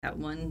That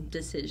one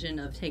decision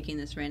of taking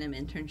this random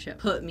internship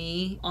put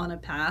me on a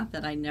path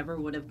that I never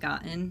would have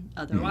gotten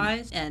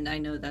otherwise. And I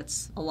know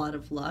that's a lot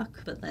of luck,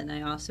 but then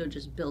I also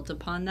just built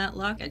upon that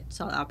luck. I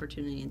saw the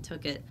opportunity and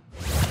took it.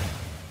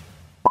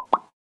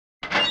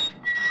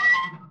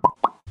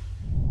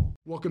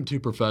 Welcome to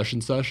Profession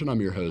Session.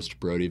 I'm your host,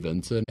 Brody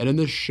Vincent. And in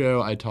this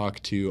show, I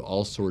talk to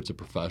all sorts of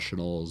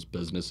professionals,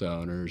 business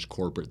owners,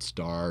 corporate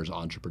stars,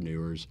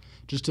 entrepreneurs,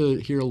 just to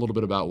hear a little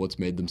bit about what's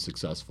made them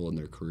successful in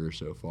their career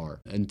so far.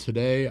 And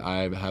today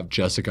I have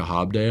Jessica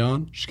Hobday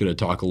on. She's going to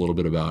talk a little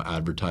bit about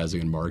advertising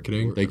and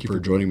marketing. Thank you for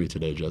joining me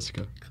today,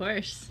 Jessica. Of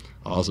course.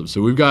 Awesome.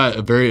 So we've got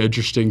a very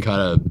interesting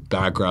kind of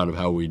background of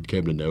how we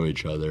came to know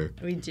each other.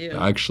 We do.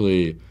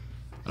 Actually,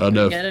 I don't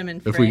know get him in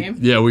frame.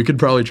 we could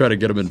probably try to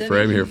get him in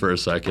frame here for a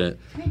second.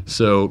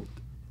 So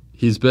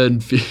he's a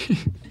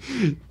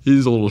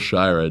little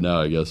shy right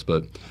now, I guess,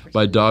 but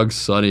my dog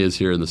Sunny is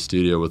here in the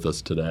studio with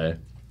us today.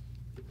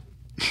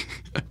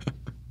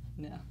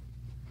 No.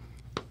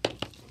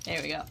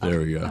 There we go. There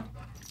we go.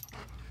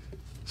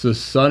 So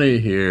Sunny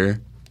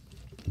here,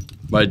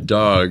 my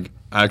dog,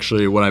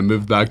 actually when I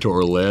moved back to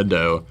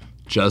Orlando,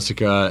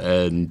 Jessica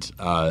and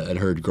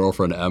her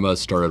girlfriend Emma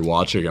started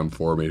watching him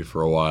for me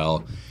for a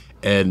while.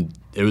 And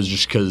it was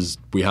just because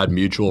we had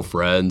mutual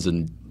friends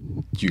and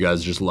you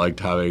guys just liked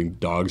having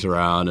dogs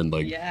around and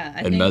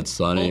met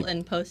Sunny.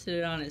 Bolton posted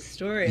it on his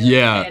story.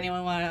 Yeah. Hey,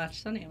 anyone want to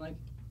watch Sunny? I'm like,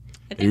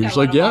 I think you're just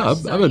like, yeah,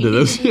 I'm into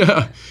this.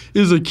 Yeah.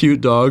 He's a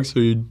cute dog. So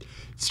you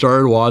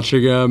started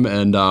watching him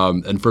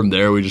and from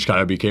there we just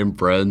kind of became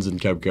friends and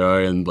kept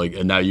going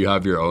and now you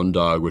have your own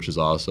dog, which is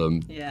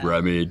awesome. Yeah.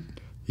 Remy.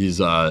 He's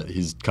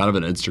kind of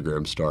an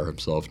Instagram star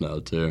himself now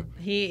too.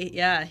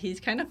 He's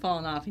kind of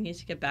fallen off. He needs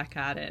to get back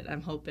at it.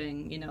 I'm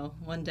hoping,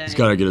 one day. He's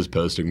got to get his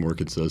posting more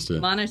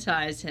consistent.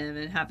 Monetize him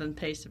and have him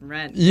pay some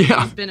rent.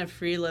 Yeah. He's been a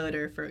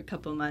freeloader for a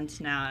couple months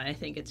now, and I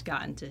think it's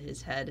gotten to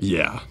his head.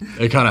 Yeah,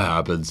 it kind of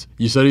happens.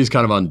 You said he's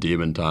kind of on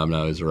demon time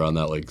now. He's around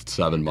that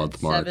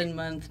 7-month mark.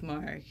 7-month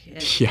mark.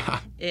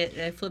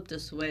 It flipped a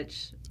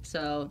switch.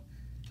 So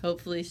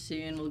hopefully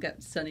soon we'll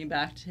get Sunny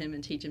back to him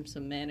and teach him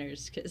some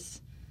manners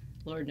because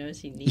Lord knows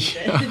he needs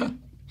it.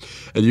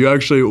 And you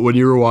actually, when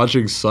you were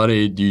watching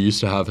Sunny, you used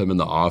to have him in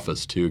the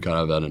office too,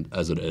 kind of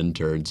as an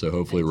intern. So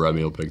hopefully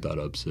Remy will pick that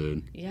up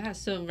soon. Yeah,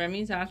 so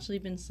Remy's actually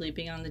been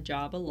sleeping on the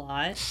job a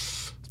lot.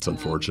 It's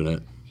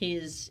unfortunate.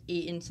 He's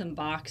eaten some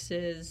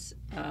boxes.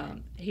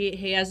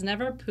 He has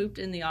never pooped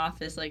in the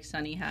office like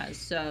Sunny has.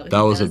 So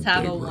that was does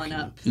have a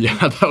one-up. Yeah,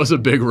 that was a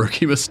big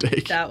rookie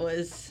mistake.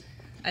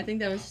 I think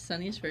that was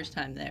Sunny's first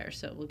time there,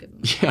 so we'll give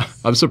him a Yeah,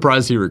 I'm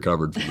surprised he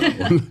recovered from that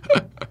one.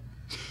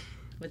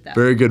 With that.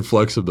 Very good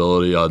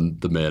flexibility on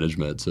the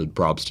management, so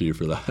props to you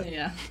for that.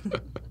 Yeah.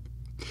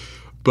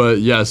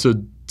 But yeah,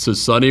 so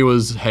Sunny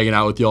was hanging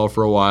out with y'all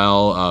for a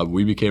while.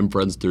 We became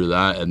friends through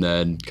that, and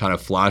then kind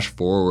of flash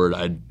forward,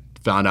 I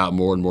found out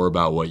more and more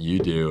about what you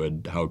do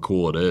and how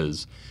cool it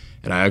is.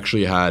 And I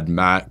actually had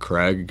Matt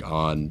Craig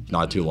on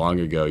not too long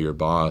ago, your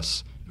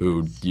boss,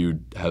 who you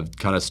have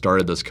kind of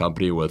started this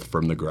company with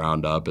from the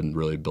ground up and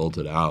really built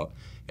it out.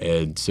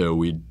 And so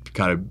we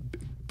kind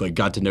of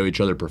got to know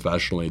each other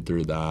professionally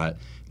through that.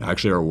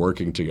 Actually are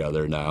working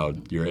together now.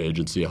 Your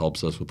agency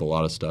helps us with a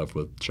lot of stuff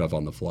with Chef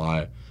on the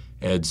Fly.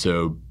 And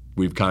so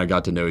we've kind of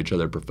got to know each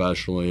other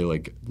professionally,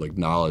 like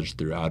knowledge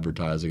through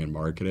advertising and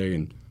marketing,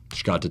 and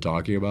just got to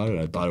talking about it. And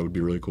I thought it would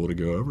be really cool to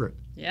go over it.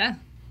 Yeah.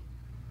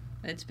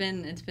 It's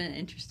been an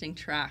interesting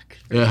track.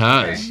 It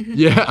has. Sure.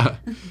 Yeah.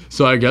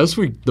 So I guess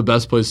the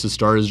best place to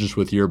start is just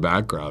with your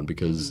background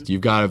because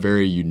you've got a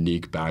very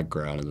unique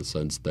background in the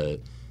sense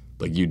that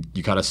you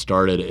kind of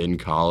started in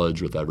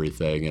college with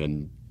everything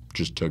and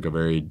just took a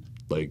very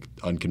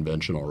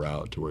unconventional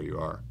route to where you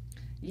are.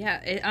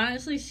 Yeah, it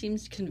honestly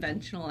seems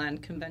conventional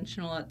and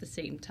conventional at the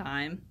same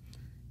time.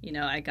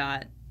 I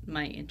got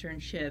my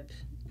internship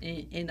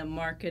in a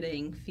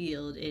marketing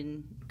field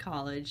in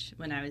college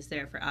when I was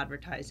there for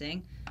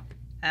advertising.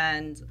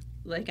 And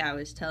like I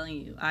was telling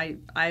you,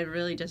 I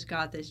really just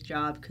got this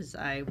job because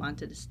I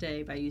wanted to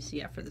stay by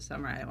UCF for the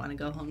summer. I want to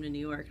go home to New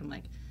York. I'm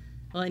like,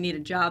 well, I need a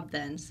job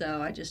then,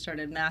 so I just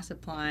started mass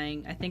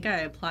applying. I think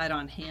I applied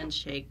on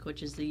Handshake,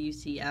 which is the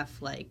UCF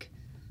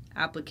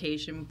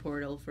application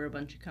portal for a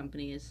bunch of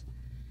companies.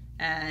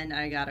 And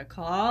I got a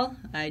call.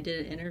 I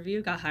did an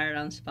interview, got hired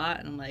on the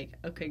spot, and I'm like,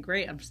 okay,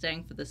 great, I'm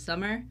staying for the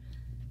summer.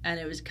 And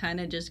it was kind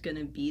of just going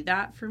to be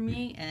that for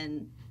me.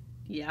 And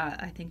yeah,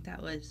 I think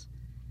that was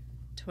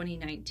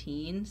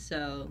 2019,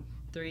 so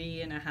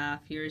 3.5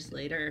 years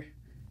later,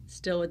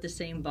 still with the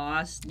same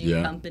boss, new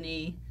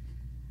company.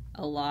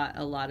 A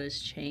lot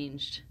has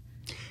changed.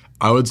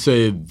 I would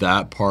say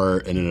that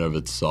part in and of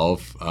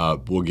itself,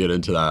 we'll get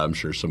into that, I'm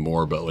sure, some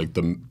more, but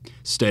the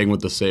staying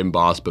with the same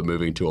boss but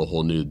moving to a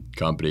whole new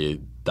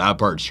company, that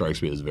part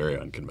strikes me as very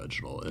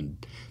unconventional.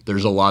 And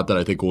there's a lot that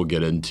I think we'll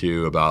get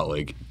into about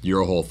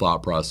your whole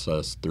thought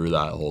process through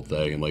that whole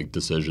thing and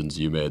decisions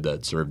you made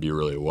that served you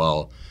really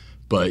well.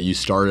 But you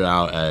started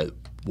out at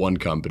one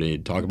company.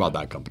 Talk about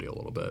that company a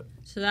little bit.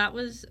 So that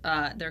was,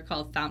 they're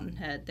called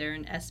Fountainhead. They're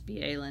an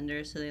SBA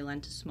lender, so they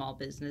lend to small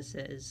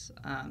businesses.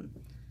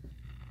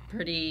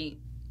 pretty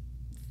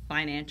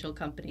financial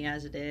company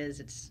as it is.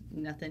 It's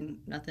nothing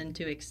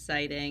too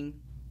exciting.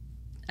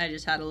 I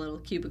just had a little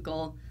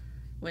cubicle,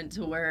 went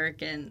to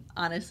work, and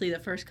honestly, the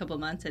first couple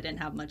months I didn't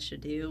have much to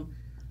do.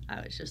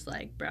 I was just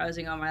like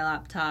browsing on my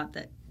laptop.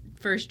 That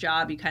first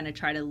job, you kind of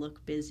try to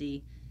look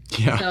busy.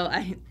 Yeah. So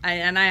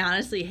I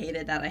honestly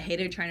hated that. I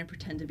hated trying to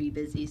pretend to be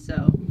busy.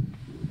 So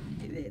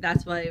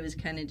that's why it was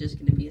kind of just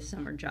going to be a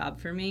summer job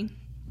for me.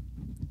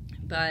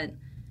 But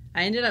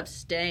I ended up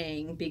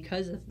staying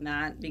because of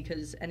Matt,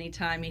 because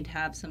anytime he'd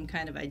have some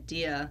kind of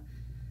idea,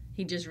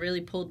 he just really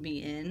pulled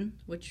me in,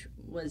 which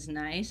was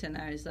nice. And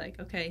I was like,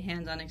 okay,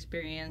 hands-on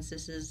experience.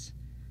 This is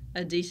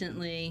a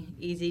decently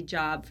easy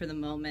job for the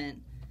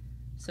moment.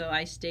 So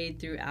I stayed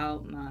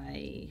throughout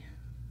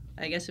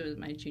I guess it was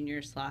my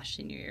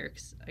junior/senior year,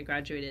 because I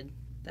graduated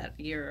that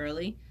year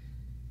early.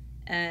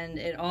 And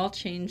it all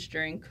changed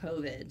during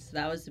COVID. So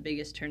that was the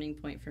biggest turning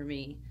point for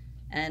me.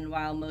 And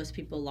while most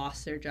people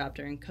lost their job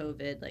during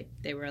COVID, like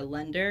they were a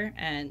lender,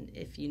 and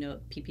if you know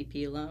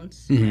PPP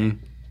loans,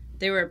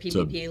 they were a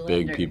PPP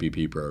lender. Big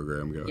PPP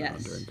program going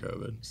on during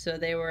COVID. So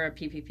they were a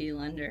PPP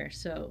lender.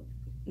 So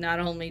not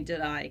only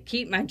did I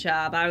keep my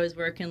job, I was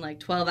working like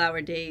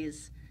 12-hour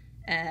days,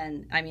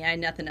 and I mean I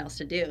had nothing else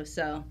to do.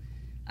 So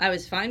I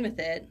was fine with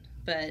it,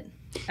 but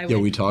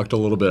we talked a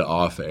little bit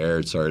off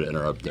air. Sorry to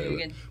interrupt there.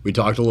 We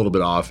talked a little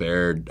bit off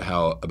air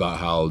about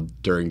how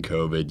during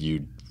COVID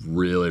you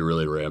really,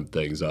 really ramped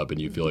things up,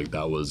 and you feel like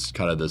that was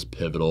kind of this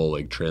pivotal,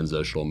 like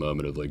transitional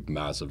moment of like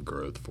massive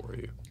growth for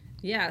you.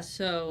 Yeah,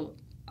 so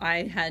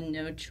I had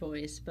no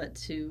choice but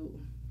to,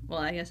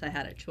 well, I guess I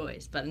had a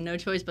choice, but no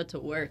choice but to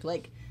work.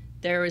 Like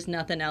there was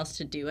nothing else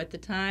to do at the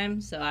time,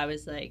 so I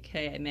was like,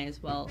 hey, I may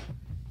as well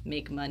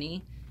make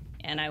money.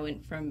 And I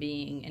went from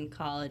being in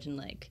college and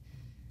like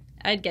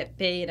I'd get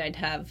paid, I'd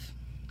have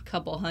a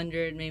couple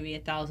hundred, maybe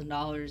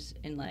 $1,000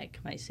 in like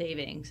my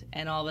savings,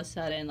 and all of a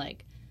sudden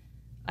like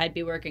I'd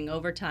be working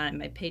overtime.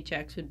 My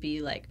paychecks would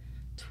be like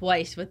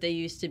twice what they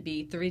used to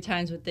be, 3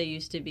 times what they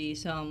used to be.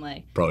 So I'm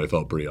like, probably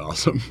felt pretty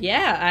awesome.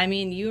 Yeah, I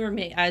mean,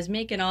 I was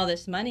making all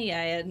this money.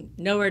 I had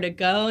nowhere to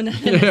go,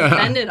 nothing to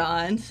spend it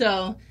on.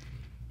 So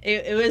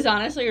it was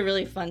honestly a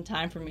really fun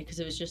time for me, because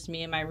it was just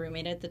me and my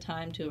roommate at the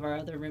time. 2 of our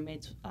other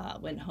roommates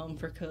went home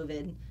for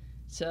COVID.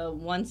 So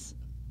once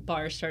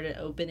bars started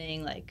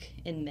opening, like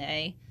in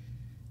May,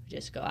 we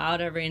just go out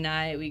every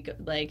night. We go,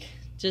 like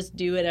just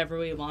do whatever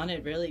we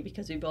wanted, really,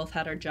 because we both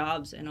had our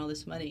jobs and all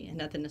this money and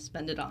nothing to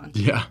spend it on.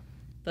 Yeah.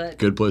 But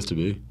good place to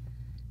be.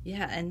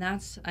 Yeah, and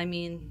that's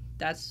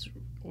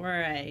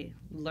where I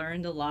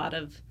learned a lot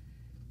of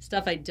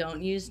stuff I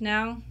don't use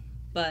now,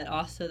 but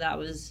also that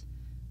was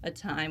a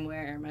time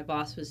where my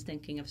boss was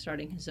thinking of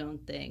starting his own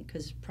thing,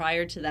 because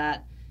prior to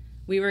that,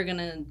 we were going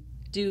to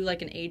do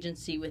like an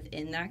agency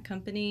within that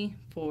company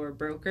for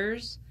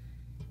brokers,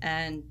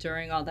 and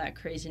during all that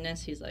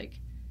craziness, he's like,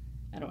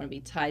 I don't want to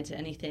be tied to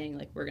anything.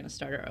 Like, we're going to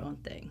start our own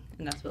thing.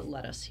 And that's what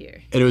led us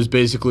here. And it was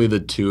basically the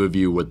 2 of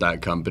you with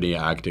that company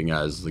acting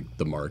as like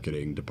the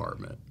marketing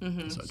department.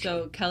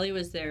 So Kelly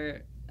was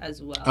there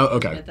as well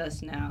with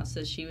us now.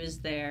 So she was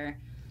there.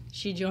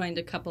 She joined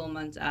a couple of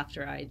months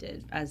after I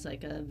did as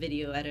like a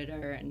video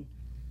editor and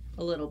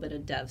a little bit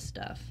of dev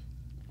stuff.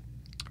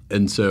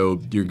 And so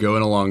you're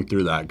going along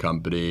through that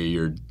company.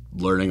 You're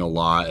learning a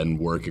lot and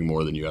working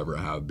more than you ever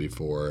have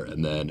before.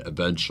 And then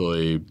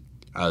eventually,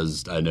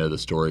 as I know the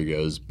story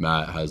goes,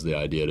 Matt has the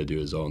idea to do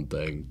his own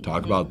thing.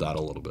 Talk about that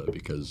a little bit,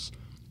 because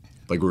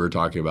like we were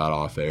talking about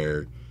off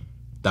air,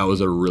 that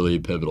was a really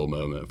pivotal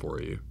moment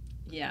for you.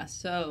 Yeah,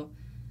 so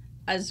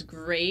as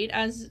great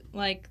as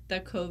like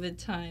the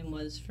COVID time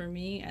was for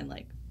me, and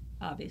like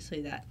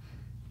obviously that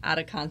out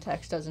of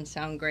context doesn't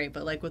sound great,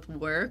 but like with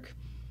work,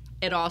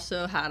 it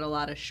also had a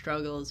lot of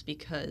struggles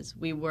because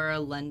we were a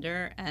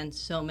lender and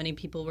so many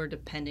people were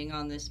depending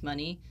on this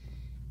money.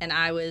 And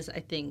I was, I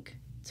think,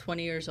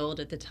 20 years old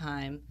at the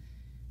time,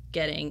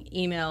 getting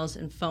emails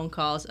and phone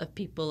calls of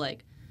people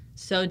like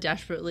so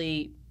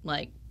desperately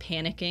like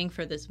panicking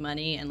for this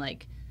money. And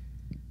like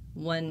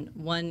one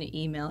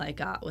email I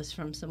got was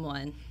from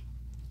someone,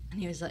 and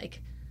he was like,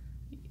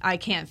 I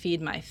can't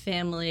feed my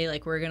family,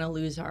 like we're gonna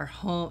lose our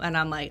home. And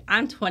I'm like,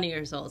 I'm 20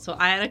 years old, so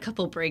I had a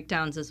couple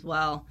breakdowns as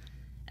well.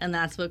 And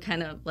that's what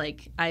kind of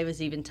like, I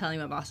was even telling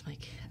my boss, I'm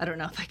like, I don't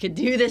know if I could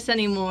do this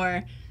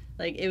anymore.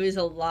 Like, it was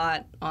a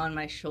lot on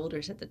my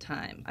shoulders at the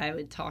time. I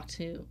would talk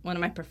to one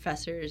of my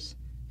professors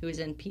who was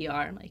in PR.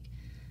 I'm like,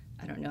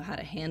 I don't know how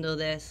to handle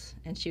this.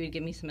 And she would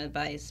give me some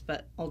advice.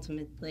 But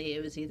ultimately,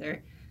 it was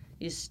either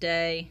you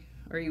stay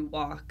or you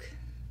walk.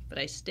 But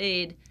I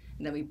stayed,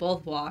 and then we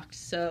both walked.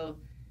 So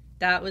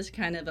that was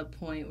kind of a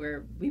point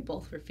where we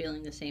both were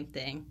feeling the same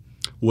thing.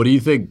 What do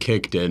you think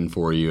kicked in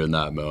for you in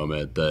that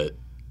moment that,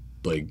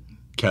 like,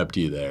 kept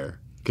you there?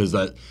 Because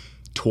that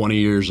 20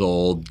 years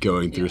old,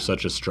 going through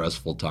such a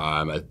stressful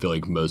time, I feel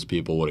like most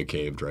people would have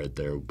caved right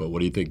there. But what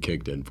do you think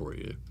kicked in for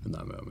you in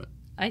that moment?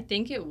 I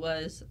think it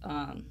was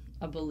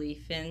a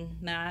belief in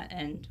Matt,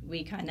 and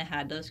we kind of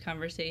had those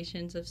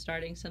conversations of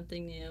starting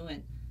something new,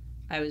 and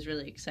I was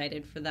really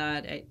excited for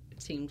that.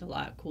 seemed a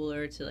lot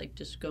cooler to like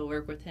just go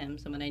work with him,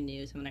 someone I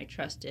knew, someone I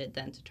trusted,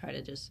 than to try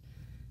to just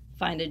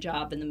find a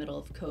job in the middle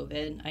of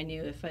COVID. I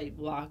knew if I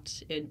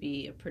walked, it would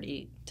be a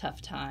pretty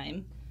tough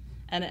time.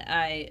 And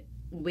I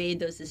weighed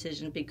those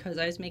decisions because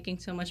I was making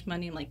so much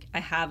money. I'm like, I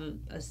have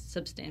a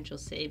substantial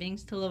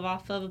savings to live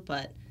off of,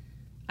 but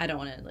I don't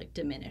want to like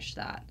diminish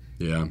that.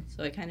 Yeah.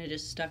 So I kind of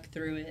just stuck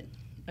through it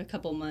a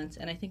couple months.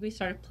 And I think we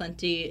started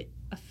Plenty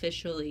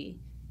officially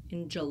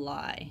in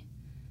July.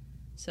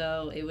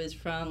 So it was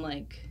from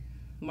like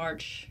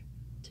March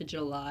to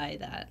July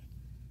that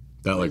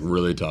like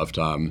really tough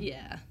time.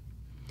 Yeah.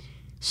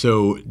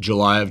 So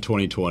July of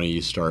 2020,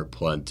 you start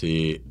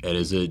Plenty, and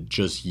is it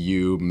just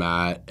you,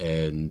 Matt,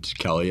 and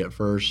Kelly at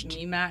first?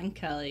 Me, Matt, and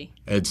Kelly.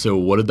 And so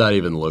what did that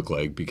even look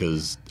like?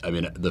 Because, I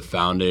mean, the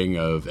founding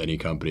of any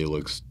company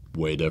looks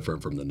way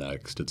different from the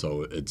next. It's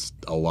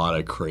a lot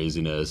of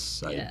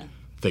craziness. Yeah.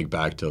 I think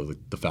back to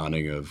the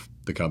founding of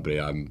the company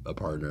I'm a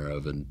partner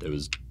of, and it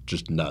was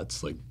just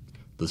nuts, like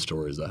the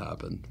stories that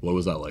happened. What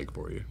was that like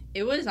for you?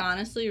 It was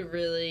honestly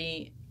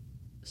really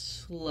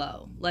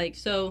slow. Like,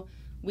 so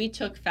we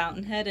took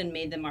Fountainhead and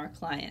made them our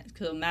client.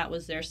 So Matt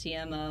was their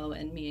CMO,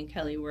 and me and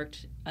Kelly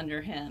worked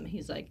under him.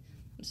 He's like,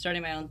 I'm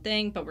starting my own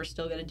thing, but we're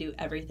still going to do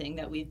everything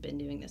that we've been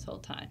doing this whole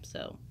time.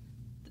 So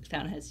the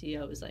Fountainhead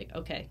CEO was like,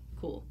 okay,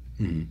 cool.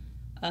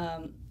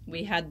 Mm-hmm.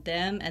 We had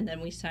them, and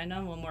then we signed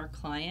on one more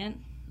client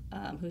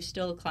who's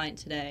still a client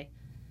today.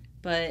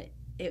 But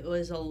it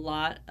was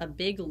a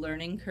big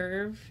learning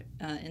curve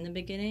in the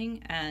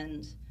beginning.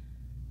 And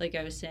like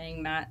I was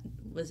saying, Matt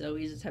was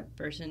always the type of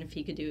person, if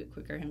he could do it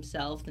quicker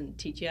himself than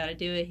teach you how to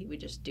do it, he would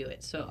just do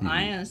it. So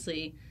I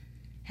honestly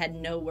had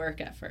no work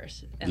at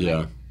first. And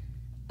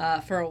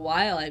like, for a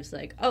while, I was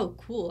like, oh,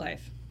 cool, I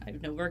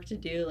have no work to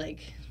do.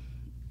 Like,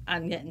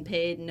 I'm getting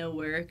paid, no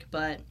work.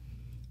 But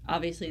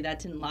obviously that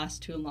didn't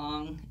last too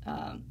long.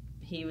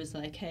 He was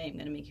like, hey, I'm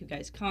going to make you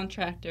guys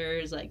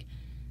contractors. Like,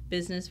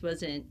 business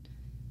wasn't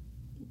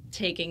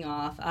taking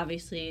off.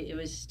 Obviously, it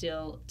was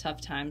still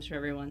tough times for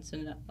everyone.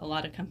 So a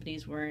lot of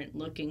companies weren't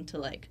looking to,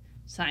 like,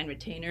 sign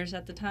retainers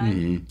at the time.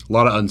 Mm-hmm. A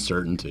lot of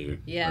uncertainty.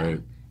 Yeah.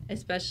 Right?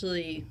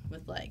 Especially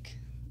with, like,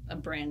 a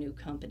brand new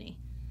company.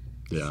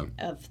 Yeah.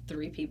 Of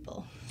 3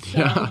 people.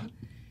 Yeah.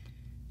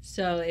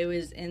 So it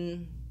was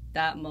in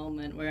that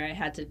moment where I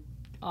had to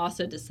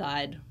also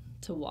decide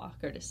to walk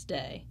or to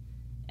stay.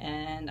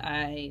 And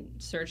I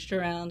searched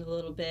around a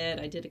little bit.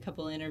 I did a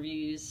couple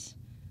interviews.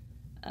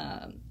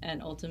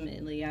 And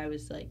ultimately, I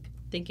was, like,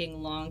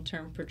 thinking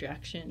long-term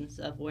projections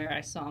of where I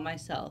saw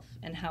myself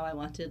and how I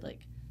wanted,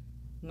 like,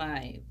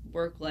 my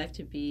work life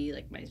to be,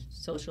 like, my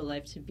social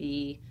life to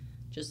be,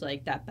 just,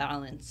 like, that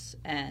balance.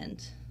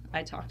 And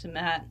I talked to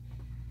Matt,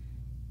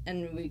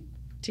 and we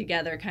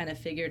together kind of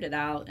figured it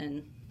out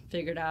and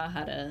figured out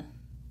how to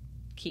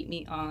keep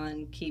me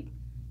on, keep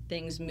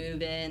things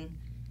moving.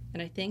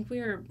 And I think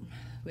we were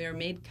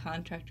made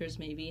contractors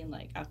maybe in,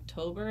 like,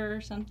 October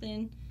or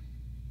something.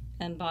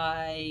 And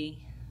by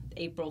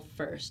April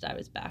 1st, I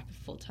was back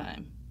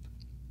full-time.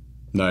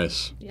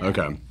 Nice. Yeah.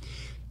 Okay.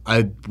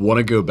 I want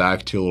to go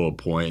back to a little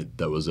point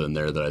that was in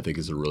there that I think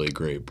is a really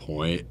great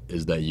point,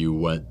 is that you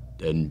went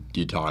and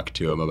you talked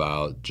to him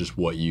about just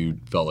what you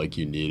felt like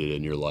you needed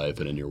in your life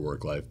and in your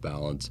work-life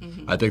balance.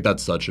 Mm-hmm. I think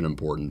that's such an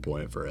important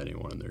point for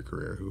anyone in their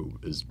career who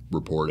is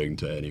reporting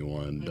to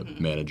anyone,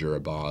 a manager, a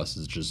boss,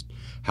 is just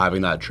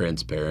having that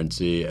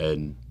transparency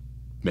and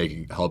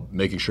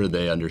making sure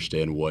they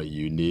understand what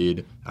you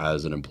need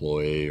as an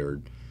employee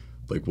or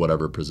like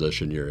whatever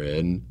position you're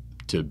in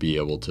to be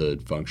able to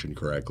function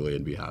correctly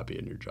and be happy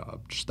in your job.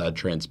 Just that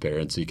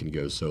transparency can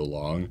go so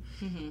long.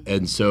 Mm-hmm.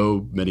 And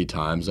so many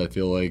times I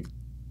feel like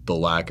the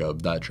lack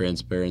of that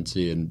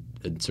transparency in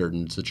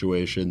certain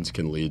situations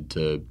can lead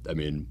to,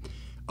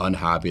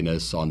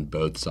 unhappiness on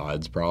both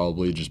sides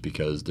probably, just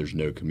because there's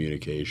no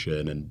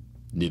communication and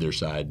neither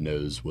side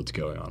knows what's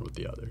going on with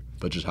the other.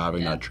 But just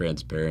having that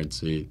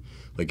transparency,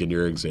 like in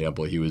your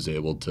example, he was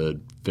able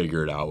to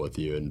figure it out with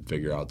you and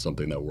figure out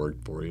something that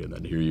worked for you. And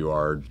then here you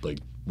are, like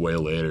way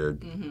later,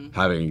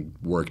 having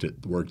worked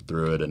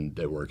through it, and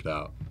it worked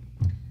out.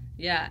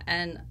 Yeah,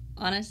 and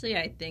honestly,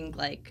 I think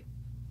like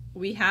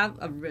we have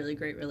a really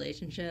great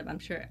relationship. I'm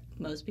sure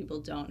most people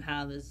don't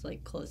have as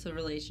like close a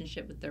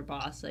relationship with their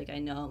boss. Like I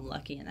know I'm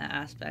lucky in that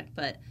aspect,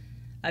 but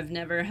I've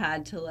never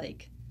had to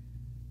like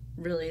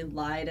really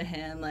lie to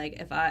him.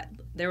 Like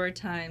there were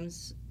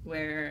times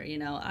where,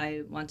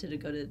 I wanted to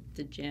go to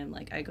the gym,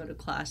 like I go to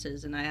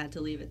classes and I had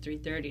to leave at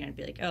 3:30 and I'd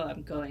be like, oh,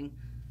 I'm going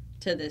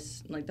to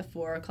this, like the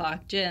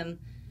 4:00 gym.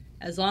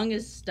 As long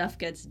as stuff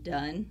gets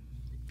done,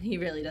 he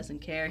really doesn't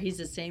care. He's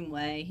the same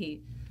way.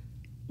 He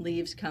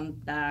leaves, comes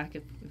back.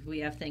 If we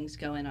have things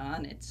going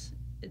on,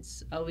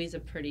 it's always a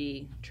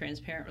pretty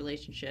transparent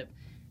relationship.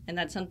 And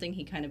that's something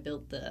he kind of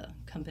built the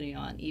company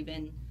on,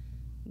 even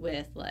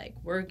with like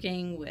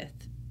working with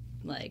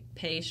like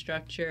pay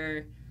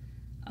structure.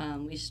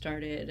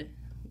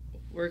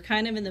 We're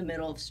kind of in the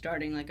middle of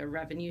starting like a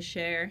revenue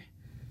share.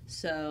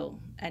 So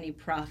any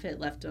profit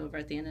left over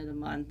at the end of the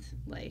month,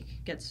 like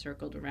gets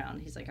circled around.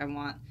 He's like, I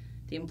want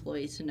the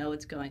employees to know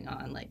what's going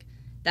on. Like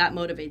that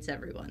motivates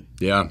everyone.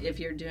 Yeah. If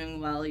you're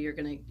doing well, you're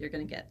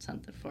gonna get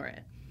something for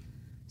it.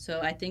 So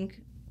I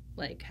think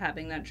like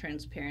having that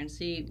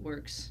transparency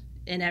works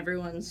in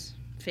everyone's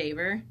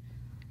favor.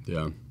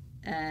 Yeah.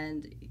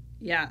 And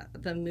yeah,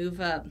 the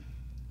move up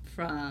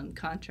from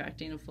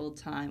contracting to full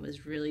time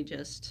was really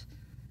just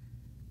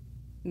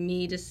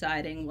me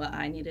deciding what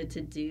I needed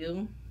to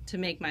do to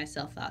make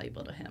myself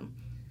valuable to him,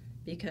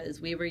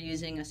 because we were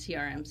using a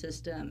CRM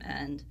system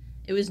and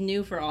it was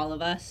new for all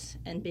of us.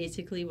 And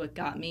basically what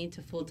got me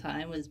to full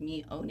time was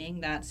me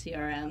owning that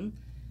CRM,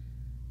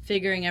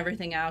 figuring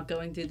everything out,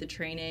 going through the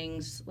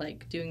trainings,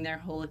 like doing their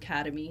whole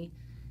academy.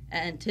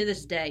 And to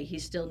this day, he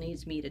still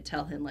needs me to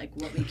tell him like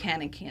what we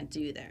can and can't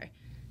do there,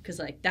 because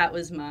like that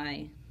was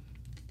my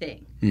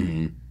thing.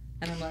 Mm-hmm.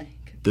 And I'm like,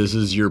 this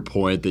is your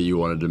point that you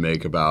wanted to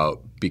make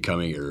about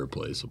becoming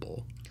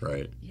irreplaceable,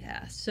 right?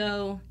 Yeah.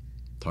 So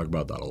talk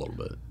about that a little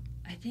bit.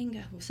 I think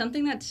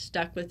something that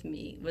stuck with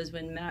me was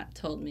when Matt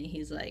told me,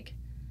 he's like,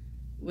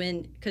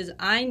 because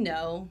I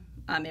know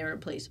I'm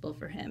irreplaceable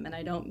for him, and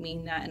I don't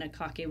mean that in a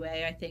cocky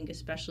way. I think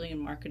especially in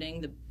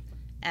marketing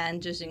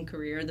and just in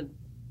career, the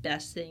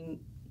best thing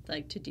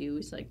like to do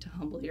is like to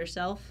humble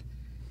yourself.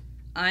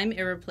 I'm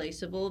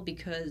irreplaceable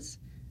because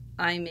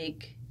I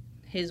make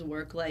his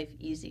work life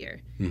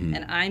easier. Mm-hmm.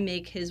 And I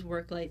make his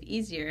work life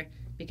easier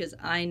because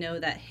I know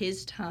that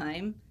his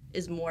time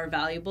is more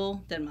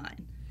valuable than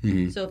mine.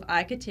 Mm-hmm. So if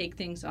I could take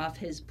things off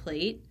his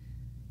plate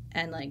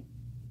and like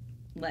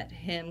let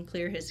him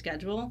clear his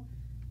schedule,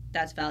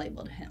 that's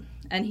valuable to him.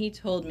 And he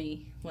told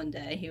me one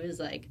day, he was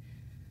like,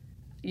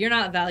 you're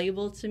not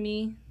valuable to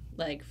me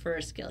like for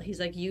a skill.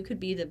 He's like, you could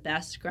be the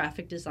best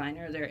graphic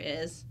designer there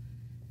is,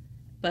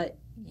 but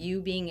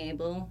you being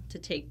able to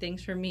take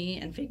things from me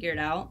and figure it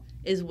out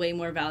is way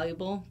more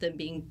valuable than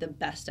being the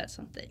best at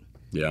something.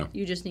 Yeah.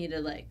 You just need to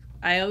like,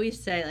 I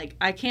always say like,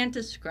 I can't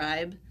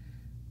describe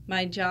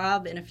my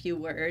job in a few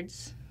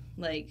words.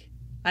 Like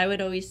I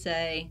would always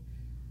say,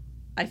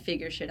 I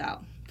figure shit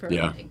out for a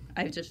living.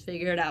 I just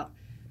figure it out.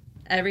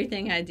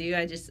 Everything I do,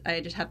 I just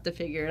have to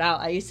figure it out.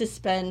 I used to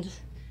spend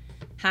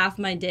half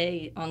my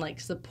day on like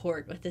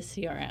support with the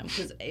CRM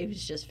because it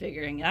was just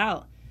figuring it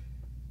out.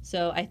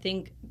 So I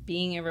think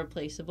being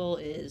irreplaceable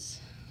is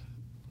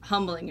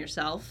humbling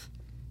yourself.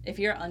 If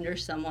you're under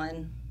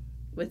someone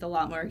with a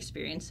lot more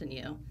experience than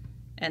you,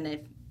 and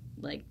if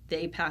like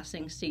they pass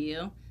things to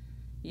you,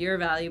 you're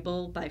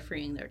valuable by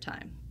freeing their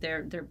time.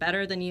 They're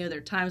better than you.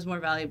 Their time's more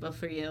valuable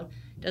for you.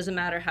 Doesn't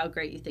matter how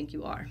great you think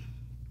you are.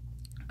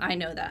 I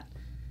know that.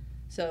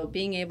 So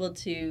being able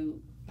to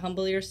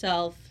humble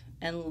yourself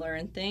and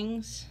learn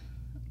things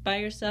by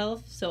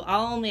yourself. So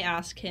I'll only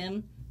ask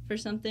him for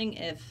something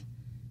if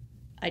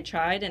I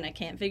tried and I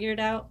can't figure it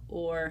out,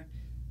 or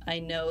I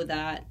know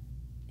that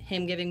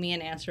him giving me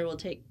an answer will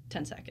take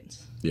 10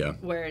 seconds. Yeah.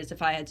 Whereas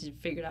if I had to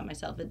figure it out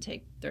myself, it'd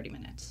take 30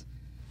 minutes.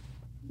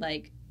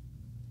 Like,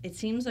 it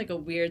seems like a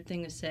weird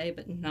thing to say,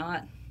 but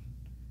not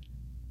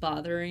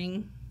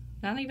bothering,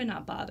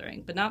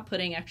 but not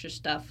putting extra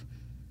stuff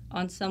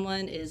on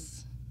someone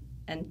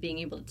and being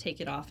able to take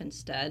it off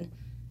instead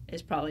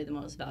is probably the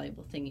most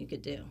valuable thing you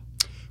could do.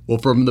 Well,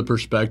 from the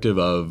perspective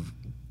of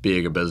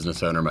being a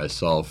business owner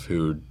myself,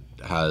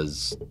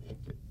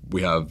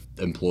 we have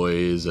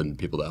employees and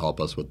people that help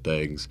us with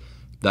things,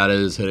 that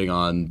is hitting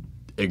on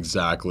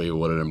exactly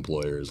what an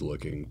employer is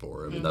looking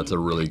for. I mean, that's a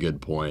really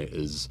good point,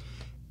 is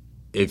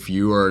if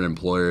you are an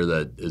employer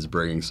that is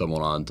bringing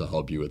someone on to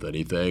help you with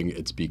anything,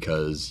 it's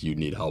because you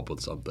need help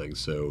with something.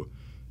 So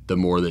the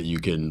more that you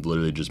can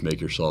literally just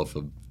make yourself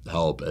a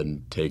help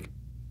and take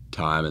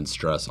time and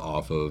stress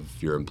off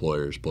of your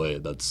employer's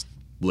plate, that's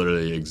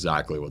literally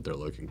exactly what they're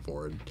looking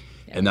for.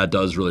 And that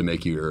does really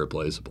make you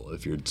irreplaceable.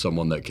 If you're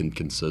someone that can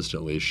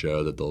consistently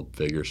show that they'll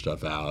figure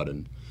stuff out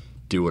and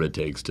do what it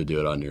takes to do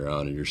it on your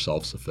own, and you're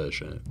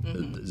self-sufficient.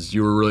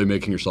 You were really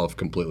making yourself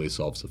completely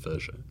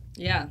self-sufficient.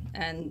 Yeah,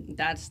 and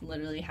that's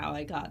literally how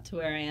I got to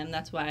where I am.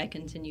 That's why I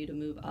continue to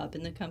move up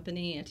in the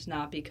company. It's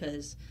not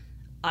because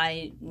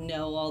I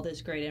know all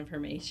this great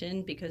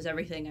information, because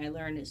everything I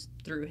learn is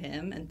through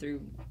him and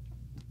through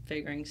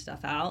figuring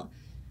stuff out.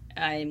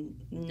 I'm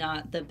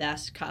not the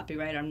best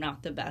copywriter. I'm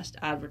not the best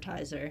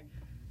advertiser,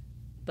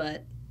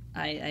 but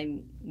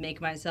I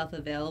make myself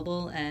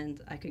available and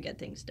I could get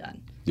things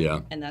done. Yeah.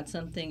 And that's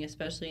something,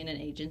 especially in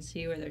an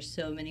agency where there's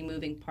so many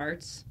moving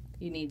parts,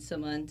 you need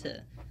someone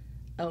to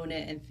own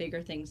it and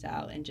figure things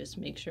out and just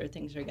make sure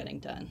things are getting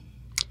done.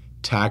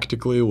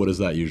 Tactically, what does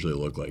that usually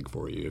look like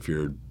for you?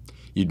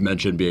 You'd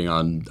mentioned being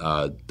on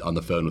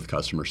the phone with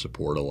customer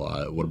support a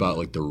lot. What about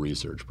like the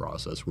research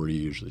process? Where do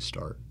you usually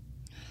start?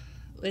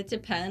 It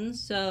depends.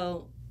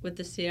 So with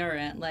the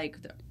CRM,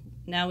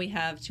 now we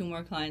have 2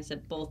 more clients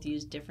that both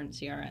use different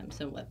CRMs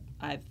than what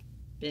I've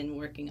been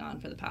working on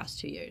for the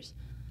past 2 years.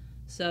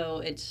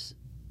 So it's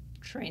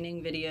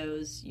training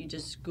videos. You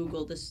just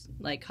Google this,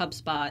 like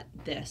HubSpot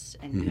this,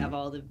 and you have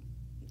all the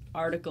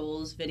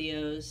articles,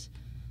 videos.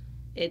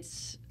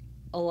 It's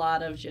a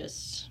lot of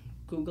just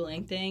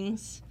Googling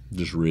things.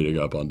 Just reading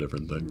up on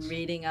different things.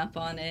 Reading up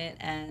on it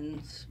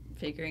and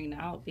figuring it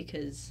out,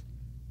 because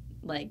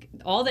like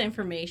all the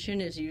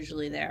information is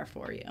usually there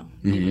for you.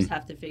 You just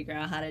have to figure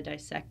out how to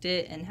dissect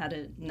it and how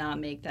to not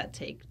make that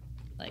take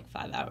like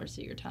 5 hours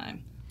of your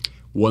time.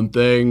 One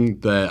thing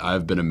that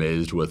I've been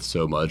amazed with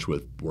so much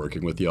with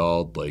working with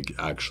y'all, like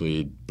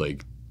actually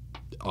like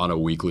on a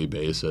weekly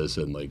basis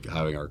and like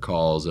having our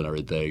calls and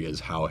everything, is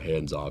how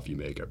hands off you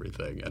make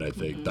everything. And I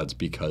think that's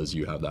because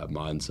you have that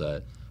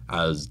mindset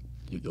as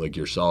like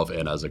yourself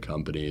and as a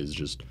company, is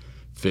just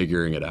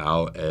figuring it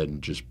out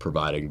and just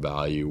providing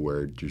value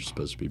where you're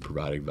supposed to be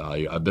providing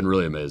value. I've been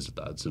really amazed at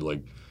that. So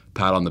like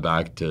pat on the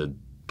back to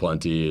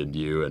Plenty and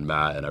you and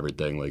Matt and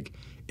everything. Like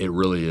it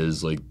really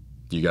is like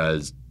you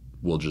guys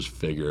will just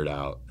figure it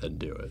out and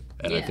do it.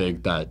 And I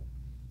think that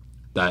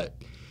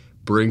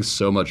brings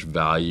so much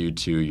value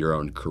to your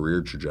own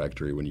career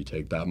trajectory when you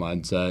take that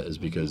mindset, is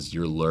because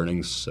you're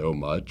learning so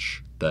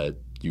much that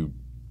you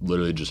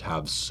literally just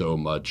have so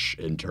much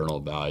internal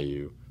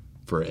value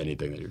for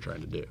anything that you're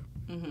trying to do.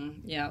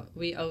 Yeah,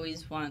 we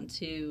always want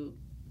to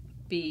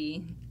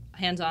be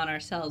hands-on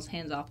ourselves,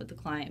 hands-off with the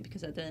client,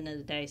 because at the end of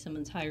the day,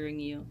 someone's hiring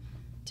you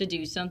to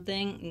do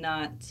something,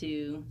 not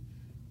to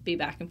be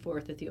back and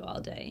forth with you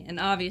all day. And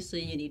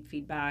obviously you need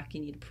feedback,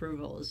 you need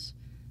approvals,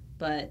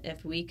 but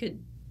if we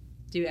could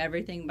do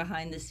everything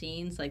behind the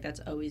scenes, like that's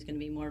always going to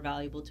be more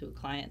valuable to a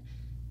client.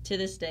 To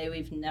this day,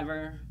 we've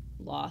never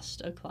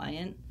lost a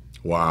client.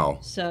 Wow.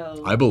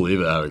 So I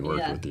believe it, having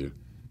worked with you.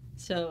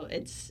 So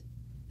it's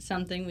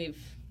something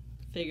we've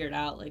figured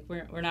out. Like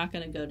we're not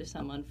going to go to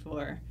someone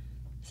for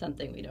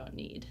something we don't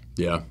need.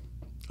 Yeah,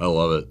 I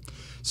love it.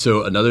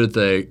 So another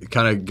thing,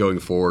 kind of going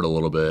forward a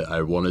little bit,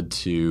 I wanted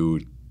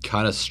to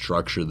kind of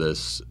structure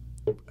this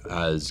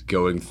as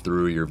going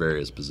through your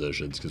various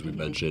positions, because we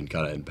mentioned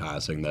kind of in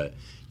passing that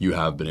you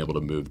have been able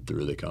to move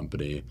through the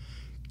company.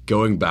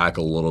 Going back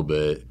a little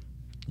bit,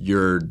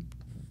 you're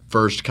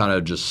first kind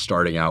of just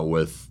starting out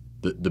with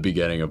the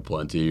beginning of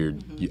Plenty.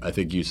 I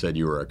think you said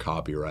you were a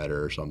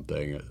copywriter or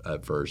something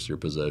at first, your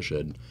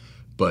position,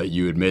 but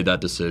you had made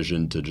that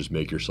decision to just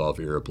make yourself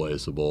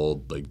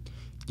irreplaceable. Like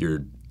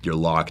you're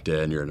locked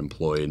in, you're an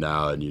employee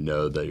now, and you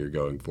know that you're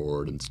going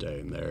forward and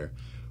staying there.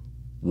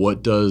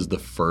 What does the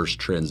first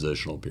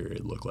transitional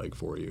period look like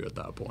for you at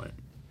that point?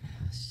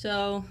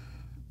 So,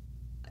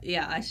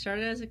 yeah, I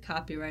started as a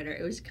copywriter.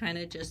 It was kind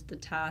of just the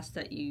task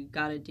that you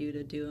got to do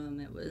them.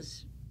 It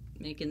was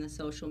making the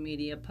social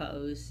media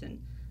posts, and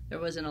there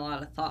wasn't a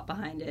lot of thought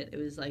behind it. It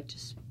was like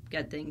just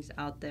get things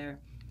out there.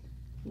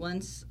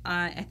 Once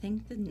I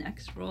think the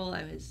next role,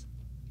 I was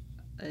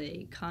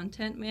a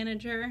content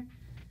manager.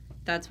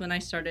 That's when I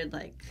started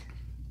like...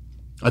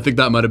 I think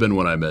that might have been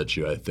when I met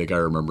you. I think I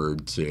remember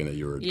seeing that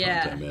you were a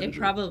content manager. It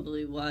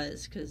probably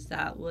was, because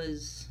that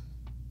was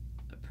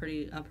a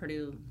pretty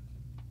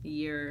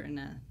year and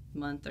a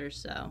month or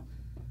so.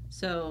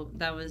 So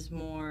that was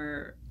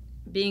more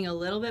being a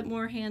little bit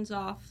more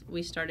hands-off.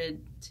 We started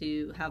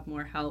to have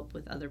more help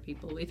with other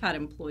people. We've had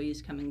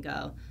employees come and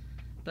go,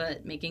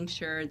 but making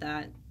sure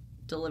that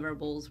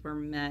deliverables were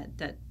met,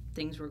 that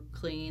things were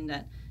clean,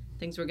 that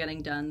things were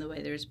getting done the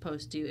way they're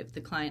supposed to. If the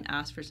client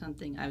asked for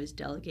something, I was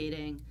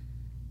delegating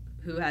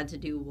who had to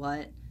do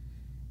what.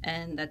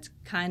 And that's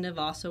kind of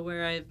also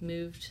where I've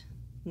moved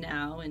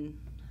now, and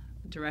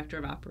director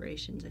of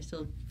operations. I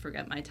still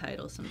forget my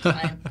title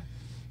sometimes.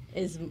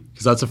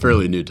 Because that's a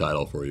fairly new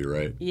title for you,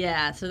 right?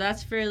 Yeah, so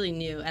that's fairly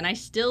new. And I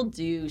still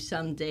do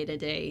some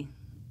day-to-day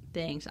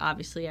things.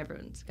 Obviously,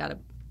 everyone's got to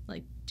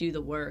like do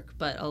the work,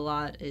 but a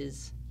lot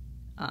is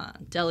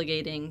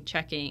delegating,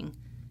 checking,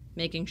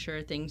 making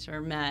sure things are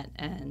met,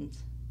 and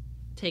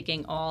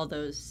taking all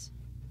those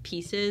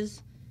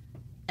pieces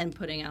and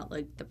putting out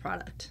like the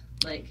product.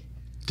 Like,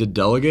 did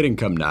delegating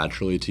come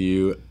naturally to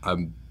you?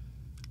 I'm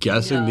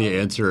guessing the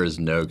answer is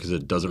no, because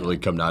it doesn't really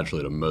come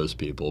naturally to most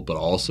people, but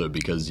also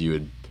because you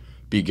had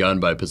begun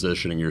by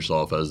positioning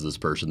yourself as this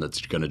person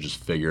that's going to just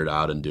figure it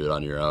out and do it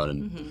on your own.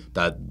 And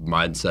that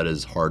mindset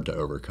is hard to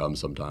overcome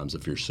sometimes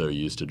if you're so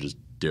used to just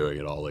doing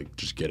it all, like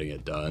just getting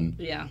it done.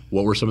 Yeah.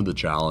 What were some of the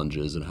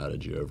challenges and how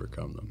did you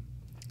overcome them?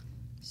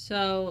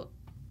 So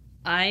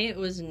I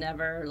was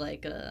never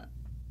like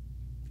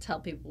tell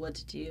people what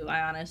to do.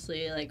 I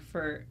honestly, like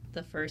for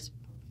the first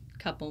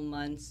couple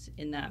months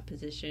in that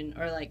position,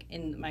 or like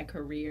in my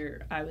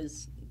career, I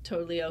was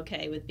totally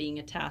okay with being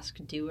a task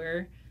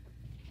doer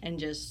and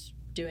just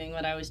doing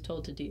what I was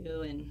told to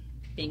do and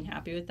being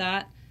happy with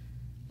that.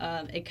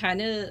 It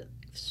kind of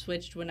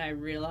switched when I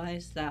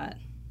realized that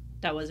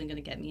wasn't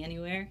going to get me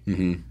anywhere.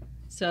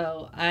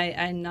 So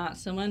I'm not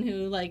someone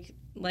who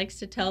likes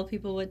to tell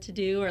people what to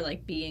do or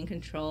like be in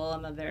control.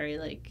 I'm a very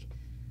like,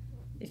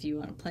 if you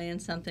want to plan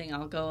something,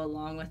 I'll go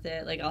along with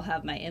it. Like I'll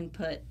have my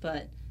input,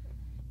 but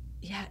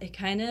yeah, it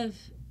kind of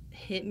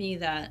hit me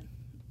that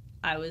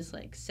I was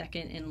like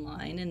second in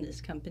line in this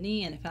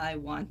company, and if I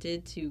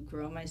wanted to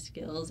grow my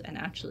skills and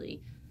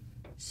actually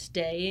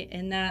stay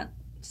in that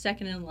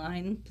second in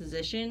line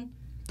position,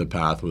 the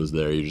path was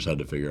there. You just had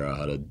to figure out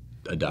how to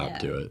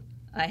adapt to it.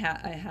 I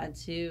had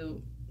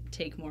to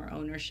take more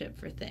ownership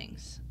for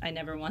things. I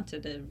never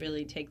wanted to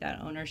really take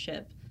that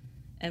ownership,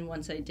 and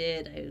once I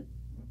did,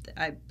 I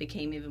I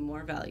became even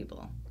more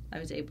valuable. I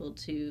was able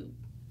to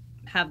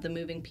have the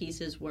moving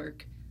pieces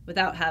work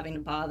without having to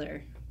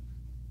bother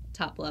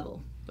top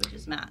level, which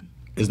is Matt.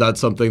 Is that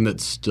something that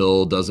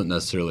still doesn't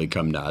necessarily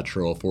come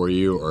natural for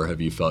you, or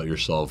have you felt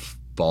yourself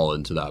fall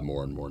into that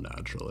more and more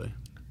naturally?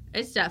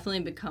 It's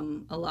definitely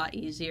become a lot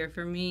easier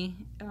for me.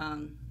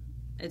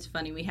 It's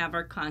funny, we have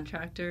our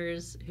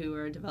contractors who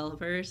are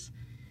developers,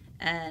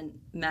 and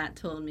Matt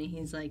told me,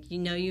 he's like, you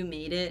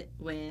made it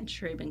when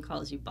Schraben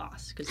calls you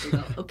boss, because they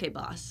go, okay,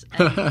 boss.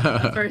 And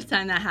the first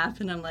time that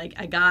happened, I'm like,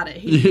 I got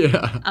it.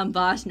 I'm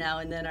boss now.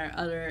 And then our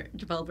other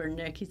developer,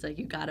 Nick, he's like,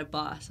 you got it,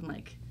 boss. I'm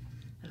like,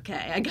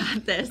 okay, I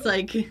got this.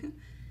 Like,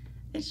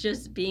 it's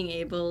just being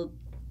able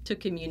to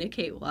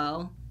communicate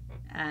well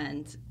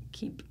and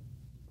keep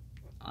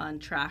on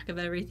track of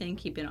everything,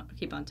 keep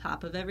on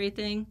top of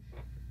everything.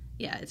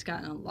 Yeah, it's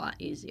gotten a lot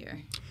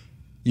easier.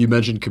 You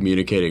mentioned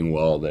communicating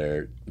well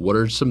there. What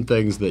are some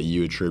things that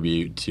you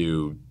attribute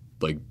to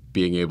like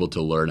being able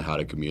to learn how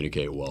to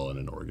communicate well in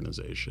an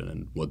organization,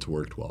 and what's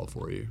worked well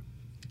for you?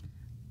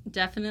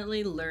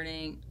 Definitely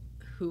learning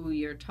who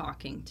you're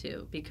talking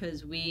to,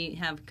 because we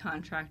have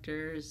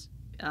contractors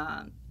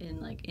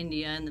in like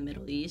India and the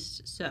Middle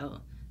East, so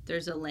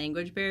there's a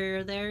language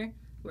barrier there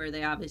where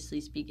they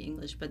obviously speak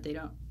English, but they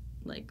don't,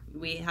 like,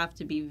 we have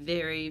to be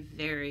very,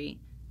 very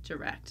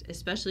direct.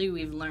 Especially,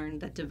 we've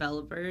learned that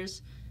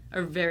developers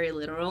are very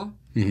literal,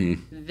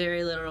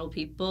 very literal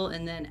people,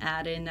 and then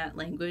add in that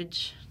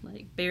language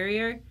like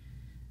barrier.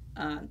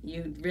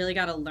 You really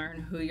got to learn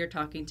who you're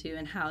talking to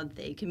and how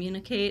they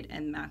communicate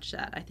and match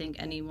that. I think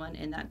anyone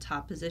in that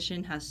top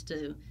position has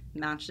to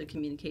match the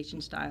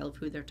communication style of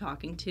who they're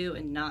talking to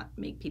and not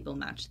make people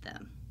match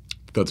them.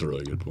 That's a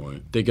really good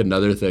point. I think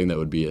another thing that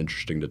would be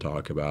interesting to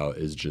talk about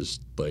is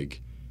just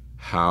like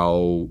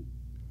how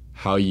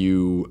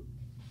you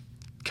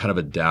kind of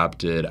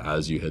adapted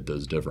as you hit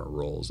those different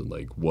roles, and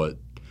like what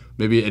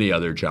maybe any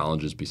other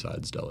challenges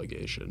besides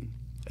delegation.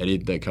 Any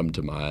that come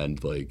to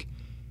mind, like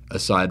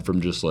aside from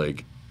just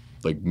like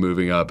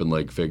moving up and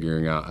like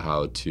figuring out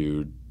how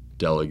to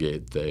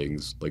delegate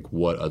things, like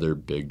what other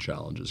big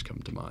challenges come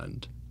to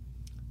mind?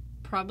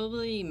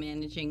 Probably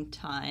managing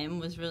time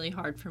was really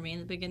hard for me in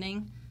the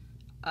beginning.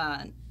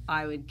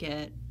 I would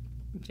get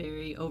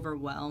very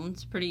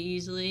overwhelmed pretty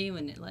easily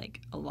when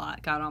a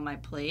lot got on my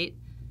plate,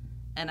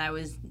 and I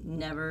was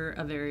never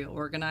a very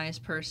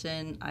organized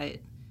person. I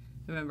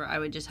remember I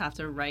would just have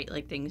to write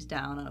like things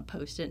down on a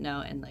Post-it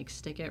note and like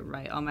stick it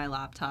right on my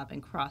laptop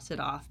and cross it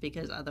off,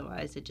 because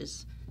otherwise it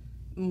just,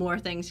 more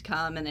things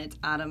come and it's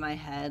out of my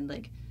head.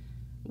 Like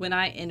when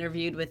I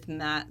interviewed with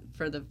Matt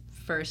for the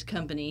first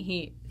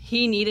company,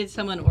 he needed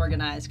someone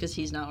organized because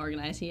he's not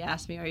organized. He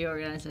asked me, "Are you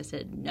organized?" I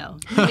said, "No."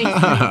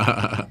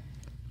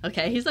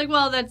 Okay. He's like,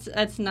 "Well,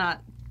 that's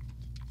not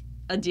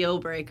a deal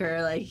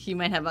breaker. Like, you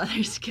might have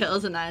other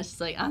skills." And I was just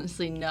like,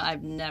 honestly, no,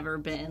 I've never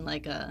been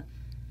like a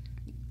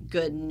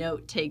good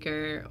note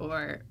taker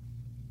or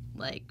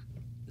like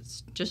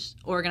just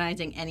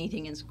organizing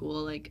anything in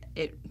school. Like,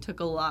 it took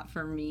a lot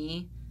for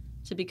me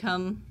to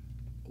become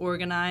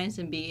organized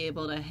and be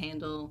able to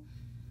handle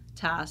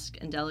tasks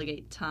and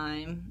delegate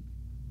time.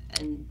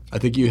 And I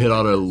think you hit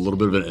on a little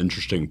bit of an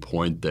interesting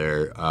point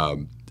there.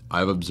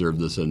 I've observed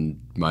this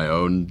in my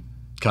own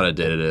kind of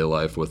day-to-day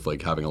life with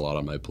like having a lot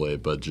on my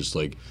plate, but just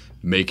like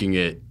making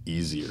it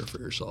easier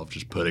for yourself,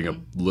 just putting a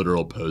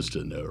literal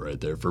Post-it note right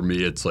there. For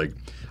me, it's like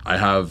I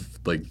have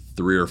like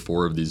 3 or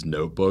 4 of these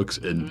notebooks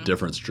in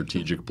different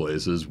strategic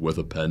places with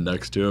a pen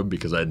next to them,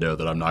 because I know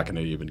that I'm not going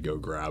to even go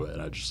grab it,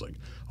 and I just like,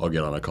 I'll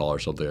get on a call or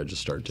something, I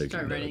just start taking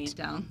notes. Writing it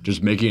down.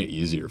 Just making it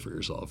easier for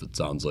yourself, it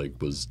sounds like,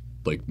 was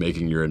like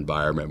making your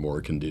environment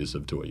more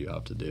conducive to what you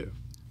have to do.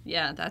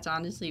 Yeah, that's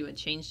honestly what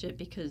changed it,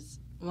 because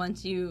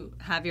once you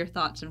have your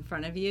thoughts in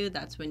front of you,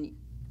 that's when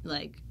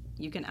like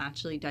you can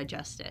actually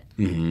digest it.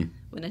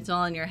 When it's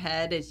all in your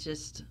head, it's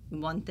just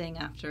one thing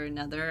after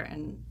another,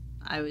 and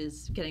I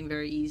was getting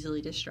very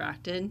easily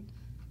distracted.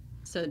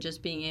 So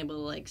just being able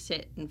to like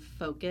sit and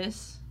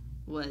focus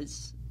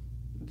was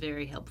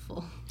very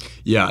helpful.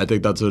 Yeah, I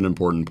think that's an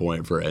important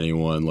point for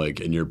anyone like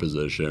in your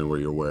position where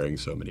you're wearing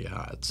so many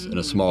hats. In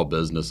a small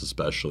business,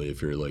 especially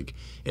if you're like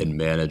in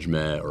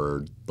management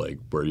or like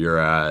where you're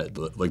at,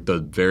 like the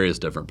various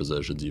different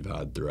positions you've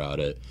had throughout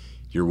it,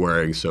 you're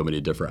wearing so many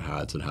different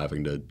hats and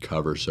having to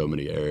cover so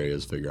many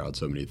areas, figure out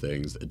so many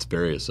things. It's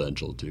very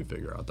essential to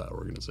figure out that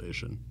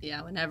organization.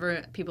 Yeah,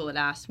 whenever people would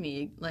ask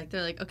me, like,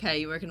 they're like, okay,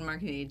 you work in a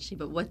marketing agency,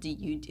 but what do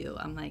you do?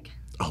 I'm like,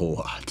 a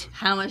lot.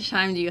 How much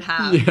time do you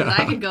have? Yeah. 'Cause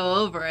I could go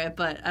over it,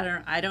 but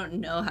I don't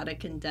know how to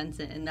condense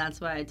it, and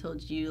that's why I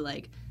told you,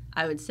 like,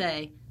 I would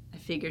say I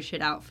figure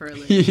shit out for a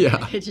living. Yeah.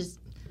 I could just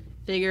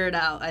figure it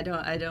out. I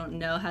don't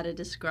know how to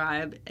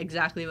describe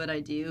exactly what I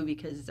do,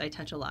 because I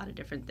touch a lot of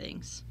different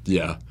things.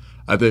 Yeah.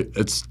 I think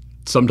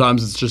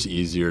sometimes it's just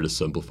easier to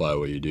simplify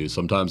what you do.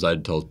 Sometimes I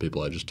tell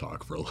people I just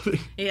talk for a living.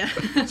 Yeah.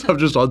 So I'm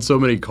just on so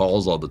many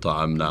calls all the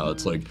time now.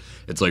 It's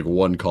like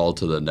one call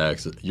to the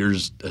next.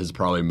 Yours has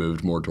probably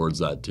moved more towards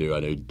that too. I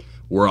know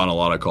we're on a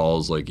lot of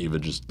calls, like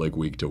even just like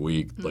week to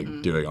week,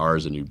 like doing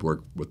ours, and you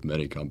work with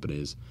many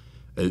companies.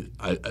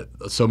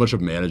 So much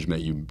of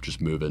management, you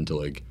just move into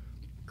like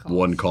Calls.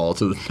 one call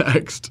to the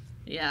next.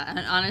 Yeah,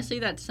 and honestly,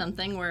 that's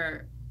something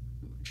we're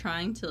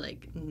trying to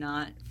like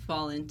not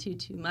fall into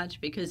too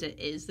much because it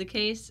is the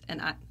case.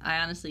 And I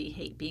honestly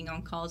hate being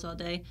on calls all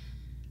day.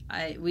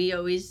 We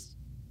always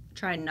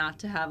try not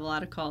to have a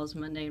lot of calls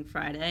Monday and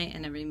Friday,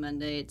 and every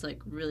Monday it's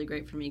like really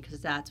great for me because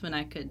that's when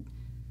I could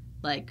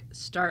like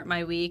start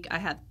my week. I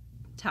have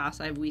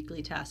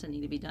weekly tasks that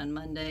need to be done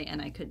Monday,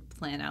 and I could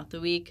plan out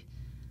the week.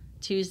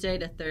 Tuesday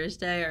to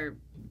Thursday are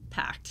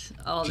packed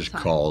all the time.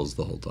 Just calls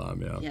the whole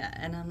time, yeah. Yeah,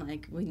 and I'm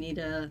like, we need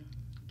to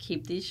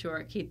keep these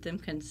short, keep them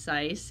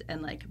concise,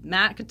 and like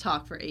Matt could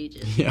talk for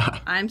ages. Yeah.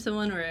 I'm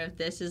someone where if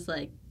this is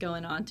like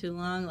going on too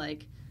long,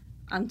 like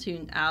I'm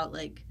tuned out.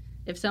 Like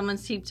if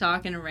someone's keep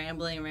talking and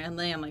rambling,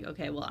 I'm like,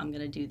 okay, well I'm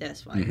gonna do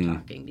this while you're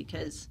talking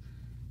because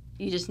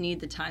you just need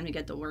the time to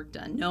get the work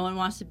done. No one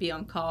wants to be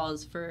on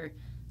calls for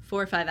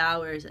 4 or 5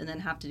 hours and then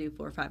have to do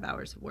 4 or 5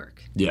 hours of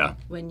work. Yeah.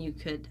 When you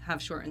could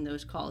have shortened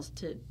those calls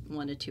to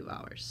 1 to 2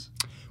 hours.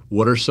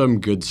 What are some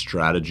good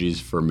strategies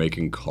for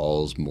making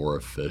calls more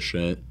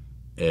efficient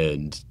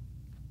and,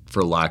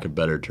 for lack of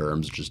better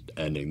terms, just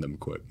ending them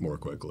more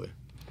quickly?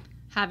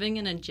 Having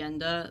an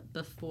agenda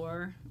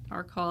before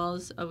our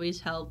calls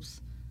always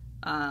helps.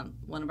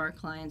 One of our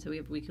clients that we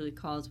have weekly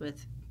calls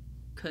with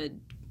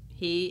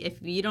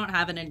if you don't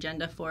have an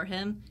agenda for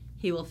him,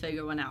 he will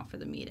figure one out for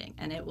the meeting,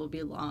 and it will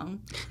be long,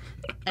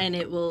 and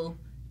it will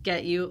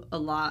get you a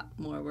lot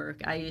more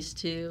work. I used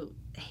to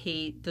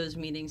hate those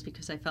meetings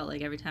because I felt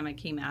like every time I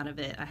came out of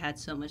it, I had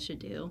so much to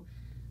do.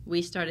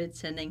 We started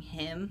sending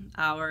him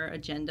our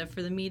agenda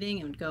for the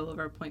meeting and would go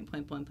over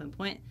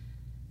point.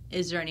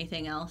 Is there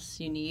anything else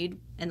you need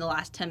in the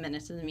last 10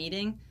 minutes of the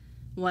meeting?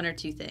 1 or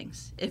 2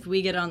 things. If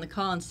we get on the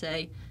call and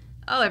say,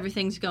 oh,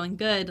 everything's going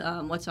good,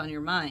 what's on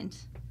your mind?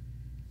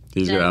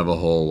 He's going to have a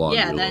whole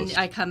laundry list.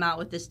 Then I come out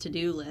with this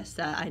to-do list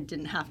that I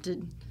didn't have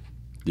to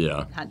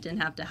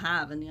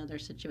have in the other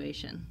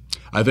situation.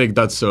 I think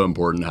that's so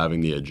important,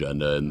 having the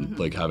agenda and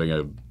like having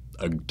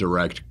a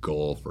direct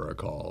goal for a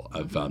call.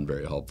 I've found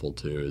very helpful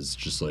too, is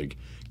just like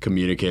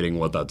communicating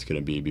what that's going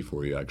to be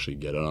before you actually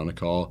get it on a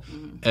call.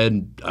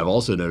 And I've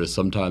also noticed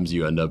sometimes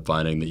you end up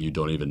finding that you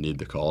don't even need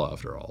the call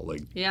after all.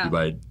 Like you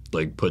might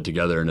like put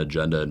together an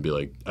agenda and be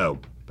like, oh,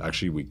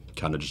 actually we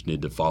kind of just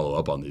need to follow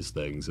up on these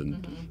things,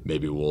 and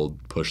maybe we'll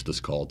push this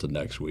call to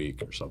next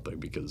week or something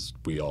because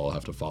we all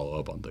have to follow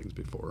up on things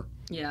before.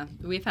 Yeah,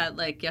 we've had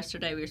like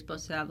yesterday we were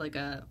supposed to have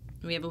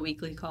we have a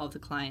weekly call with the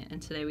client,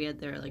 and today we had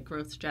their like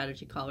growth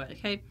strategy call. We're like,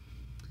 hey,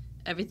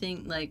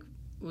 everything like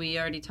we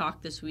already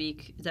talked this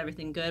week. Is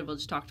everything good? We'll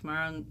just talk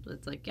tomorrow. And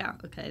it's like, yeah,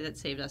 okay, that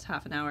saved us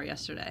half an hour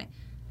yesterday.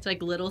 It's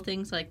like little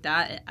things like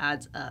that. It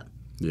adds up.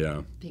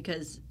 Yeah.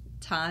 Because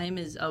time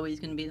is always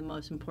going to be the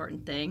most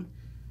important thing.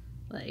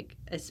 Like,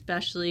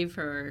 especially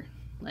for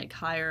like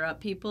higher up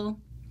people,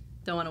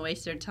 don't want to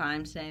waste their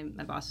time saying,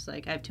 my boss is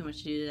like, I have too much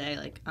to do today.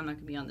 Like, I'm not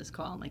going to be on this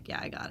call. I'm like, yeah,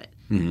 I got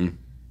it.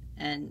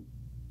 And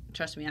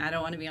trust me, I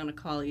don't want to be on a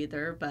call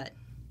either. But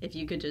if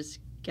you could just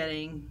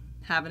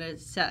having a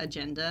set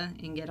agenda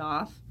and get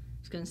off,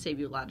 it's going to save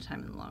you a lot of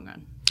time in the long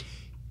run.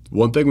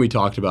 One thing we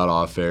talked about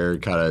off air,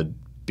 kind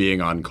of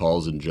being on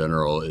calls in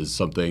general, is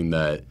something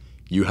that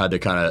you had to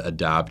kind of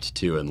adapt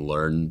to and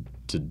learn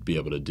to be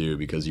able to do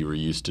because you were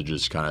used to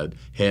just kind of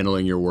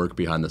handling your work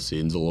behind the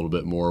scenes a little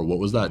bit more. What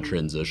was that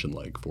transition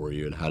like for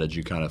you, and how did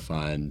you kind of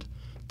find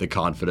the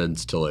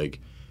confidence to like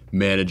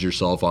manage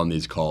yourself on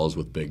these calls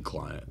with big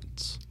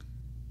clients?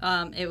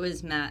 It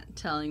was Matt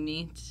telling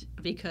me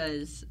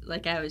because,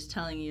 like I was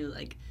telling you,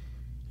 like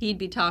he'd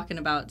be talking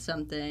about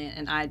something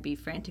and I'd be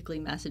frantically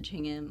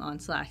messaging him on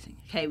Slack saying,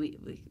 hey,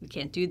 we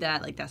can't do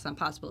that. Like, that's not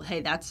possible.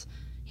 Hey,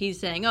 he's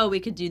saying, oh, we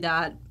could do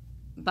that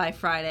by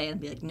Friday, and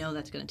be like, no,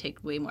 that's going to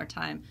take way more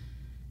time.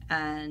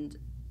 And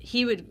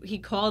he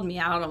called me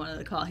out on one of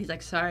the calls. He's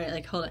like, sorry,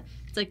 like, hold on.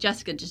 It's like,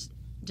 Jessica, just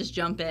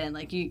jump in.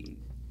 Like, you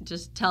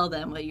just tell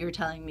them what you're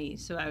telling me.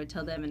 So I would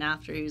tell them, and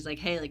after he was like,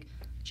 hey, like,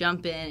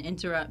 jump in,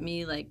 interrupt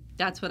me. Like,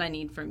 that's what I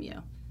need from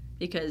you,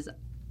 because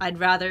I'd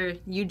rather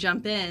you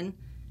jump in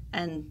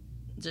and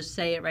just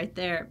say it right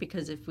there,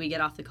 because if we get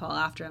off the call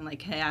after, I'm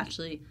like, hey,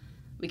 actually,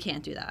 we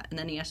can't do that. And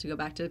then he has to go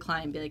back to the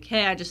client and be like,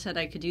 hey, I just said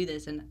I could do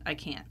this, and I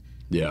can't.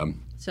 Yeah.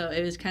 So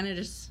it was kind of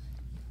just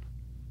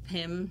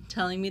him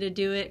telling me to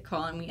do it,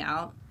 calling me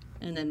out,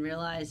 and then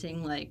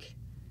realizing, like,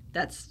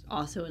 that's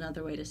also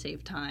another way to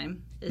save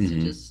time, is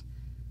to just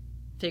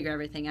figure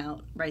everything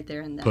out right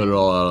there and then. Put it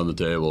all out on the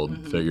table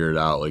and figure it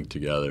out, like,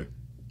 together.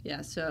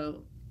 Yeah,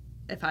 so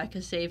if I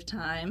could save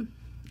time,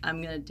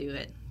 I'm going to do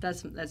it.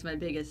 That's my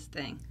biggest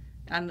thing.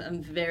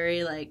 I'm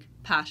very, like,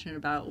 passionate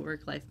about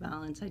work-life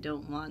balance. I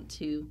don't want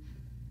to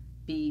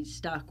be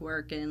stuck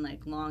working,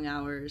 like, long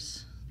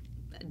hours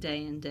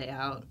day in, day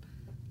out.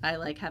 I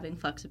like having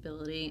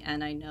flexibility,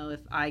 and I know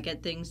if I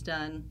get things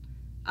done,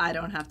 I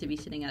don't have to be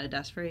sitting at a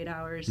desk for 8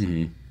 hours.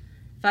 If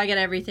I get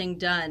everything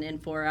done in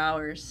 4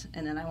 hours,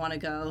 and then I want to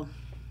go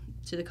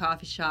to the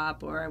coffee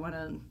shop, or I want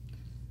to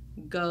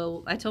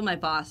go, I told my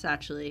boss,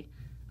 actually,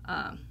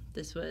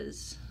 this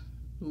was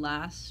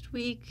last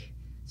week,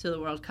 So the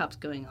World Cup's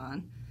going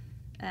on.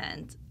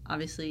 And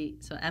obviously,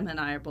 so Emma and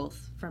I are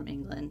both from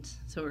England.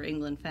 So we're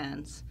England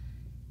fans.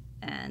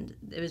 And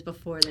it was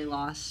before they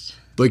lost.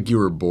 Like you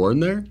were born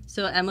there?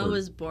 So Emma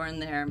was born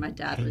there. My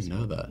dad I didn't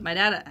know that. My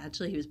dad,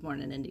 actually, he was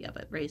born in India,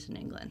 but raised in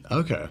England.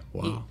 Okay,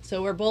 wow.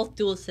 So we're both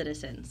dual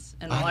citizens,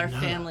 and all our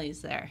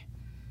family's there.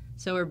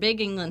 So we're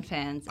big England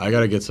fans. I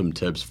got to get some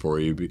tips for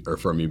you or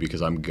from you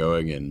because I'm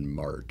going in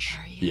March.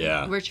 Are you?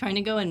 Yeah. We're trying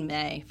to go in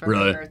May for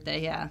Really? my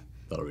birthday, yeah.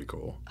 That'll be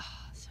cool.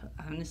 So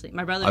honestly,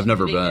 my brother's I've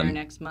never moving there been.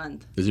 next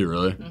month. Is he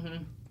really?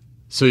 Mm-hmm.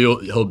 So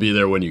he'll be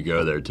there when you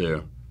go there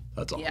too.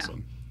 That's awesome.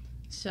 Yeah.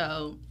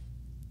 So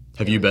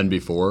have you been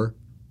before?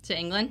 To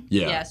England?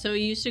 Yeah. Yeah, so we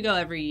used to go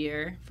every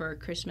year for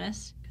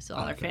Christmas because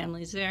all our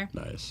family's there.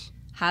 Nice.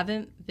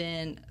 Haven't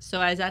been.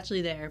 So I was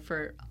actually there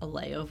for a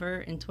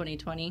layover in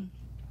 2020.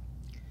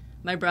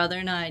 My brother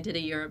and I did a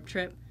Europe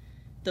trip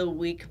the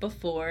week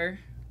before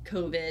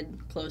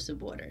COVID closed the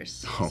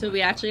borders. So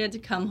we actually had to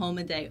come home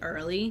a day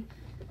early.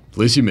 At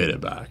least you made it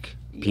back.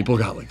 Yeah. People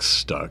got like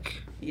stuck.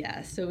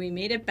 Yeah, so we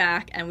made it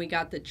back and we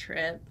got the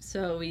trip.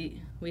 So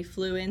we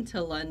flew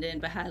into London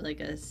but had like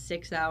a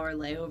 6-hour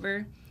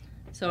layover.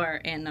 So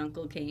our aunt and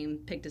uncle came,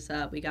 picked us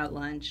up, we got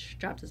lunch,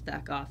 dropped us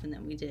back off, and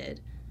then we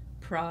did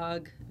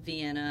Prague,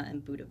 Vienna,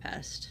 and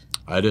Budapest.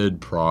 I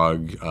did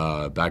Prague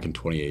back in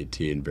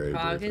 2018. Very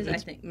Prague beautiful.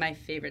 is, I think, my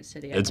favorite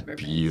city I've It's ever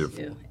beautiful.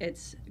 been to.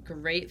 It's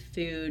great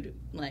food,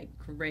 like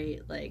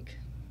great, like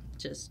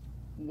just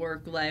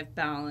work-life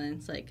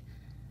balance. Like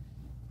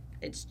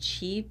it's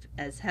cheap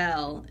as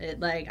hell. It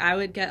like I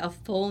would get a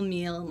full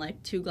meal and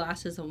like 2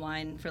 glasses of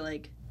wine for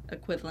like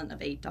equivalent of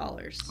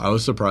 $8. I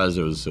was surprised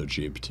it was so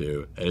cheap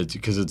too. And it's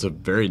because it's a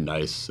very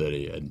nice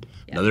city. And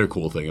another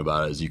cool thing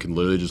about it is you can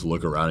literally just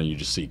look around and you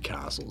just see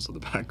castles in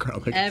the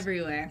background. Like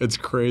everywhere. It's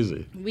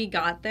crazy. We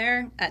got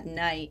there at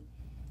night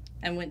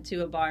and went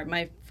to a bar.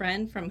 My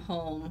friend from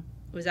home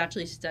was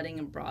actually studying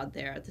abroad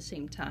there at the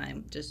same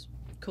time, just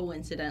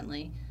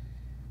coincidentally.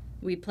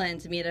 We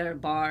planned to meet at a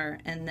bar,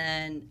 and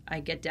then I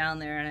get down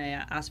there and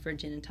I asked for a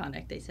gin and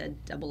tonic. They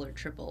said double or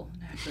triple.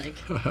 And I was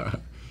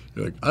like,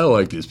 You're like, I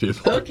like these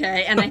people.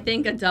 okay. And I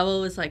think a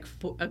double was like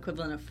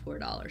equivalent of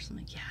 $4. I'm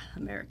like, yeah,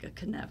 America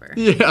could never.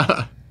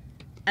 Yeah.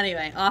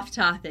 Anyway, off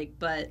topic,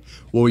 but...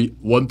 Well,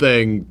 one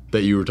thing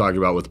that you were talking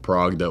about with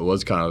Prague that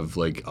was kind of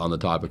like on the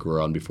topic we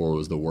were on before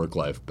was the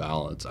work-life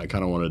balance. I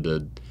kind of wanted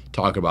to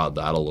talk about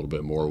that a little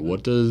bit more.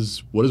 What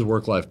does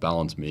work-life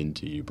balance mean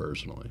to you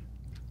personally?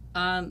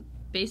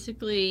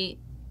 Basically,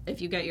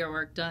 if you get your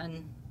work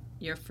done,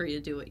 you're free to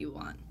do what you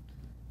want,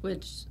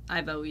 which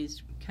I've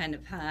always kind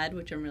of had,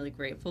 which I'm really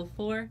grateful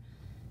for,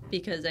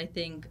 because I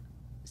think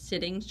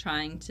sitting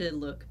trying to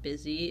look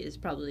busy is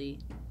probably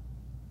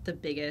the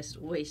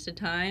biggest waste of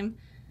time.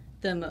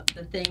 The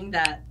thing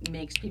that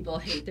makes people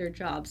hate their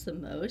jobs the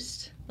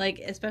most, like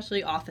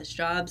especially office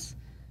jobs,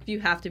 if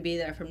you have to be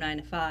there from 9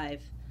 to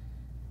 5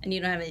 and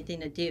you don't have anything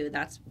to do,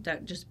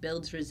 that just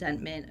builds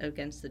resentment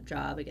against the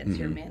job, against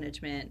your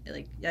management.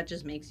 Like that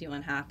just makes you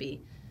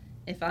unhappy.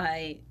 If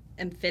I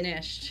am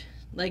finished,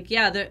 like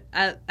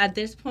at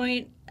this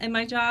point in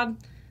my job,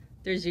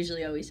 there's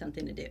usually always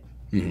something to do.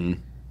 Mm-hmm.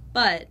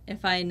 But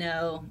if I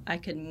know I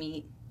could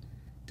meet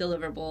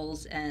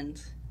deliverables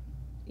and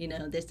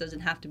this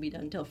doesn't have to be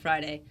done until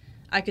Friday,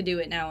 I could do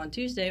it now on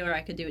Tuesday, or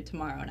I could do it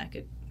tomorrow and I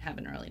could have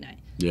an early night.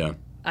 Yeah.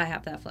 I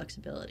have that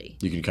flexibility.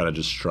 You can kind of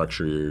just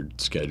structure your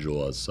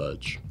schedule as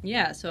such.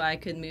 Yeah, so I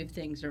could move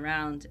things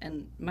around.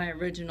 And my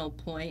original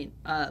point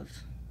of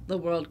the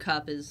World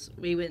Cup is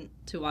we went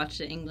to watch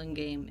the England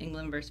game,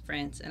 England versus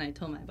France, and I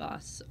told my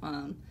boss,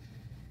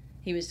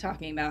 he was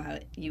talking about how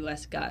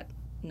U.S. got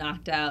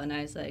knocked out, and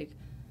I was like,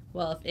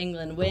 well, if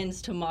England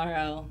wins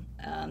tomorrow,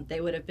 they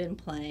would have been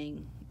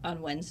playing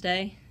on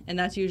Wednesday. And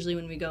that's usually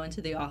when we go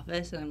into the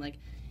office, and I'm like,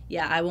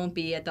 yeah, I won't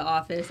be at the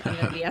office. I'm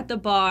going to be at the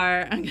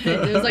bar.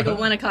 It was like a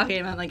 1 o'clock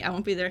game. I'm like, I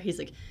won't be there. He's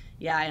like,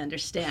 yeah, I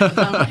understand. And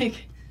I'm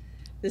like,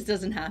 this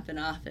doesn't happen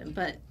often.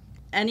 But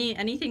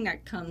anything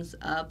that comes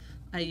up,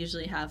 I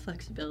usually have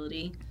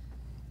flexibility.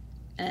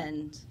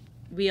 And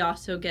we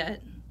also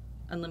get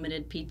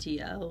unlimited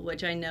PTO,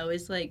 which I know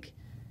is like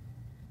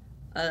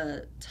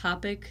a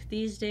topic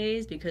these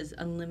days because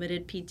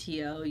unlimited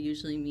PTO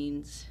usually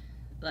means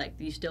like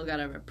you still got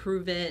to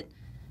approve it.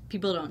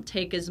 People don't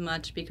take as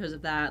much because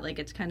of that. Like,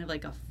 it's kind of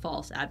like a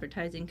false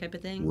advertising type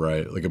of thing.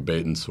 Right, like a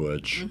bait and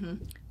switch.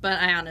 Mm-hmm. But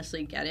I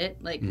honestly get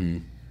it. Like,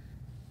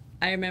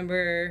 I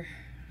remember,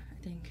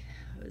 I think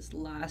it was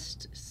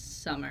last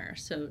summer,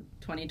 so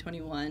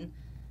 2021,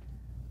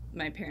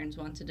 my parents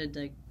wanted to,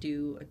 like,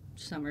 do a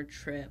summer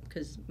trip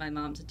because my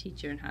mom's a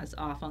teacher and has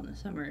off on the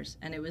summers.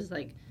 And it was,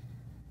 like,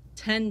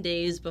 10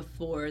 days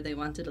before they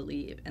wanted to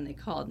leave, and they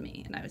called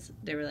me. And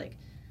they were like,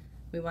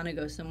 we want to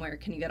go somewhere.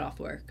 Can you get off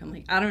work? I'm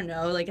like, I don't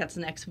know. Like, that's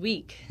next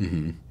week.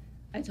 Mm-hmm.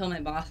 I told my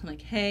boss, I'm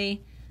like,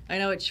 hey, I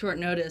know it's short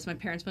notice. My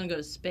parents want to go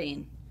to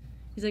Spain.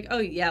 He's like, oh,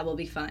 yeah, we'll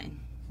be fine.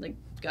 Like,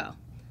 go.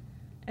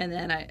 And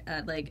then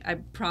I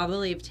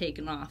probably have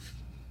taken off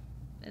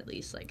at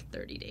least, like,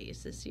 30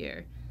 days this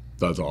year.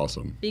 That's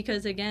awesome.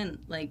 Because again,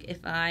 like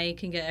if I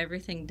can get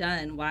everything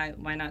done, why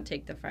not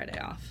take the Friday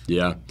off?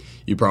 Yeah.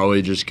 You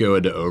probably just go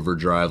into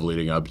overdrive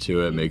leading up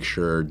to it, make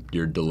sure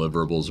your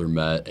deliverables are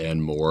met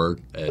and more,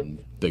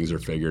 and things are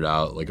figured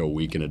out like a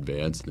week in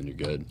advance, and then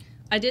you're good.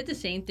 I did the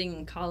same thing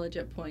in college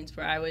at points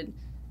where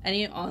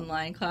any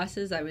online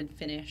classes I would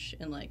finish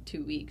in like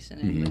 2 weeks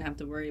and I wouldn't have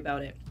to worry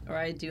about it. Or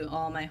I'd do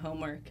all my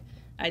homework.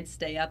 I'd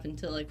stay up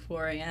until like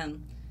 4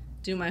 a.m.,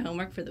 do my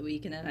homework for the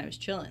week, and then I was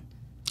chilling.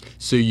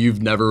 So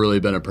you've never really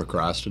been a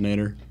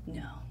procrastinator?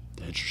 No.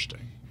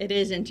 Interesting. It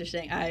is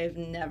interesting. I've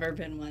never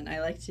been one. I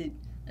like to,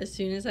 as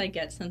soon as I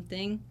get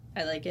something,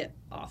 I like it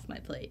off my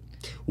plate.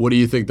 What do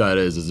you think that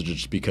is? Is it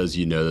just because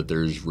you know that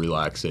there's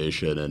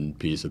relaxation and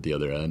peace at the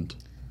other end?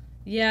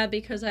 Yeah,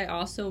 because I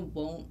also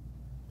won't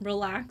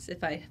relax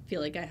if I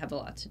feel like I have a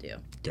lot to do.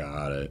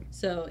 Got it.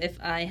 So if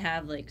I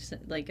have like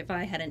if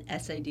I had an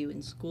essay due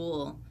in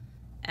school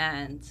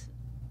and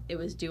it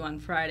was due on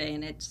Friday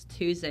and it's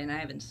Tuesday and I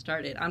haven't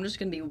started, I'm just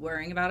going to be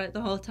worrying about it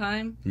the whole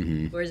time.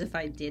 Whereas if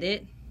I did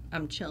it,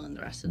 I'm chilling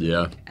the rest of the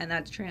week. And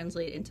that's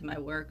translate into my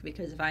work,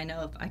 because if I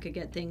know if I could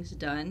get things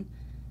done,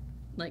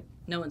 like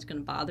no one's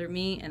going to bother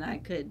me and I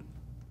could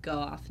go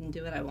off and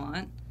do what I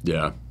want.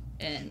 Yeah.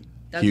 And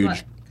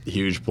that's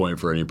huge point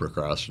for any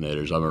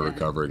procrastinators. I'm a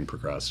recovering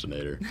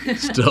procrastinator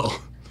still.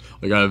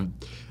 Like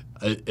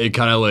it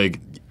kind of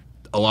like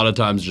a lot of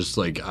times just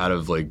like out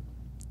of like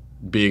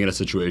being in a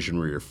situation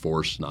where you're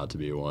forced not to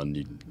be one,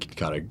 you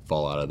kind of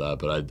fall out of that.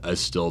 But I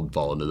still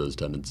fall into those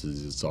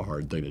tendencies. It's a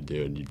hard thing to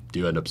do, and you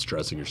do end up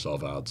stressing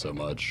yourself out so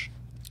much.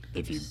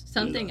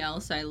 Something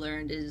else I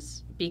learned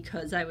is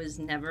because I was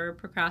never a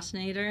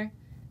procrastinator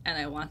and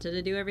I wanted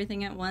to do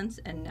everything at once,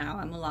 and now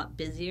I'm a lot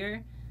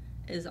busier,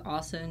 is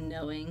also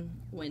knowing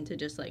when to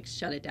just like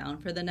shut it down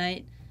for the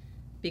night.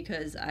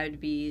 Because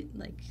I'd be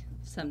like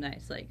some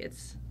nights like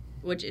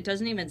which it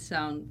doesn't even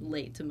sound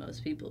late to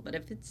most people, but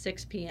if it's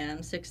 6 p.m.,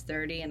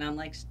 6:30 and I'm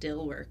like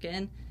still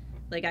working,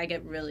 like I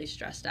get really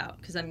stressed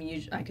out because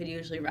I could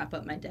usually wrap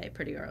up my day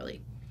pretty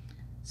early.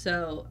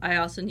 So I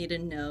also need to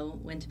know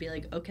when to be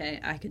like,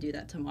 okay, I could do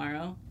that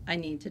tomorrow. I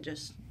need to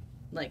just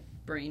like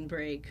brain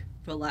break,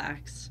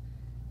 relax.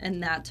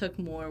 And that took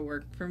more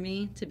work for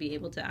me to be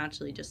able to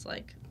actually just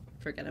like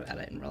forget about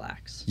it and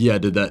relax. Yeah,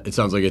 it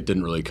sounds like it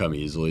didn't really come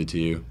easily to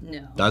you.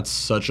 No. That's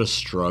such a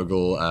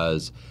struggle,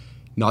 as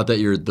not that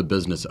you're the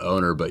business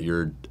owner, but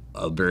you're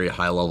a very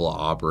high level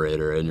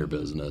operator in your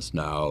business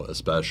now,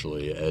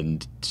 especially.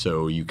 And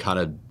so you kind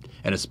of,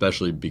 and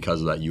especially because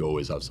of that, you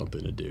always have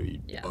something to do.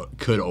 You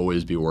could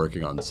always be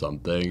working on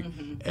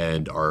something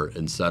and are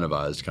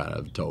incentivized kind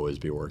of to always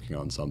be working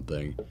on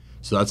something.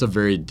 So that's a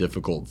very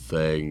difficult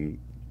thing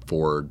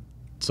for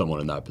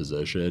someone in that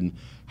position.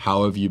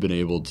 How have you been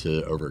able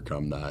to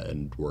overcome that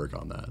and work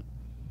on that?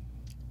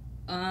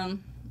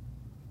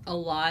 A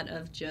lot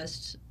of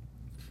just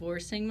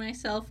forcing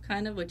myself,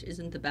 kind of, which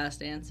isn't the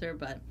best answer,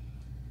 but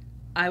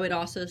I would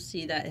also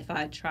see that if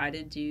I try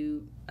to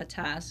do a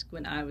task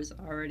when I was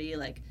already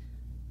like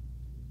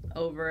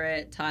over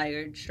it,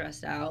 tired,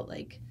 stressed out,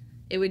 like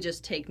it would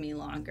just take me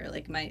longer.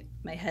 Like my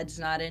head's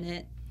not in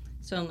it.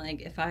 So I'm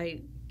like, if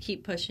I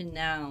keep pushing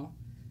now,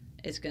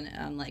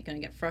 I'm like gonna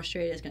get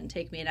frustrated. It's gonna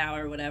take me an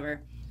hour or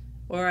whatever.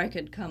 Or I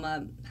could come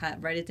up,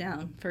 write it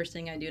down, first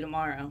thing I do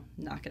tomorrow,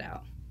 knock it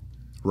out.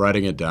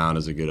 Writing it down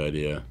is a good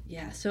idea.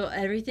 Yeah, so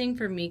everything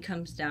for me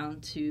comes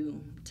down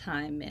to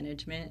time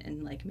management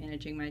and like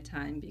managing my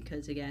time,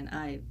 because again,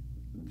 I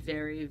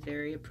very,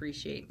 very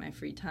appreciate my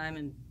free time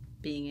and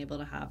being able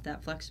to have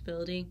that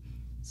flexibility.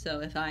 So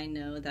if I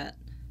know that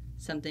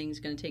something's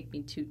going to take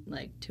me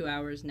 2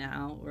 hours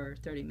now or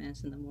 30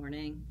 minutes in the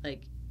morning,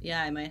 like,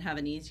 yeah, I might have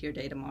an easier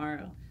day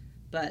tomorrow,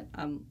 but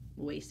I'm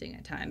wasting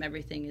my time.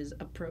 Everything is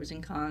a pros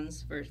and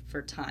cons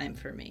for time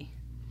for me.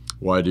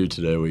 Why do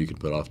today what you could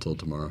put off till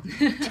tomorrow?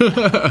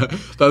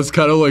 That's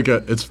kind of like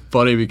it's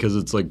funny because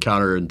it's like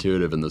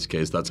counterintuitive in this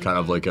case. That's kind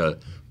of like a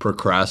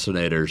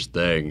procrastinator's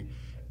thing.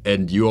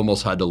 And you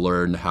almost had to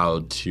learn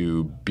how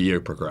to be a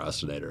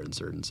procrastinator in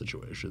certain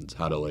situations,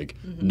 how to like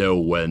know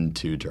when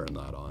to turn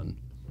that on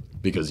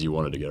because you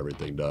wanted to get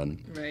everything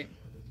done. Right.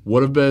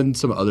 What have been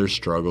some other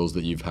struggles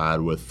that you've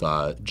had with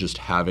just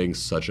having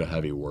such a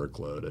heavy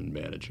workload and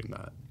managing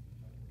that?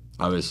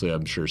 Obviously,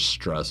 I'm sure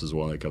stress is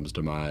one that comes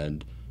to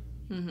mind.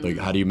 Like,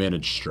 how do you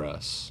manage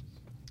stress?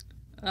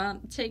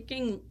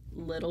 Taking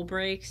little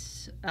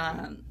breaks,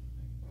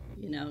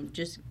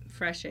 just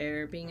fresh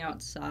air, being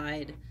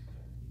outside,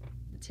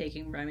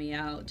 taking Remy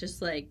out,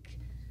 just like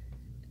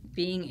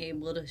being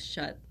able to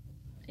shut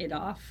it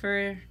off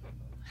for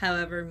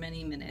however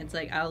many minutes.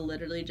 Like, I'll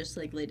literally just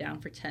like lay down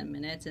for 10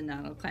 minutes and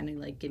that'll kind of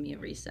like give me a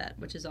reset,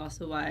 which is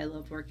also why I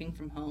love working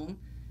from home,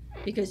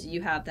 because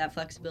you have that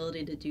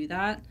flexibility to do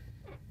that.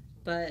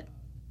 But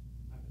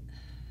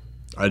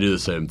I do the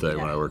same thing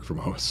when I work from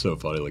home. It's so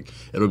funny. Like,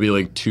 it'll be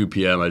like 2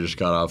 p.m. I just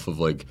got off of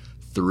like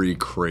 3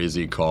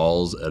 crazy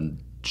calls and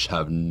just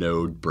have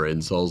no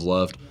brain cells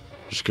left.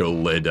 Just go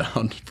lay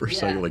down for a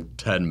second, like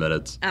 10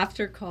 minutes.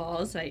 After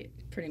calls,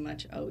 pretty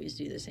much always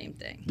do the same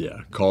thing.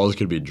 Yeah, calls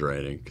could be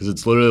draining because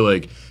it's literally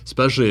like,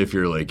 especially if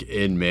you're like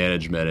in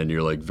management and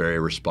you're like very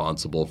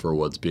responsible for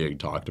what's being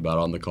talked about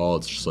on the call.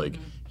 It's just like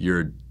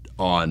you're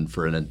on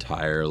for an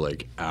entire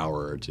like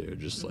hour or two,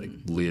 just like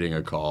leading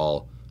a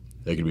call.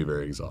 It can be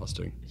very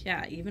exhausting.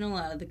 Yeah, even a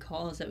lot of the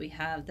calls that we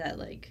have that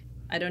like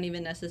I don't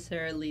even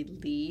necessarily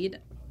lead.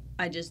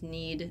 I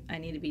need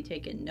to be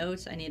taking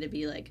notes. I need to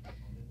be like,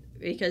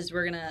 because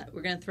we're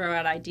gonna throw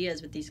out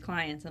ideas with these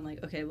clients. I'm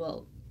like, okay,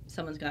 well,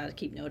 someone's got to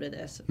keep note of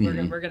this. We're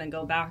gonna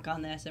go back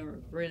on this,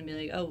 and we're gonna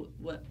be like, oh,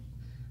 what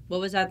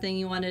was that thing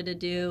you wanted to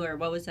do, or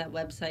what was that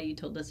website you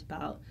told us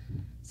about?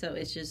 So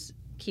it's just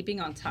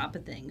keeping on top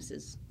of things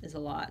is a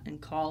lot,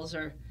 and calls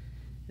are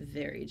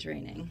very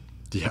draining.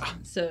 Yeah.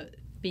 So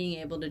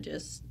being able to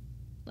just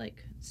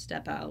like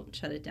step out,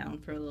 shut it down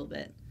for a little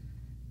bit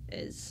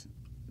is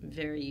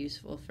very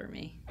useful for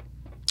me.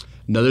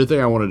 Another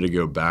thing I wanted to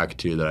go back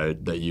to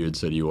that you had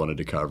said you wanted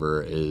to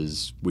cover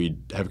is we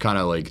have kind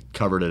of like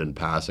covered it in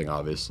passing,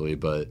 obviously,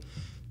 but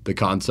the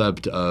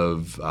concept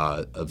of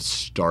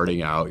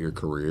starting out your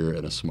career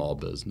in a small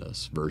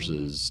business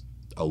versus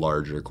a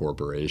larger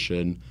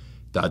corporation.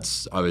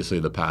 That's obviously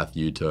the path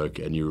you took,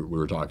 and we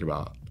were talking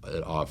about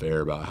it off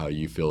air about how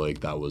you feel like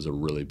that was a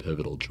really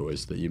pivotal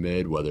choice that you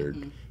made, whether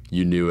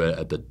you knew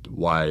it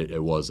why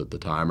it was at the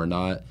time or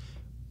not,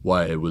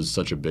 why it was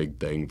such a big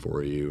thing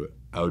for you.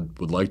 I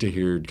would like to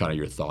hear kind of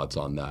your thoughts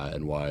on that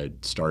and why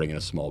starting in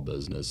a small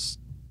business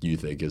you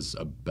think is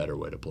a better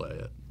way to play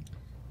it.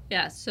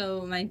 Yeah,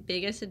 so my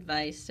biggest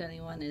advice to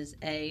anyone is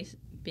A,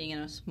 being in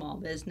a small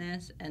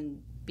business,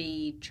 and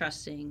B,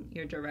 trusting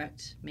your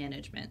direct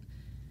management,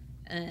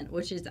 and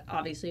which is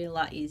obviously a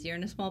lot easier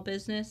in a small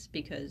business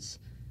because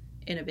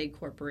in a big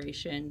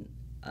corporation,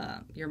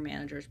 your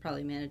manager is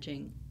probably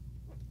managing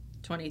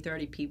 20,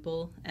 30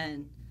 people,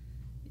 and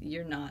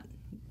you're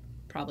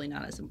probably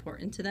not as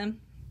important to them.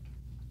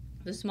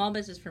 The small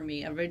business for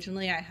me,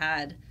 originally I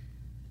had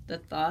the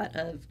thought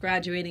of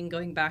graduating,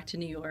 going back to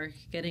New York,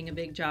 getting a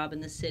big job in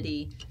the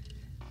city,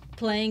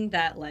 playing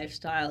that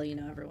lifestyle. You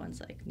know, everyone's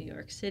like, New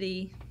York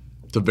City.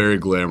 It's a very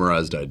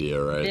glamorized idea,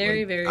 right? Very,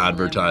 like very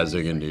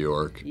advertising in New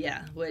York.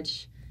 Yeah,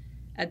 which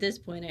at this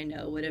point I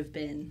know would have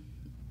been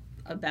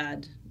a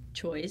bad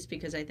choice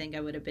because I think I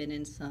would have been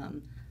in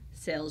some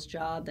sales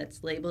job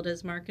that's labeled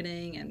as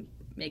marketing and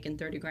making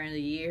 $30,000 a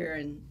year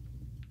and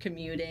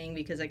commuting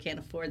because I can't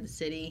afford the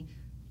city.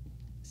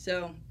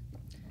 So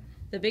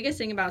the biggest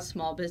thing about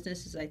small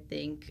business is I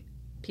think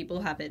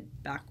people have it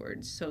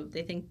backwards. So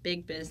they think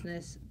big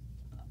business,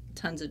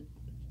 tons of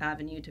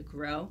avenue to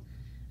grow.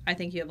 I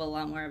think you have a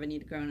lot more avenue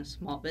to grow in a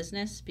small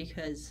business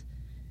because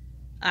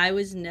I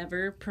was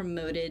never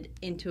promoted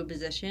into a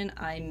position.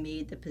 I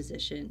made the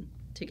position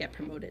to get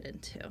promoted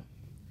into.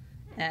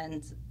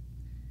 And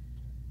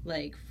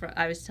like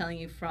I was telling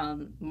you,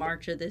 from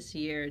March of this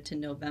year to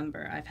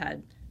November, I've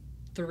had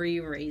 3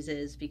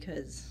 raises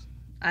because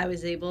I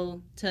was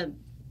able to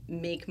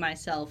make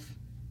myself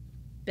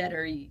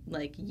better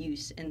like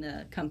use in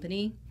the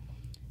company.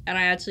 And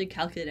I actually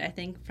calculated, I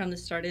think from the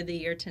start of the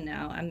year to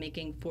now, I'm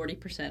making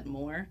 40%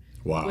 more.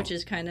 Wow. Which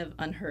is kind of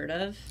unheard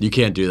of. You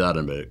can't do that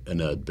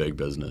in a big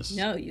business.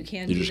 No, you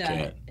can't do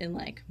that in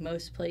like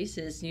most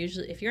places.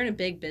 Usually, if you're in a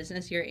big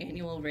business, your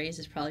annual raise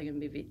is probably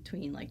going to be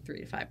between like 3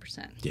 to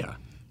 5%. Yeah.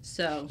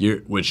 So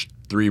which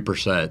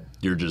 3%,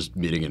 you're just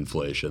meeting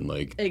inflation.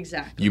 Like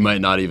exactly. You might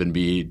not even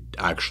be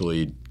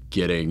actually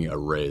getting a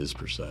raise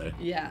per se.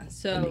 Yeah.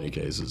 So in many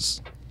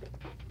cases.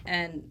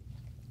 And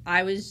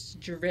I was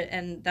driven,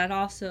 and that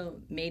also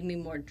made me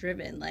more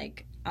driven.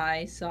 Like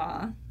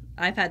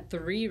I've had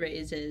 3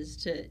 raises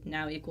to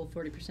now equal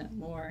 40%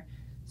 more.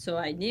 So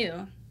I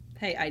knew,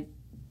 hey, I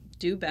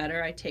do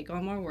better. I take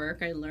on more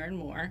work. I learn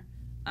more.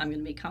 I'm going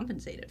to be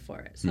compensated for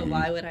it. So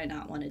why would I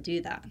not want to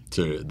do that?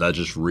 So that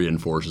just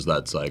reinforces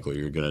that cycle.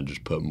 You're going to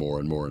just put more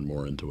and more and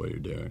more into what you're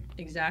doing.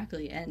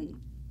 Exactly.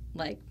 And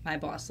like my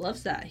boss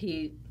loves that.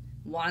 He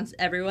wants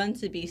everyone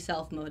to be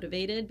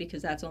self-motivated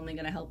because that's only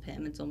going to help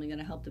him. It's only going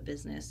to help the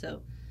business.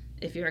 So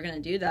if you're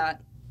going to do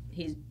that,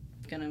 he's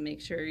going to make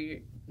sure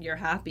you're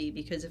happy,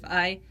 because if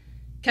I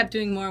kept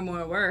doing more and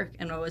more work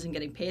and I wasn't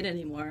getting paid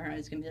anymore, I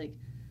was going to be like,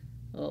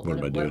 well,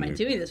 what am I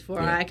doing this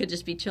for? Yeah. I could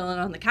just be chilling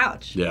on the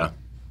couch. Yeah.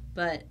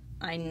 But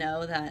I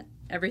know that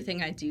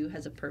everything I do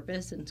has a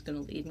purpose and it's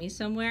going to lead me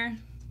somewhere,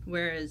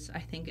 whereas I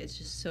think it's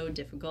just so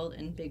difficult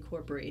in big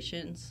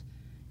corporations.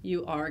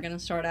 You are going to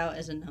start out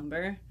as a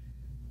number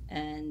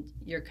and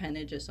you're kind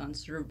of just on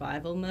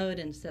survival mode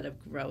instead of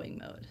growing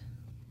mode.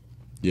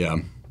 Yeah.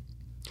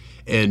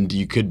 And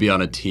you could be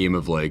on a team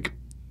of like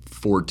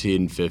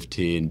 14,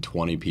 15,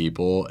 20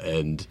 people,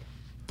 and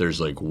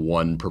there's like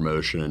one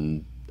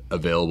promotion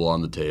available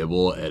on the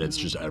table, and it's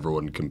just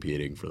everyone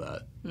competing for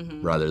that,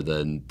 rather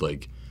than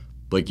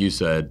like you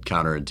said,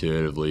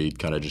 counterintuitively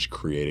kind of just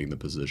creating the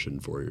position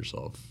for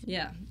yourself.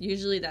 Yeah.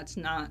 Usually that's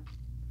not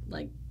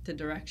like the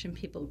direction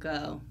people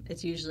go.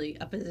 It's usually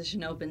a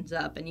position opens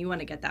up and you want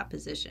to get that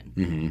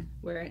position.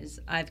 Whereas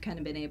I've kind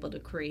of been able to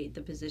create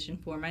the position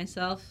for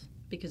myself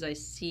because I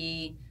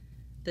see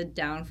the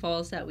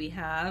downfalls that we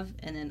have,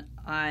 and then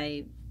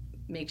I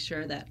make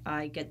sure that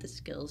I get the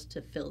skills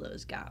to fill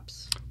those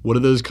gaps. What do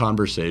those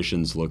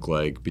conversations look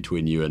like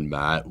between you and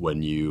Matt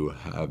when you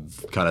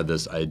have kind of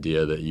this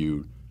idea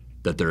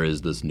that there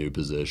is this new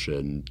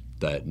position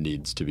that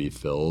needs to be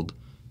filled,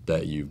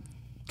 that you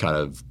kind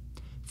of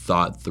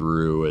thought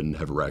through and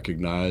have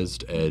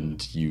recognized,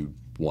 and you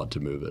want to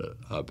move it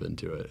up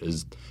into it?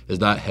 Is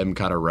that him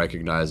kind of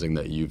recognizing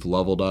that you've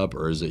leveled up,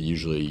 or is it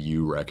usually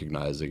you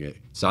recognizing it?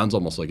 Sounds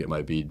almost like it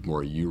might be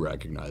more you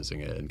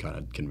recognizing it and kind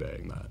of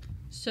conveying that.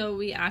 So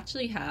we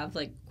actually have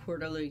like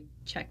quarterly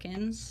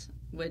check-ins,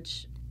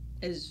 which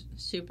is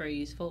super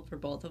useful for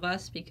both of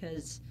us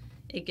because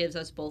it gives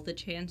us both a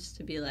chance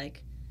to be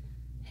like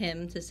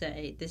him to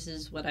say, this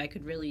is what I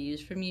could really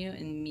use from you,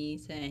 and me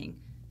saying,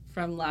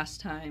 from last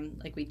time,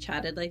 like we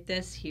chatted like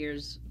this,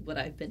 here's what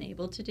I've been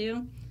able to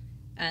do.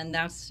 And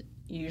that's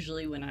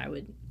usually when I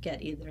would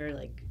get either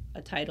like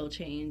a title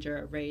change or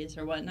a raise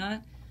or whatnot.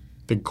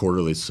 I think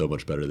quarterly is so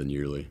much better than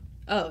yearly.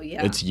 Oh,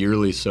 yeah. It's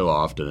yearly so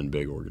often in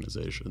big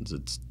organizations.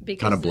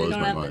 Kind of blows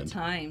my mind. Because they don't have the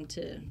time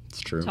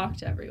to talk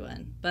to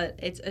everyone. But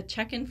it's a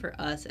check-in for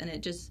us, and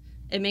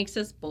it makes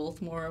us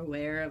both more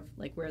aware of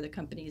like where the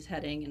company's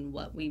heading and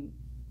what we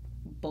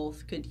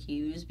both could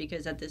use,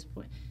 because at this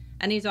point,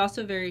 and he's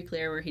also very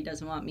clear where he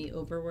doesn't want me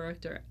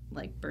overworked or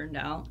like burned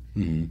out,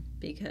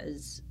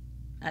 because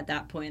at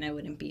that point I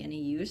wouldn't be any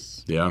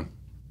use. Yeah.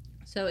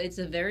 So it's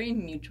a very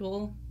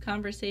mutual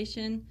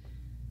conversation.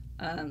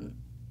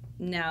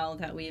 Now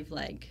that we've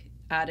like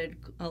added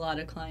a lot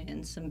of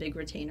clients, some big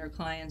retainer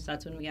clients,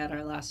 that's when we had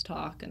our last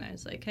talk, and I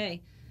was like,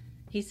 hey,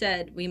 he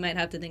said we might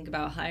have to think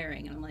about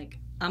hiring, and I'm like,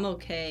 I'm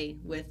okay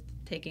with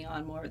taking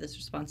on more of this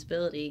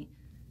responsibility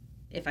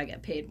if I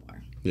get paid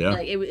more. Yeah.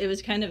 Like it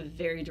was kind of a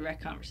very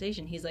direct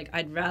conversation. He's like,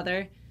 I'd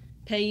rather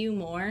pay you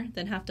more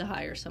than have to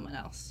hire someone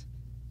else.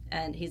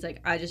 And he's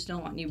like, I just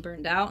don't want you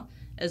burned out.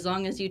 As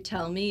long as you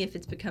tell me if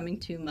it's becoming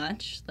too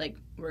much, like,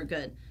 we're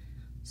good.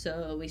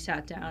 So we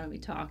sat down and we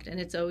talked, and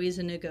it's always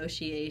a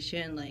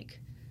negotiation. Like,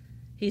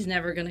 he's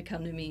never going to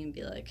come to me and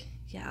be like,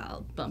 yeah,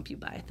 I'll bump you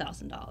by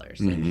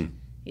 $1,000. Like,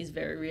 he's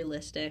very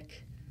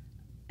realistic.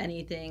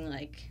 Anything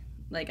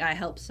like I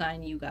helped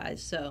sign you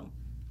guys, so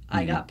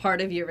I got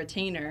part of your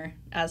retainer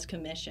as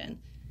commission.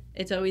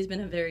 It's always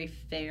been a very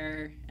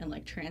fair and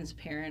like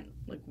transparent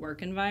like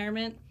work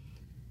environment,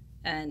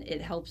 and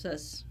it helps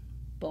us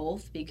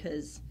both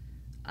because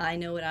I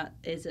know what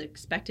is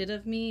expected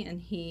of me,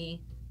 and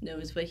he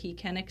knows what he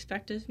can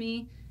expect of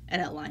me,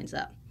 and it lines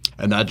up.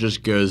 And that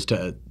just goes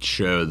to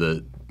show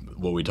that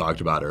what we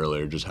talked about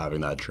earlier, just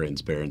having that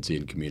transparency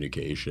and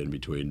communication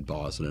between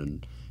boss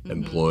and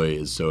employee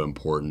is so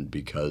important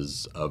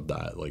because of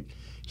that. Like,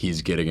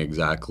 he's getting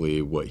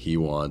exactly what he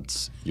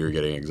wants, you're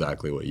getting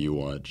exactly what you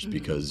want, just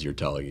because you're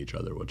telling each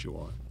other what you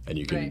want, and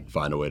you can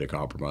find a way to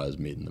compromise,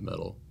 meet in the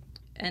middle.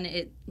 And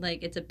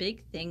it's a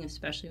big thing,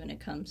 especially when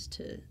it comes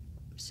to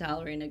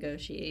salary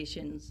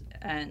negotiations.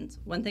 And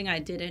one thing I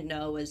didn't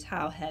know was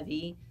how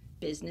heavy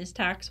business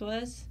tax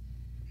was,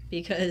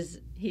 because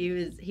he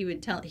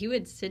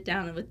would sit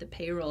down with the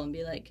payroll and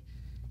be like,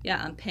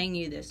 yeah, I'm paying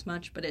you this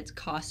much, but it's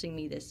costing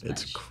me this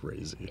much. It's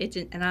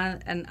crazy.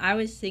 And I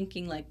was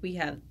thinking, like, we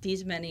have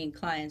these many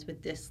clients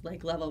with this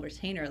like level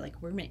retainer, like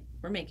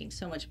we're making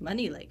so much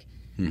money, like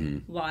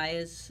why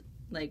is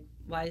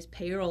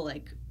payroll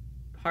like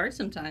hard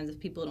sometimes if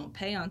people don't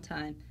pay on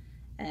time?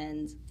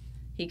 And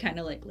he kind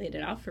of like laid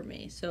it out for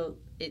me. So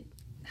it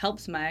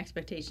helps my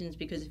expectations,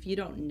 because if you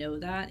don't know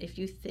that, if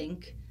you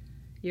think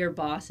your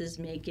boss is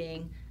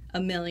making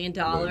 $1 million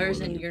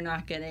and you're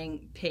not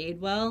getting paid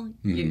well,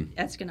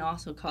 that's going to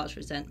also cause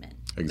resentment.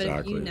 Exactly. But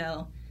if you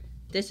know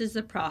this is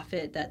the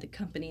profit that the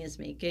company is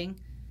making,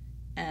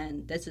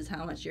 and this is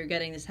how much you're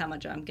getting, this is how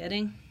much I'm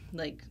getting,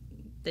 like,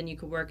 then you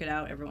can work it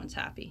out. Everyone's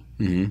happy.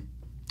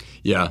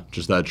 Yeah,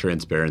 just that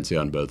transparency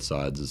on both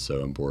sides is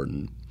so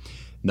important.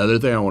 Another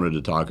thing I wanted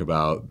to talk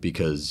about,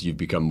 because you've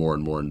become more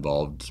and more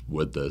involved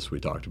with this, we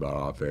talked about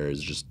off air,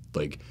 is just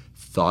like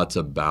thoughts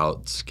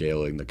about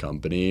scaling the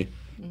company.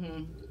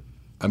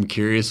 I'm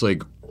curious,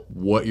 like,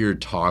 what your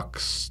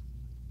talks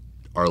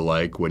are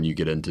like when you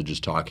get into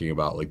just talking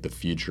about like the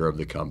future of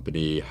the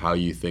company, how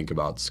you think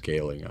about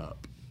scaling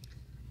up.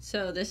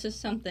 So this is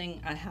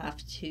something I have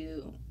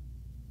to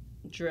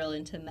drill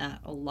into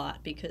Matt a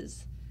lot,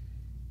 because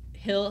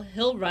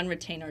he'll run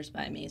retainers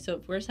by me. So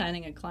if we're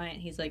signing a client,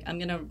 he's like, I'm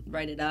going to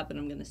write it up and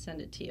I'm going to send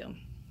it to you.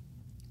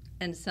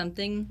 And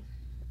something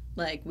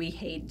like we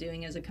hate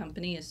doing as a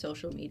company is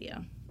social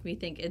media. We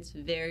think it's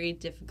very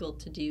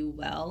difficult to do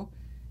well,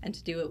 and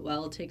to do it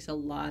well takes a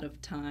lot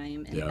of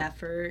time and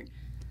effort.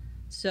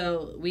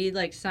 So we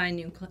like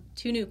signed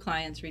two new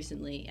clients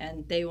recently,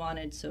 and they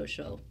wanted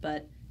social,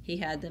 but he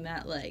had them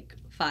at like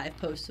 5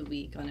 posts a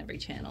week on every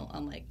channel.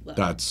 I'm like, look,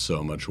 that's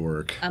so much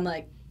work. I'm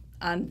like,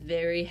 I'm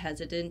very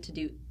hesitant to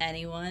do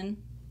anyone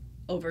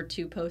over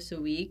 2 posts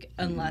a week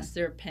unless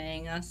they're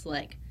paying us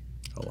like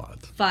a lot,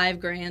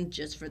 $5,000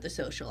 just for the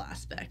social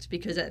aspect,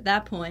 because at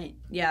that point,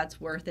 yeah, it's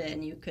worth it,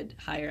 and you could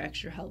hire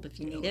extra help if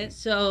you need it.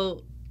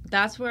 So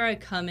that's where I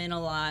come in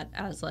a lot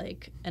as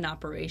like an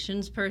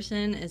operations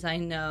person, is I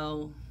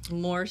know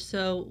more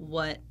so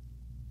what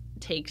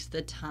takes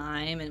the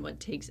time and what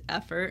takes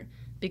effort,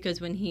 because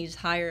when he's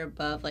higher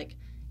above, like,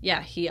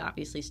 yeah, he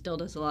obviously still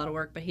does a lot of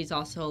work, but he's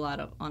also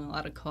on a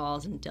lot of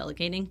calls and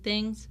delegating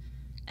things,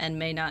 and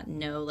may not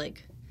know,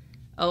 like,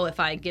 oh, if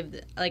I give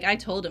like, I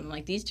told him,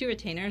 like, these 2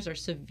 retainers are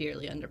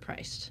severely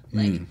underpriced.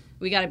 Like,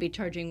 we got to be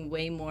charging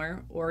way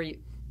more, or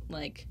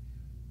like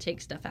take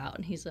stuff out.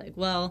 And he's like,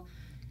 well,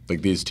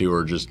 like, these 2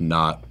 are just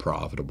not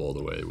profitable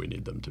the way we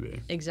need them to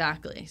be.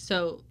 Exactly.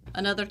 So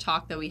another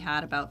talk that we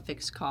had about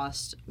fixed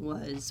cost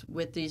was,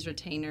 with these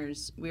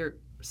retainers, we're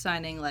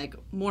signing like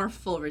more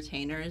full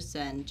retainers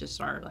than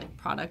just our like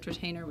product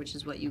retainer, which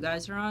is what you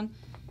guys are on.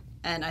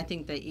 And I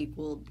think they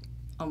equaled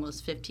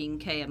almost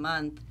 $15K a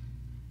month.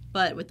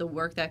 But with the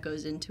work that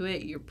goes into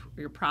it,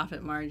 your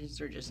profit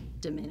margins are just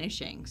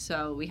diminishing.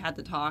 So we had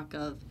the talk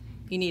of,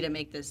 you need to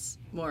make this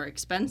more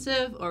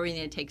expensive, or we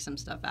need to take some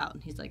stuff out.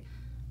 And he's like,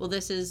 well,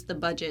 this is the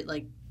budget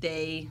like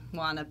they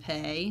want to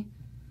pay,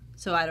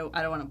 so I don't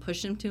want to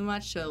push them too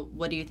much. So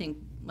what do you think,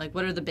 like,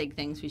 what are the big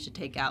things we should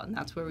take out? And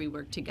that's where we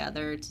work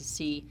together to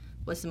see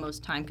what's the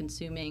most time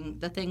consuming,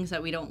 the things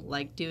that we don't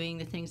like doing,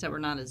 the things that we're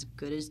not as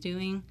good as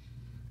doing.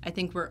 I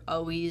think we're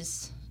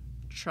always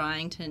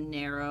trying to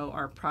narrow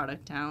our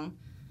product down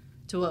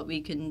to what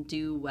we can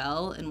do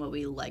well and what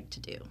we like to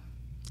do.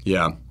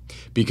 Yeah,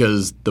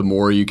 because the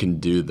more you can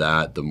do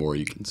that, the more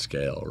you can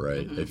scale,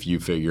 right? Mm-hmm. If you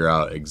figure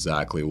out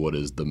exactly what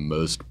is the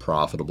most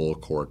profitable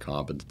core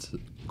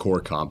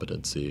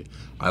competency.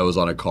 I was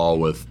on a call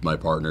with my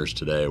partners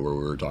today where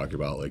we were talking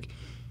about, like,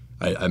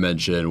 I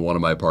mentioned one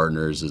of my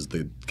partners is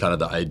the kind of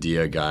the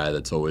idea guy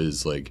that's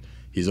always like,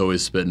 he's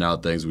always spitting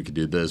out things. We could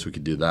do this, we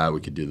could do that,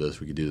 we could do this,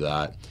 we could do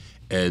that.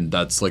 And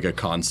that's like a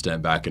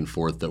constant back and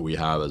forth that we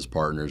have as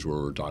partners, where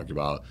we're talking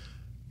about,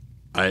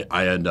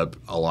 I end up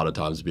a lot of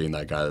times being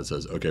that guy that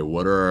says, okay,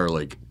 what are our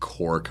like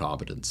core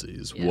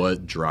competencies? Yeah.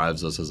 What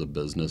drives us as a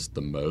business the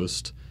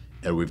most?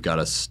 And we've got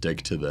to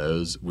stick to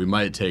those. We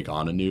might take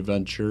on a new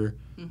venture,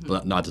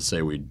 not to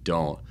say we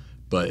don't,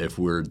 but if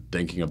we're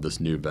thinking of this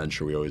new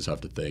venture, we always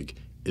have to think,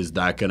 is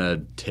that going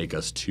to take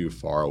us too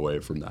far away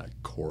from that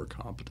core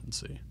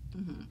competency?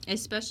 Mm-hmm.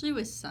 Especially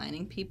with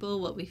signing people,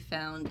 what we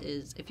found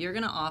is, if you're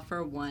going to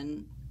offer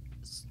one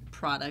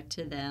product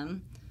to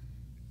them,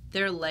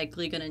 they're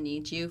likely going to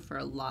need you for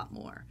a lot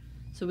more.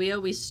 So we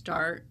always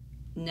start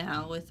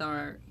now with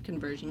our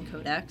conversion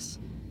codex,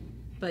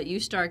 but you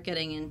start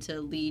getting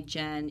into lead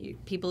gen,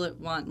 people that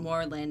want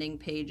more landing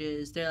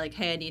pages. They're like,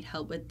 hey, I need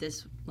help with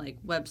this like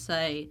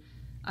website.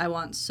 I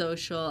want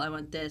social. I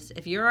want this.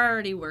 If you're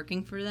already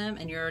working for them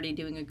and you're already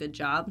doing a good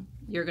job,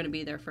 you're going to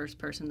be their first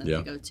person that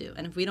they go to.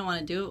 And if we don't want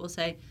to do it, we'll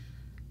say,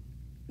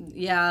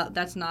 yeah,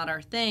 that's not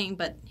our thing,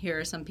 but here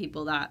are some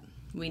people that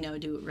we know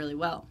do it really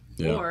well.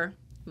 Yeah. Or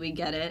we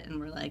get it and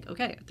we're like,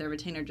 okay, their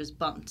retainer just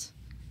bumped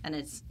and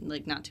it's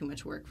like not too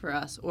much work for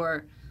us.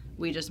 Or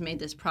we just made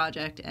this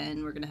project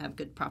and we're going to have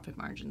good profit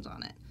margins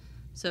on it.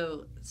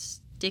 So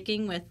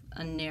sticking with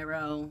a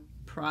narrow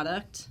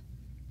product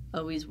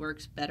always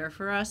works better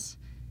for us,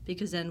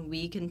 because then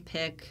we can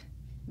pick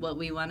what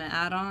we want to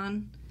add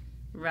on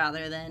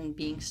rather than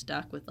being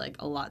stuck with like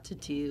a lot to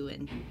do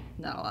and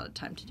not a lot of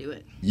time to do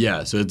it.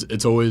 Yeah, so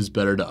it's always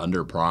better to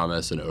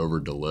under-promise and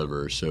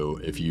over-deliver. So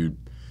if you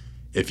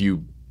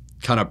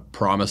kind of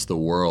promise the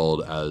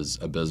world as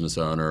a business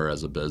owner,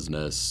 as a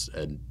business,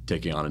 and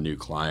taking on a new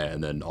client,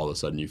 and then all of a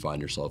sudden you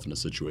find yourself in a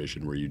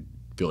situation where you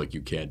feel like you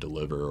can't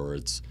deliver, or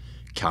it's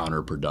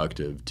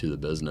counterproductive to the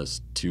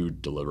business to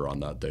deliver on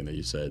that thing that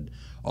you said,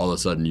 all of a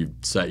sudden you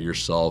set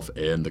yourself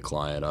and the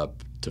client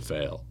up to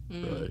fail,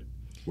 right?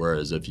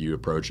 Whereas if you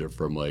approach it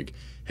from like,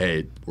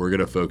 hey, we're going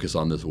to focus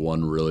on this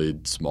one really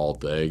small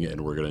thing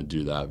and we're going to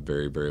do that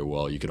very, very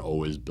well, you can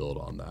always build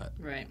on that,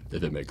 right?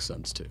 If it makes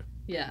sense too.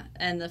 Yeah,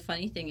 and the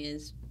funny thing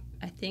is,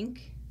 I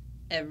think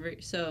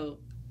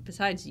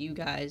besides you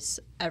guys,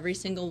 every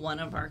single one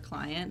of our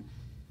client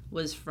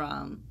was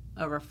from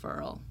a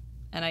referral.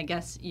 And I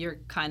guess you're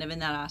kind of in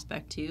that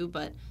aspect too,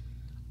 but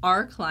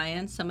our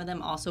clients, some of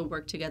them also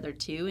work together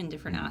too in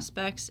different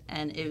aspects.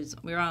 And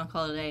we were on a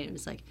call today, and it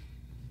was like,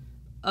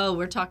 oh,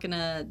 we're talking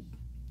to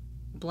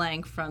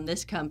blank from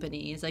this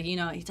company. He's like,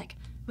 he's like,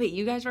 wait,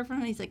 you guys work for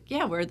them? He's like,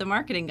 yeah, we're the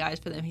marketing guys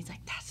for them. He's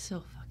like, that's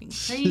so fucking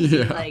crazy.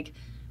 Yeah. Like,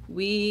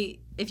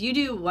 if you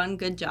do one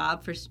good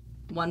job for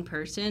one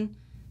person,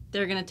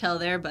 they're going to tell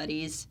their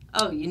buddies,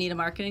 oh, you need a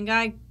marketing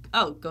guy?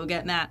 Oh, go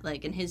get Matt,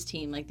 like, and his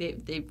team. Like,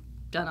 they've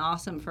done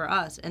awesome for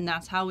us. And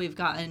that's how we've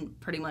gotten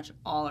pretty much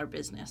all our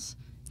business.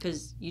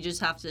 Because you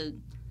just have to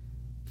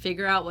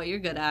figure out what you're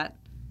good at,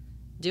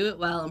 do it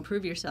well,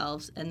 improve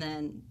yourselves, and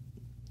then,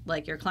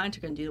 like, your clients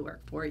are going to do the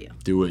work for you.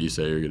 Do what you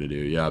say you're going to do.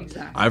 Yeah.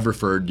 Exactly. I've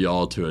referred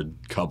y'all to a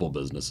couple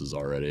businesses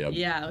already.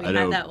 We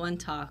had that one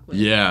talk.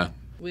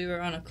 We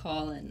were on a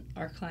call, and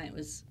our client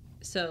was,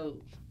 so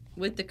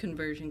with the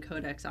conversion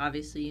codex,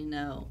 obviously,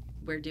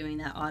 we're doing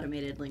that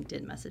automated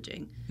LinkedIn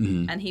messaging.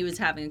 Mm-hmm. And he was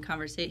having a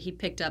conversation. He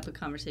picked up a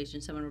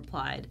conversation. Someone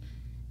replied,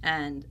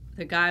 And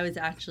the guy was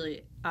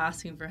actually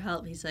asking for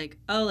help. He's like,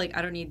 oh, like,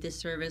 I don't need this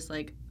service.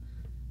 Like,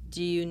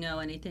 do you know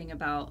anything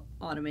about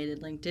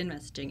automated LinkedIn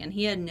messaging? And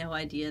he had no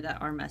idea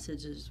that our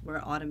messages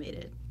were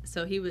automated.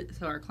 So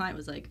our client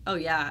was like, oh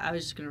yeah, I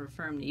was just going to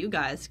refer him to you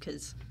guys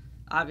because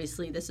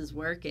obviously this is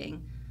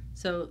working.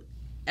 So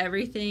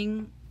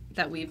everything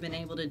that we've been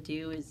able to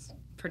do is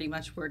pretty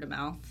much word of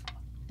mouth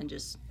and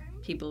just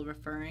people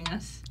referring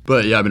us.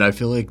 But yeah, I mean, I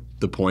feel like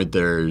the point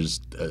there is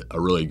a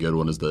really good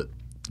one is that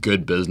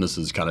good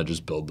businesses kind of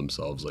just build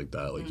themselves like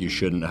that. Like, you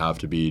shouldn't have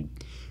to be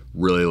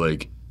really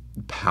like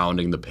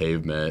pounding the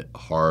pavement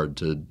hard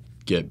to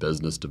get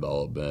business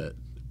development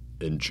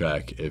in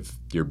check if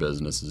your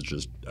business is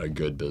just a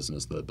good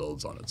business that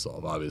builds on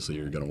itself. Obviously,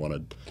 you're going to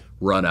want to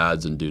run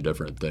ads and do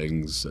different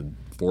things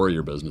for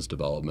your business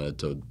development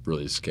to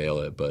really scale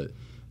it, but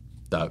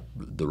that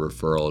the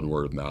referral and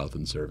word of mouth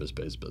and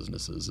service-based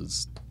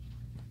businesses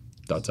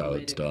that's how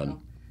it's done.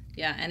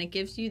 Yeah, and it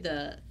gives you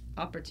the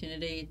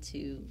opportunity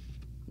to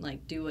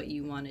like do what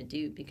you want to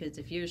do, because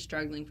if you're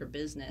struggling for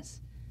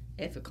business,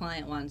 if a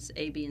client wants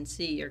A, B, and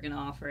C, you're going to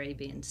offer A,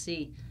 B, and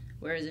C.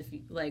 Whereas if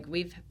like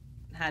we've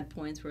had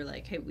points where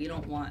like, hey, we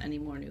don't want any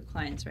more new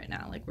clients right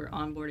now. Like, we're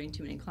onboarding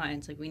too many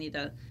clients. Like, we need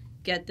to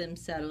get them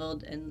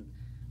settled. And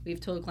we've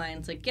told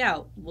clients like, yeah,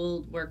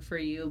 we'll work for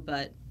you,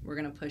 but we're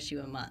going to push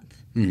you a month.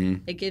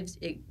 Mm-hmm. It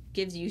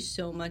gives you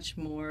so much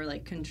more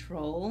like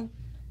control,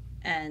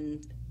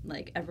 and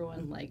like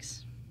everyone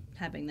likes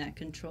having that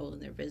control in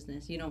their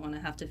business. You don't want to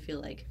have to feel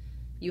like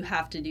you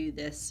have to do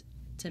this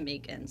to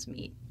make ends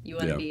meet. You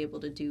want to be able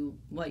to do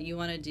what you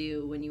want to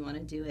do when you want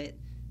to do it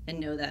and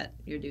know that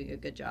you're doing a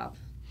good job.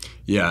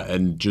 Yeah,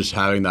 and just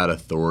having that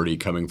authority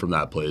coming from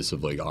that place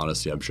of like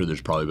honesty. I'm sure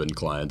there's probably been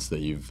clients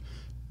that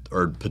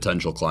or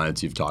potential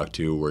clients you've talked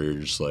to where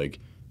you're just like,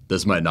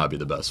 this might not be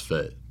the best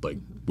fit. Like,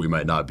 we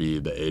might not be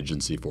the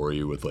agency for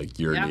you with like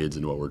your needs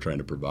and what we're trying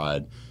to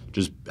provide.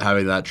 Just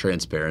having that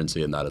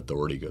transparency and that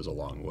authority goes a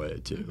long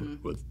way too.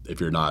 With if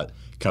you're not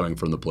coming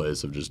from the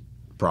place of just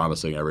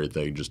promising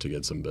everything just to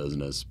get some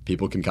business,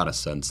 people can kind of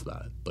sense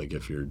that. Like,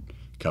 if you're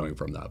coming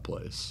from that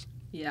place.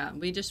 Yeah,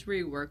 we just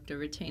reworked a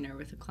retainer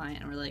with a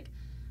client, and we're like,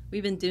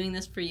 we've been doing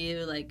this for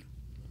you. Like,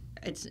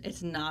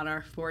 it's not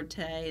our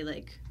forte.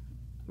 Like,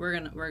 we're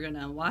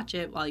gonna watch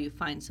it while you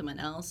find someone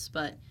else,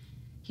 but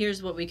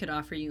here's what we could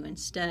offer you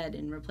instead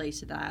in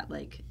replace of that.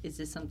 Like, is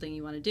this something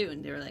you want to do?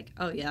 And they were like,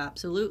 oh yeah,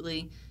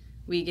 absolutely.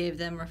 We gave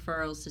them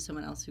referrals to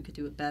someone else who could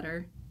do it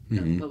better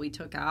than what we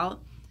took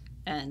out,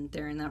 and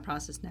they're in that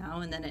process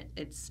now. And then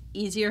it's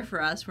easier for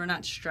us. We're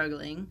not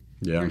struggling.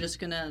 We're just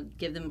going to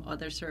give them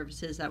other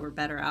services that we're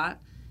better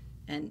at,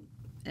 and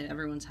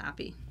everyone's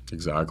happy.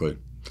 Exactly.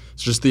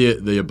 It's just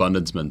the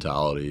abundance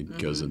mentality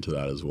goes into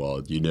that as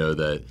well. You know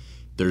that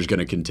there's going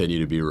to continue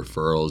to be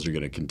referrals. You're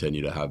going to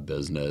continue to have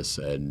business,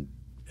 and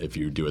if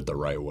you do it the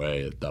right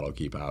way, that'll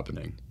keep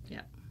happening.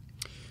 Yeah.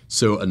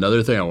 So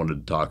another thing I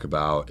wanted to talk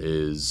about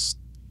is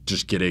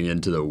just getting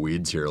into the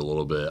weeds here a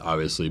little bit.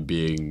 Obviously,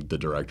 being the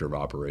director of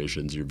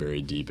operations, you're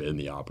very deep in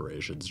the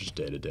operations just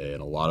day to day,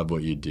 and a lot of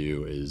what you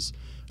do is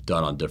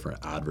done on different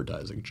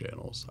advertising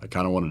channels. I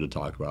kind of wanted to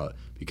talk about,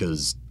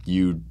 because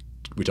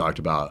we talked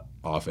about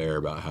off air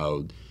about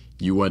how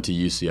you went to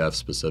UCF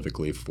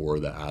specifically for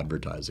the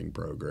advertising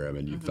program,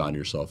 and you found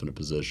yourself in a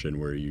position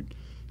where you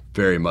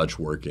very much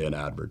work in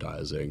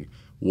advertising.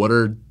 What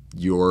are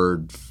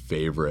your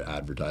favorite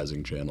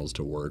advertising channels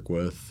to work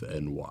with,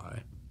 and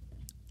why?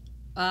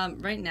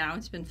 Right now,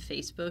 it's been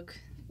Facebook.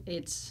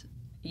 It's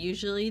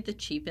usually the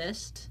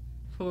cheapest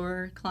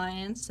for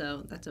clients,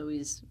 so that's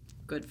always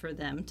good for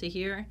them to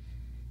hear.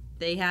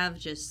 They have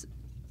just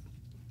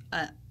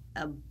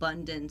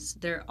abundance.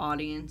 Their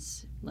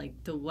audience, like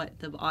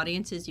the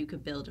audiences you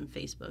could build in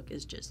Facebook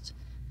is just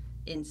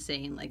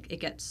insane. Like, it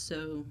gets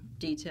so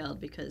detailed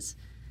because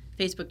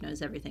Facebook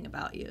knows everything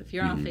about you. If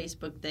you're on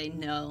Facebook, they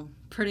know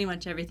pretty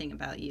much everything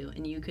about you,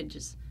 and you could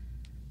just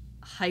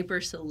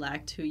hyper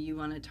select who you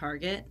want to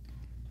target.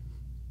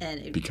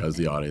 And because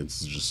the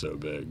audience is just so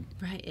big.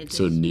 Right.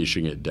 So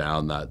niching it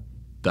down that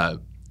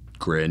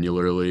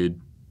granularly,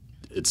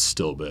 it's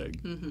still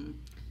big. Mm-hmm.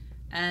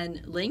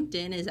 And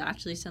LinkedIn is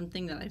actually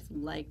something that I've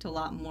liked a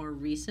lot more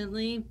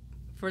recently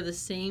for the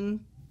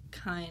same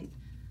kind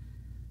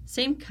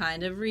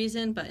of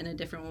reason, but in a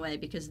different way,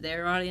 because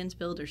their audience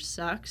builder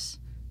sucks,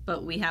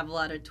 but we have a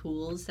lot of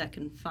tools that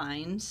can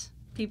find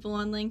people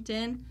on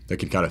LinkedIn. That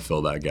can kind of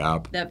fill that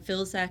gap. That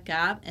fills that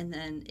gap. And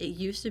then it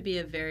used to be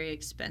a very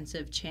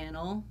expensive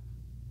channel.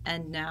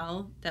 And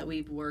now that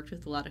we've worked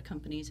with a lot of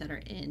companies that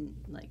are in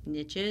like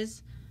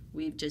niches,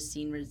 we've just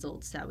seen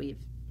results that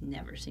we've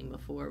never seen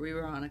before. We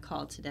were on a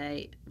call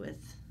today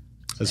with...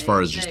 As far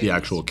as just the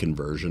actual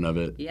conversion of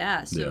it?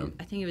 Yeah. So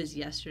I think it was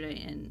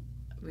yesterday, and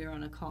we were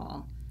on a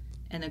call,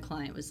 and the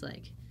client was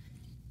like,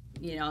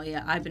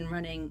 I've been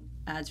running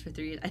ads for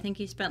 3 years. I think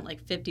he spent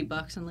like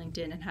 $50 on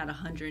LinkedIn and had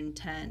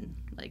 110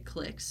 like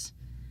clicks.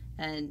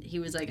 And he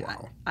was like,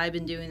 wow. I've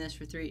been doing this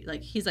for 3,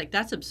 like, he's like,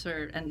 that's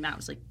absurd. And Matt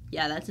was like,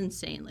 yeah, that's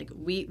insane. Like,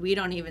 we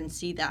don't even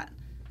see that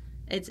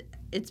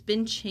It's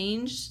been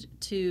changed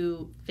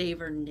to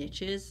favor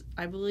niches,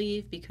 I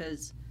believe,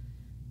 because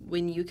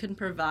when you can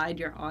provide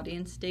your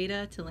audience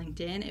data to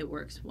LinkedIn, it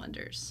works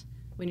wonders.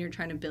 When you're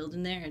trying to build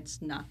in there,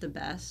 it's not the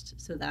best.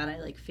 So that I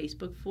like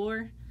Facebook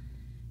for.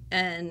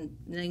 And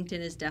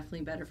LinkedIn is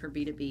definitely better for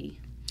B2B.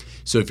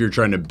 So if you're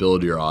trying to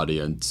build your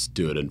audience,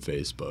 do it in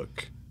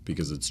Facebook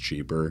because it's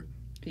cheaper.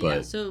 But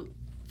yeah, so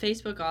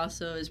Facebook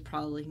also is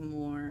probably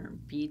more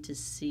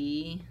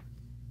B2C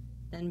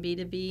than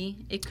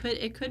B2B.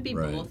 It could be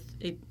right. both.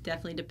 It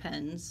definitely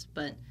depends.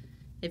 But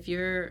if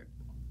you're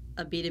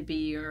a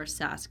B2B or a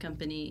SaaS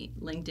company,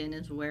 LinkedIn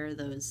is where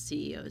those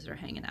CEOs are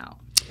hanging out.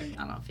 They're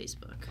not on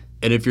Facebook.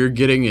 And if you're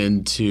getting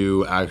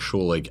into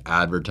actual like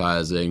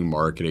advertising,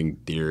 marketing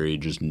theory,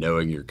 just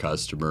knowing your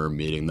customer,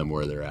 meeting them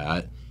where they're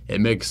at,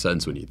 it makes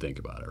sense when you think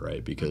about it,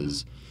 right?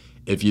 Because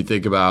if you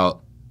think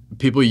about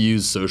people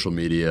use social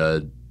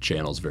media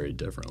channels very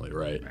differently,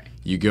 right?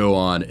 You go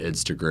on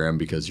Instagram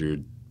because you're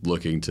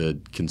looking to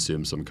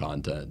consume some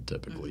content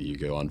typically. You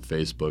go on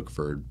Facebook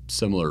for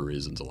similar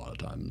reasons a lot of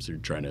times. You're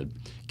trying to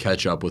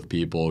catch up with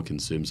people,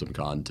 consume some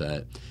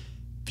content.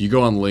 If you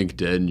go on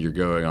LinkedIn, you're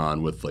going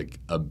on with like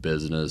a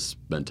business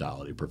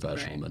mentality,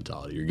 professional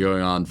mentality. You're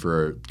going on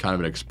for kind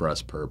of an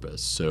express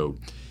purpose. So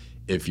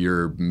if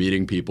you're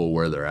meeting people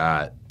where they're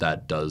at,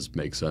 that does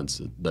make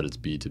sense that it's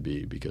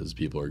B2B because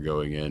people are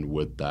going in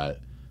with that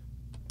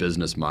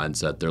business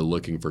mindset. They're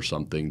looking for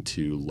something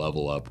to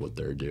level up what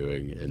they're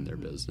doing in their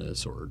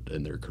business or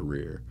in their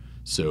career.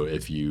 So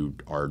if you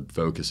are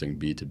focusing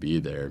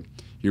B2B there,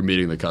 you're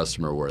meeting the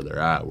customer where they're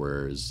at,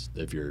 whereas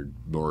if you're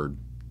more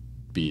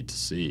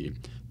B2C,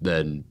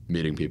 then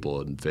meeting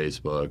people in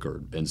Facebook or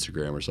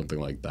Instagram or something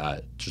like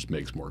that just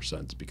makes more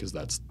sense because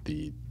that's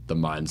the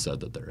mindset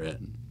that they're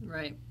in.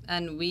 Right.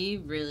 And we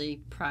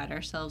really pride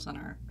ourselves on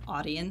our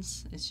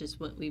audience. It's just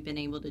what we've been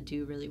able to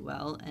do really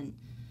well. And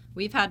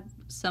we've had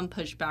some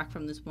pushback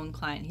from this one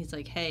client. He's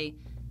like, hey,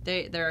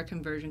 they're a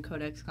Conversion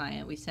Codex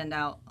client. We send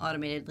out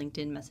automated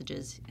LinkedIn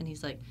messages. And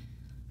he's like,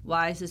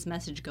 why is this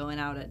message going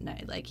out at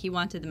night? Like, he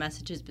wanted the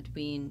messages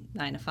between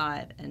 9 to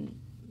 5. And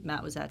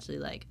Matt was actually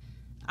like,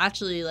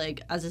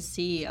 as a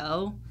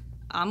CEO,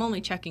 I'm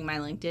only checking my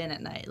LinkedIn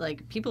at night.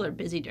 Like, people are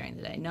busy during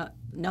the day.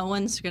 No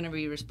one's going to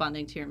be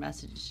responding to your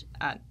message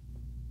at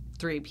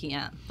 3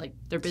 p.m. Like,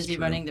 they're busy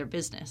running their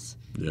business.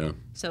 Yeah.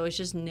 So it's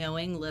just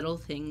knowing little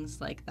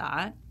things like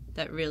that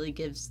really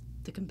gives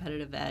the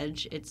competitive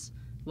edge. It's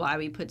why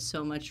we put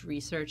so much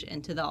research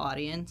into the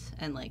audience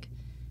and, like,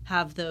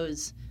 have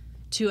those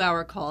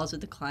 2-hour calls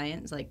with the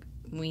clients. Like,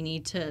 we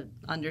need to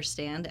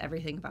understand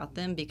everything about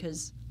them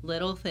because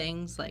little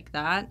things like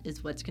that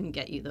is what's going to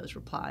get you those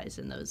replies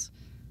and those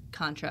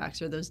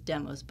contracts or those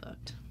demos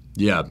booked.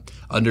 Yeah,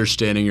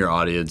 understanding your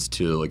audience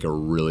to like a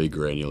really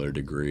granular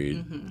degree.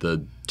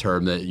 The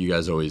term that you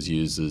guys always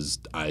use is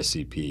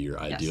ICP, your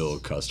ideal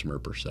customer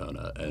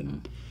persona,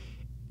 and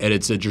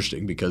it's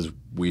interesting because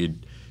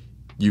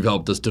you've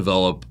helped us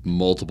develop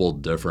multiple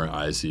different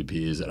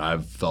ICPs, and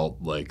I've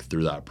felt like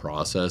through that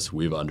process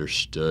we've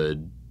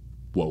understood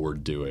what we're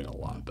doing a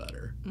lot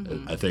better.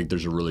 I think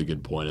there's a really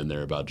good point in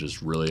there about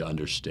just really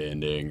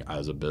understanding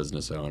as a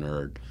business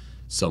owner,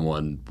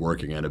 someone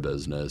working in a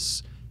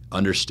business,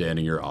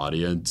 understanding your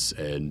audience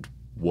and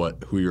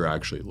who you're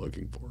actually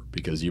looking for,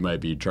 because you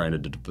might be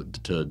trying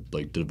to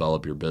like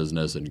develop your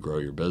business and grow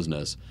your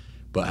business,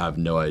 but have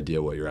no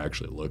idea what you're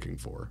actually looking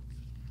for.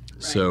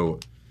 Right. So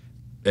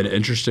an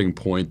interesting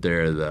point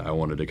there that I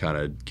wanted to kind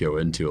of go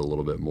into a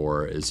little bit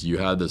more is you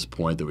had this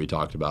point that we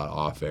talked about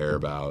off air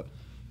about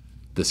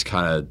this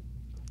kind of,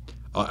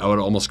 I would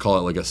almost call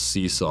it like a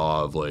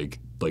seesaw of like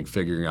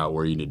figuring out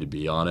where you need to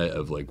be on it,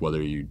 of like whether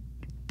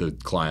the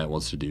client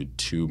wants to do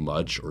too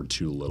much or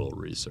too little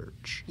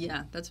research.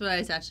 Yeah, that's what I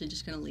was actually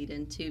just going to lead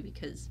into,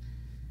 because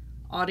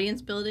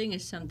audience building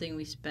is something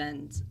we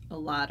spend a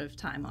lot of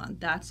time on.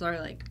 That's our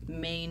like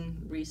main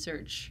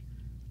research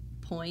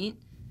point,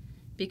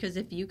 because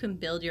if you can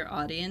build your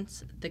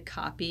audience, the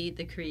copy,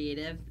 the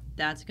creative,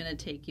 that's going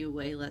to take you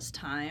way less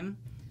time.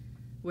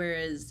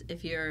 Whereas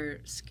if you're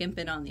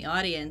skimping on the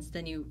audience,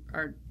 then you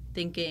are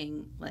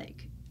thinking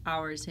like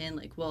hours in,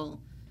 like,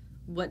 well,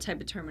 what type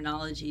of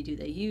terminology do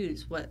they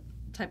use? What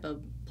type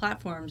of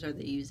platforms are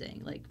they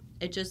using? Like,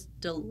 it just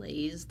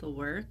delays the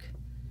work,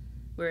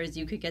 whereas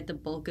you could get the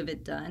bulk of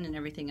it done and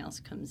everything else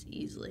comes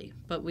easily.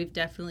 But we've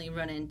definitely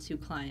run into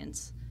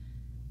clients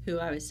who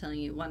I was telling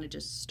you want to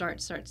just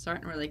start,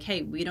 and we're like,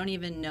 hey, we don't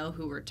even know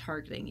who we're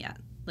targeting yet.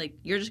 Like,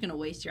 you're just going to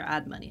waste your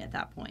ad money at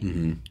that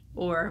point.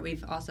 Or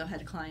we've also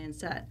had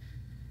clients that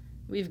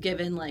we've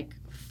given like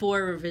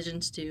 4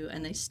 revisions to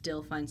and they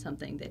still find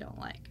something they don't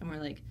like. And we're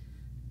like,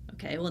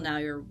 okay, well, now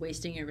you're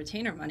wasting your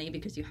retainer money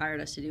because you hired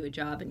us to do a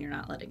job and you're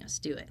not letting us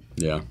do it.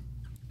 Yeah.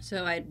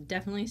 So I'd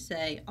definitely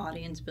say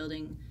audience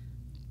building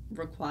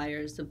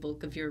requires the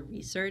bulk of your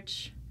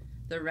research.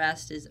 The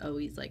rest is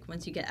always like,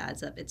 once you get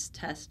ads up, it's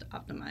test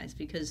optimized,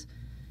 because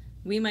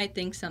we might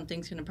think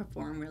something's going to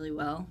perform really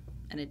well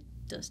and it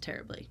does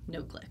terribly,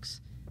 no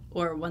clicks.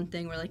 Or one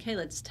thing we're like, hey,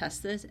 let's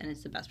test this, and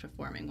it's the best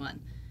performing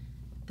one.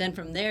 then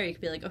from there you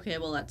could be like, okay,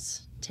 well,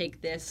 let's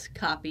take this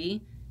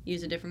copy,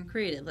 use a different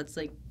creative. Let's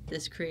like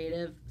this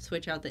creative,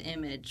 switch out the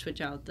image,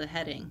 switch out the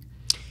heading.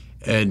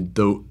 And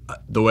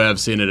the way I've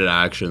seen it in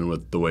action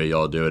with the way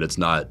y'all do it, it's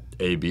not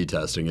A/B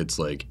testing. It's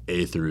like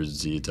A through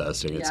Z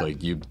testing. It's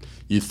like you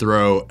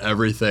throw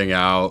everything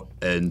out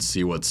and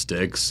see what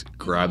sticks,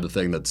 grab the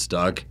thing that's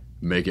stuck,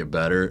 make it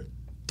better,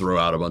 throw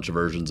out a bunch of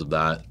versions of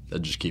that,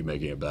 and just keep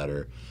making it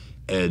better.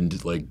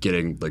 And like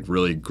getting like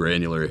really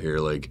granular here,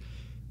 like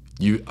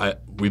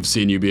we've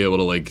seen you be able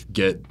to like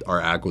get our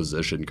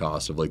acquisition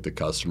cost of like the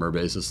customer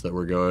basis that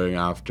we're going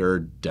after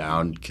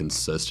down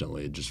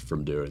consistently just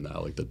from doing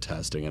that, like the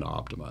testing and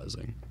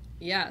optimizing.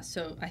 Yeah,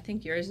 so I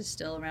think yours is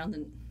still around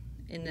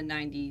in the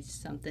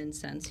 90-something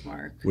cents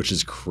mark. Which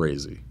is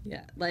crazy.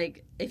 Yeah,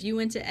 like if you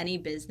went to any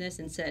business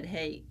and said,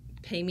 hey,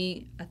 pay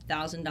me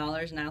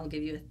 $1,000 and I will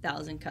give you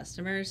 1,000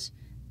 customers,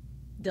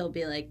 they'll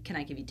be like, can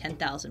I give you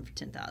 10,000 for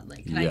 10,000?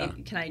 Like,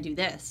 can I do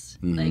this?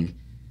 Mm-hmm. Like,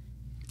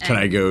 can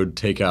I go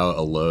take out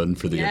a loan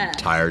for the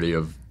entirety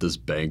of this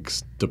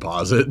bank's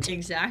deposit?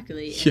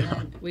 Exactly. Yeah.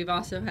 And then we've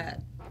also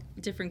had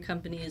different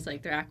companies,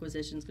 like their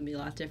acquisitions can be a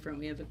lot different.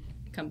 We have a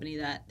company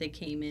that they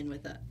came in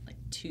with a like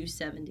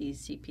 270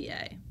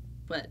 CPA,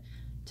 but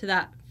to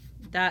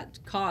that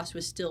cost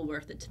was still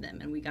worth it to them,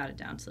 and we got it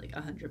down to like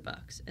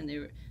 $100.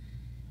 And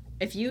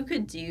if you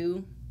could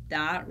do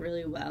that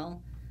really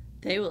well,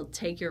 they will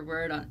take your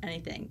word on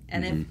anything.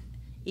 And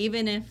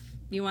even if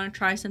you want to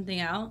try something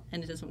out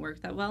and it doesn't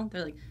work that well,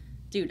 they're like,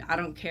 dude, I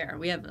don't care.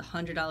 We have a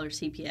 $100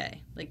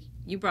 CPA. Like,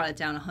 you brought it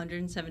down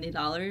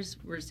 $170.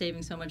 We're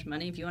saving so much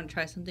money. If you want to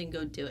try something,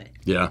 go do it.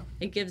 Yeah.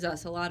 It gives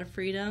us a lot of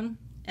freedom,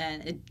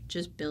 and it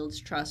just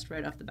builds trust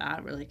right off the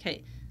bat. We're like,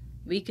 hey,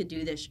 we could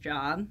do this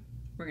job.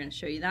 We're going to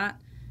show you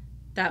that.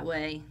 That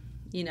way,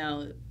 you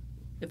know,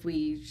 if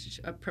we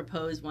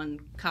propose one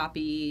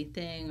copy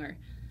thing or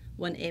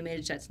one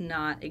image that's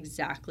not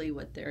exactly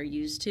what they're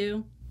used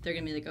to, they're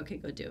going to be like, okay,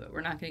 go do it.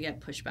 We're not going to get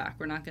pushback.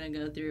 We're not going to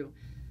go through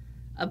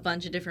a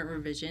bunch of different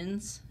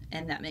revisions,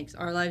 and that makes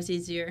our lives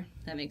easier.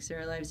 That makes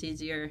their lives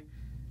easier,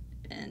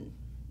 and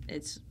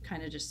it's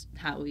kind of just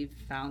how we've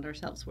found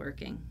ourselves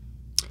working.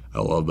 I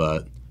love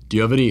that. Do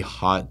you have any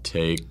hot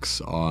takes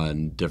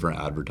on different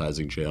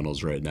advertising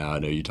channels right now? I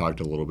know you talked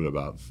a little bit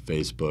about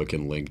Facebook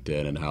and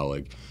LinkedIn and how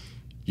like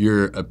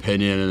your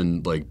opinion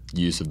and like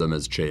use of them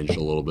has changed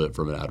a little bit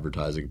from an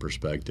advertising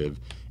perspective.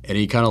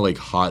 Any kind of like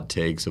hot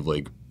takes of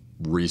like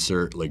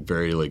research, like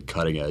very like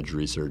cutting edge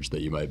research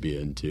that you might be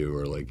into,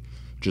 or like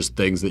just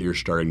things that you're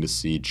starting to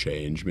see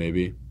change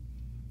maybe?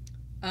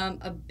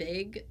 A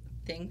big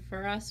thing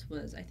for us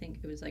was, I think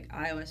it was like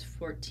iOS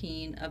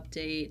 14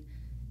 update,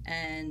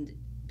 and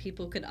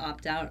people could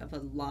opt out of a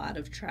lot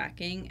of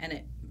tracking, and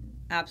it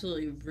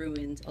absolutely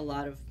ruins a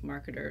lot of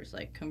marketers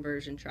like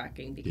conversion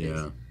tracking,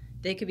 because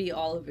they could be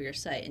all over your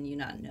site and you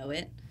not know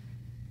it.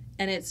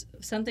 And it's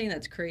something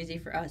that's crazy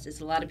for us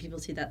is a lot of people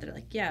see that, they're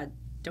like, yeah,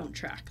 don't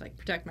track, like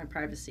protect my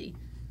privacy.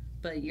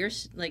 But you're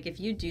like, if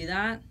you do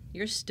that,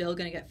 you're still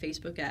going to get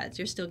Facebook ads.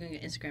 You're still going to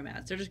get Instagram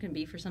ads. They're just going to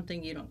be for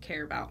something you don't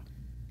care about.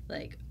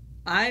 Like,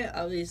 I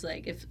always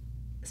like, if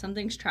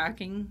something's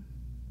tracking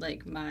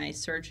like my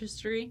search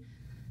history,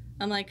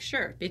 I'm like,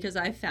 sure, because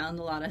I found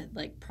a lot of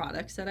like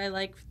products that I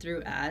like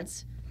through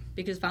ads.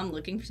 Because if I'm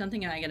looking for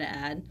something and I get an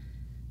ad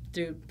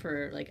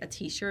for like a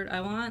t-shirt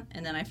I want,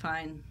 and then I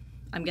find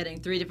I'm getting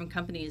 3 different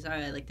companies,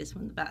 I like this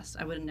one the best.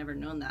 I would have never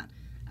known that.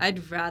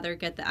 I'd rather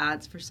get the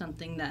ads for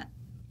something that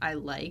I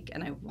like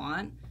and I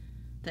want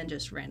than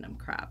just random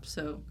crap.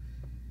 So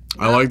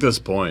I like this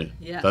point.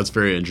 Yeah. That's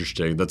very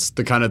interesting. That's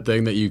the kind of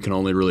thing that you can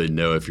only really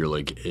know if you're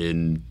like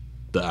in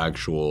the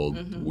actual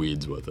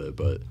weeds with it,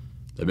 but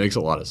it makes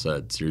a lot of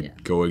sense. You're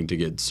going to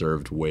get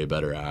served way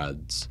better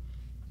ads.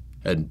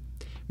 And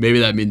maybe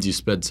that means you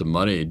spend some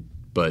money,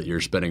 but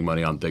you're spending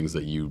money on things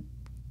that you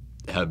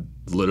have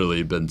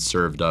literally been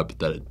served up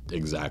that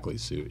exactly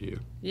suit you.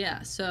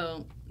 Yeah,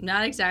 so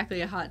not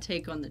exactly a hot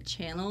take on the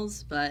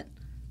channels, but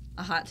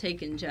a hot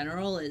take in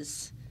general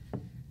is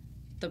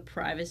the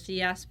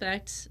privacy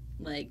aspect.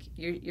 Like,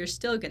 you're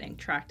still getting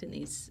tracked in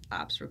these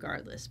apps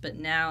regardless, but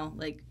now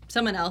like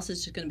someone else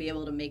is just going to be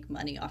able to make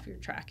money off your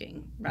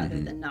tracking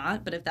rather than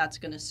not. But if that's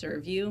going to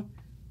serve you,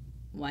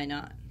 why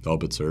not?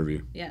 Help it serve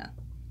you. Yeah.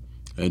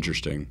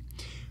 Interesting.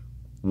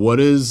 What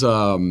is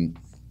the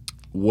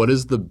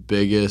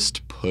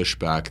biggest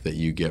pushback that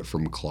you get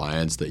from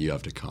clients that you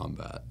have to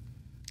combat?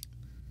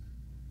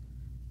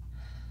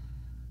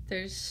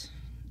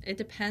 It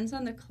depends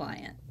on the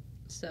client.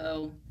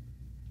 So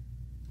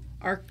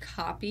our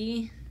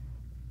copy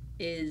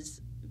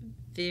is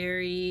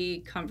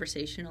very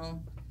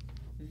conversational,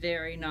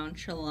 very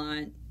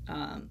nonchalant,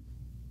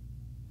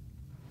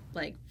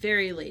 like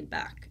very laid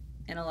back.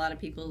 And a lot of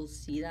people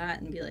see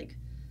that and be like,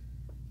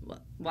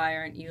 why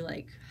aren't you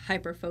like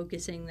hyper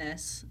focusing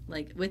this?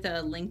 Like with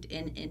a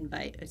LinkedIn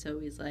invite, it's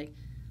always like,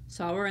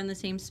 saw we're in the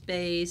same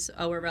space,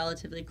 oh, we're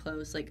relatively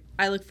close, like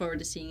I look forward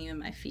to seeing you in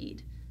my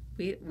feed.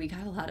 We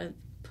got a lot of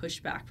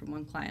pushback from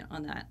one client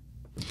on that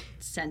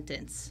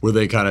sentence. Were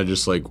they kind of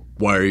just like,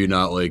 why are you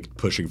not like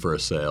pushing for a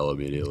sale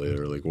immediately,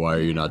 or like why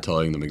are you not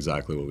telling them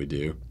exactly what we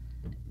do?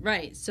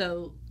 Right.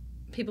 So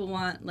people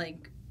want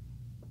like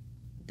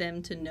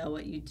them to know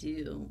what you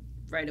do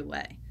right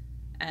away,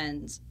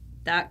 and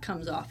that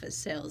comes off as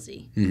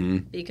salesy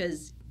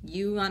because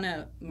you want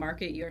to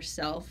market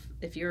yourself.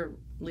 If you're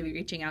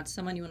reaching out to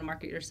someone, you want to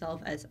market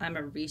yourself as, I'm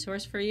a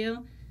resource for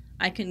you.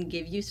 I can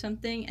give you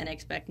something and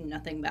expect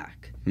nothing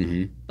back.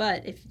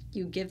 But if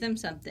you give them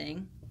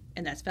something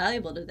and that's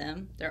valuable to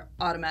them, they're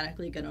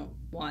automatically going to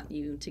want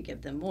you to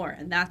give them more,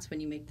 and that's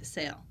when you make the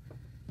sale.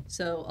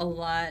 So a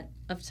lot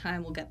of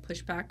time we'll get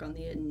pushback on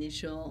the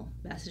initial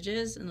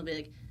messages, and they'll be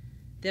like,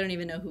 they don't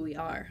even know who we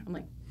are. I'm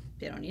like,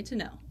 they don't need to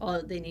know.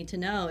 All they need to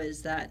know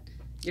is that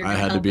you're going to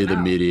help them out. I had to be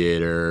the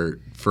mediator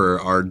for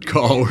our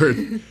call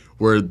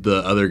where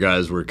the other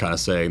guys were kind of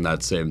saying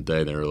that same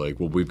thing. They were like,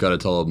 well, we've got to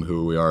tell them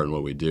who we are and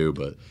what we do.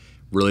 But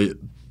really,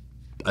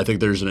 I think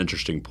there's an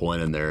interesting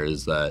point in there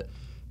is that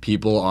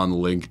people on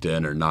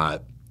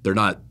LinkedIn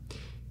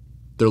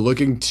they're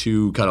looking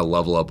to kind of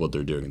level up what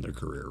they're doing in their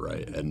career,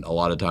 right? And a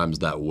lot of times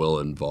that will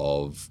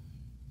involve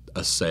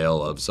a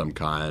sale of some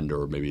kind,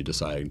 or maybe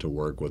deciding to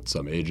work with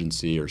some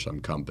agency or some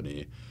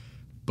company.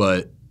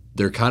 But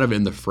they're kind of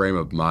in the frame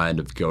of mind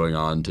of going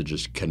on to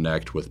just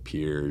connect with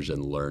peers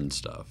and learn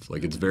stuff.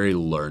 Like, it's very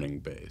learning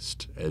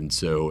based. And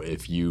so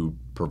if you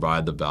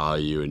provide the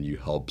value and you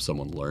help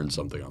someone learn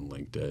something on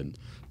LinkedIn,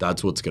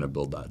 that's what's going to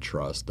build that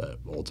trust that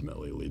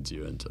ultimately leads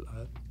you into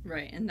that.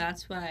 Right. And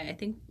that's why I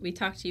think we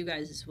talk to you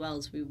guys as well,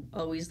 as we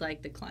always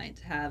like the client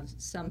to have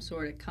some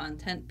sort of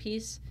content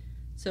piece.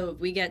 So if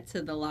we get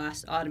to the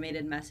last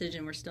automated message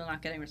and we're still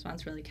not getting a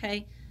response, we're like,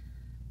 hey,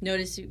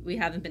 notice we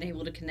haven't been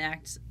able to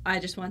connect. I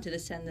just wanted to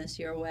send this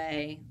your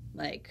way.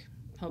 Like,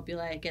 hope you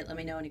like it. Let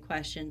me know any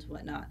questions,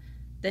 whatnot.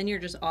 Then you're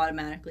just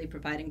automatically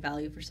providing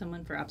value for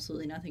someone for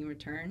absolutely nothing in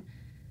return.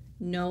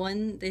 No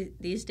one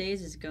these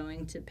days is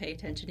going to pay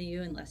attention to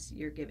you unless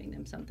you're giving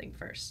them something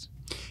first.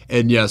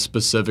 And yeah,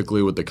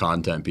 specifically with the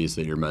content piece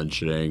that you're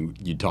mentioning,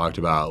 you talked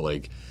about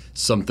like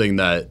something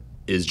that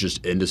is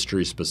just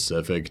industry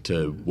specific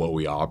to what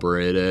we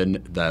operate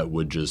in that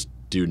would just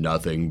do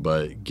nothing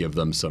but give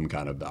them some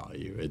kind of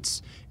value.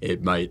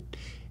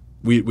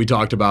 We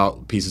talked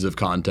about pieces of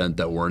content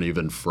that weren't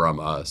even from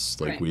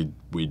us. Like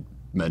we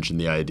mentioned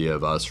the idea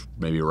of us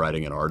maybe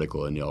writing an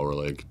article, and y'all were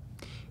like,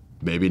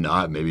 maybe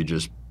not, maybe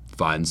just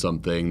find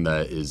something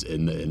that is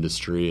in the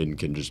industry and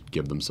can just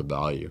give them some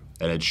value.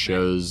 And it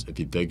shows, if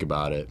you think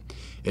about it,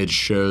 it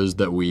shows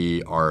that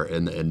we are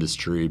in the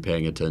industry,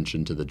 paying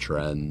attention to the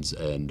trends,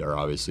 and are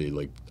obviously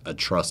like a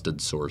trusted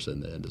source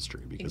in the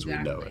industry because we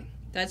know it.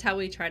 That's how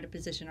we try to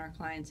position our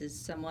clients, as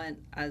someone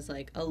as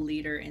like a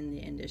leader in the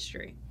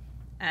industry.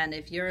 And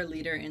if you're a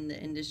leader in the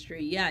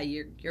industry, yeah,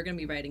 you're going to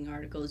be writing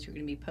articles, you're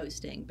going to be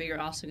posting, but you're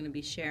also going to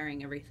be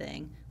sharing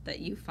everything that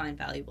you find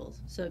valuable.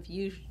 So if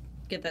you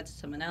give that to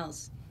someone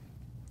else,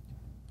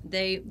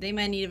 they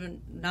might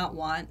even not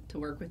want to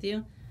work with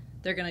you.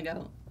 They're going to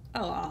go,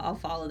 oh, I'll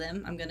follow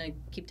them. I'm going to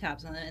keep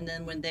tabs on them. And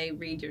then when they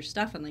read your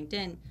stuff on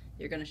LinkedIn,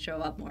 you're going to show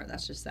up more.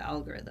 That's just the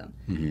algorithm.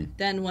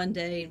 Then one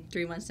day,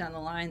 3 months down the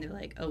line, they're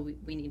like, oh,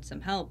 we need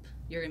some help.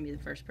 You're going to be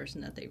the first person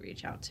that they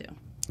reach out to.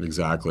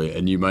 Exactly.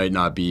 And you might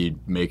not be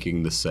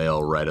making the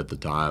sale right at the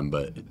time,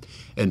 but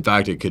in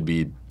fact, it could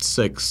be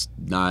 6,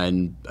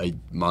 9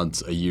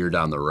 months, a year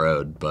down the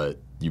road, but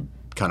you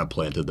kind of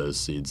planted those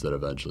seeds that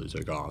eventually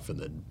took off, and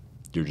then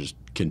you're just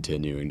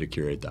continuing to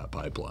curate that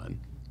pipeline.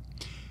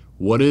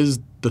 What is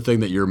the thing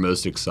that you're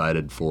most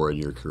excited for in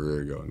your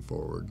career going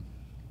forward?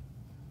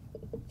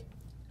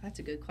 That's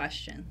a good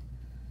question.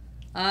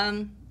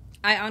 I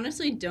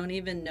honestly don't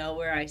even know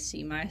where I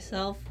see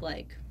myself,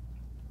 like,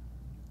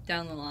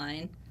 down the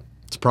line.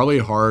 It's probably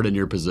hard in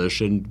your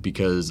position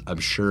because I'm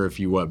sure if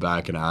you went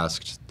back and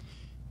asked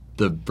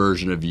the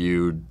version of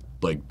you,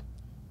 like,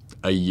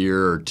 a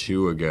year or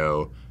two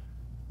ago,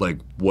 like,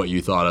 what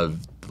you thought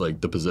of, like,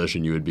 the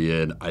position you would be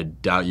in, I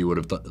doubt you would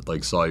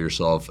have, saw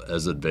yourself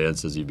as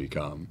advanced as you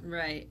become.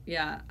 Right,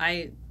 yeah.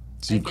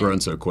 So you've grown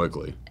so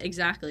quickly.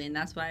 Exactly, and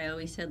that's why I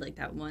always said, like,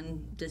 that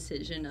one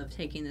decision of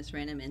taking this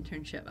random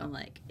internship, I'm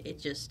like, it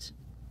just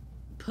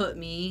put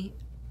me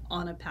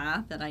on a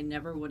path that I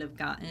never would have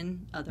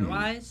gotten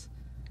otherwise.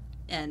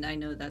 And I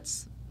know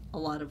that's a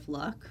lot of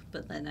luck,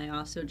 but then I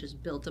also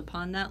just built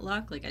upon that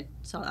luck. Like, I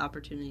saw the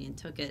opportunity and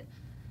took it.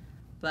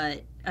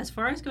 But as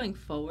far as going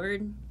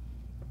forward,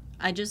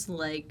 I just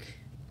like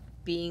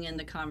being in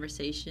the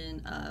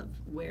conversation of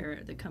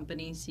where the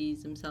company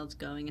sees themselves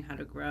going and how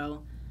to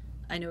grow.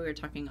 I know we were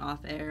talking off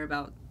air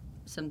about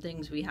some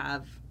things we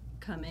have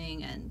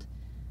coming and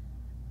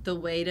the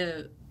way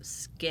to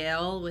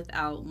scale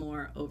without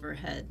more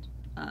overhead.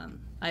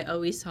 I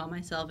always saw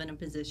myself in a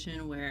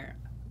position where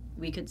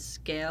we could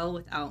scale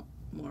without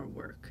more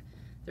work.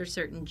 There's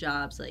certain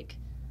jobs, like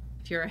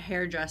if you're a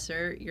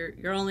hairdresser,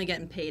 you're only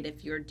getting paid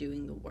if you're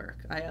doing the work.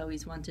 I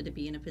always wanted to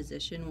be in a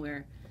position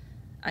where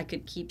I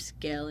could keep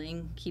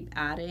scaling, keep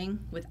adding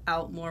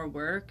without more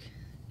work,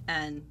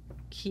 and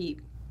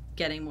keep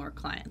getting more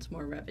clients,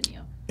 more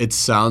revenue. It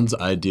sounds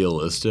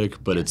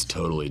idealistic, but Yes. it's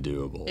totally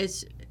doable.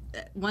 It's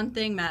one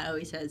thing Matt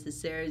always says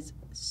is there's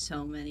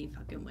so many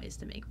fucking ways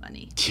to make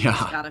money. Yeah. You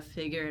just gotta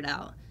figure it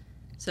out.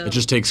 So It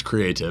just takes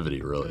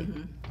creativity, really.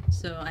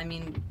 So I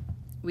mean,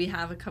 we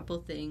have a couple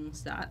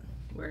things that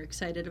we're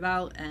excited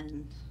about,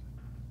 and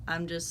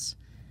I'm just,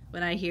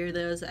 when I hear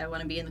those, I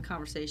want to be in the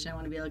conversation. I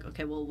want to be like,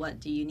 okay, well, what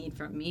do you need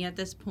from me at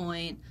this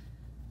point?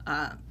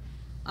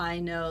 I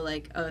know,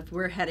 like, oh, if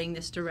we're heading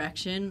this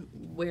direction,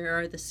 where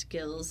are the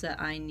skills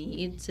that I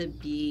need to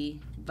be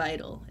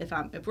vital? If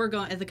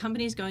the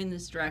company's going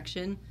this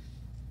direction,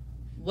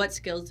 what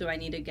skills do I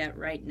need to get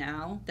right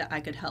now that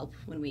I could help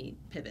when we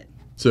pivot?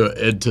 So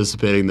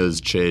anticipating those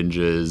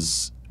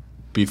changes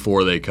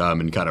before they come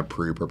and kind of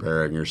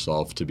pre-preparing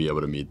yourself to be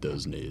able to meet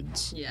those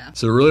needs. Yeah.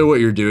 So really what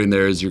you're doing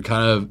there is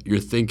you're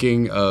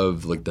thinking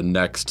of like the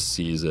next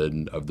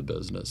season of the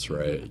business,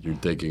 right? You're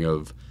thinking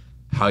of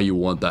how you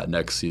want that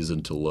next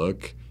season to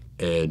look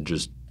and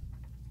just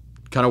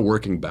kind of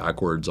working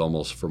backwards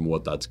almost from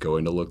what that's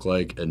going to look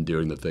like and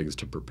doing the things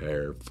to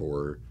prepare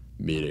for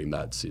meeting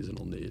that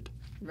seasonal need.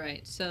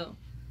 Right. So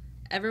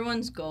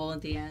everyone's goal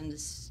at the end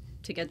is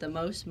to get the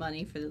most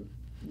money for the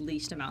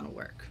least amount of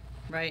work,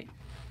 right?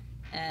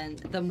 And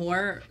the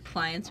more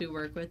clients we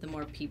work with, the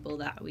more people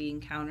that we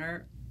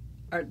encounter,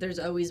 there's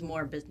always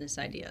more business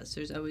ideas.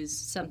 There's always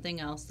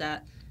something else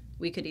that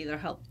we could either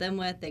help them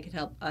with, they could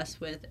help us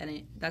with,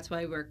 and that's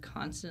why we're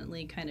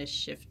constantly kind of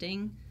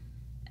shifting,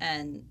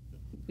 and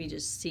we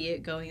just see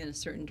it going in a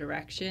certain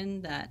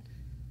direction that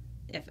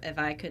if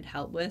I could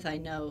help with, I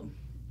know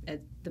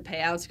the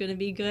payout's going to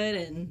be good,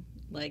 and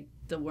like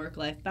the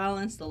work-life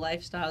balance, the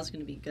lifestyle is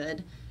going to be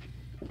good.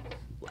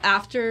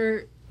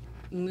 After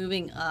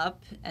moving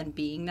up and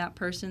being that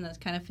person that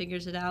kind of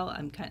figures it out,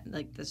 I'm kind of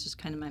like, that's just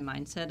kind of my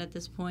mindset at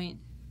this point.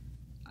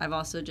 I've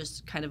also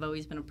just kind of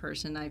always been a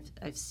person,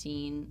 I've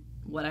seen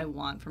what I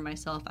want for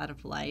myself out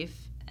of life,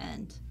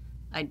 and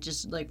I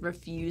just like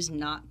refuse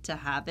not to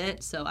have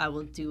it, so I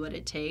will do what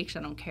it takes.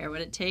 I don't care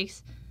what it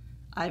takes.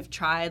 I've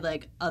tried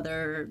like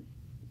other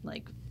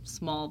like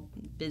small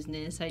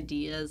business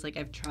ideas, like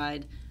I've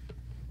tried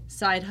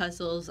side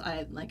hustles.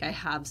 I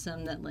have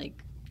some that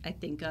like I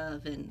think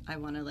of and I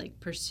want to like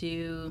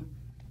pursue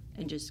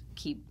and just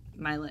keep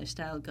my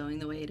lifestyle going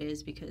the way it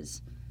is,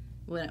 because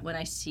when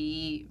I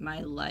see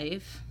my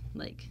life,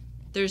 like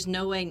there's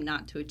no way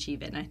not to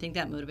achieve it, and I think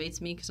that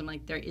motivates me, because I'm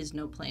like, there is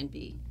no plan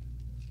B.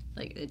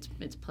 Like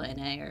it's plan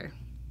A or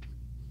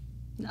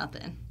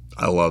nothing.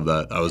 I love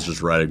that. I was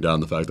just writing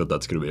down the fact that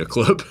that's going to be a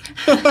clip.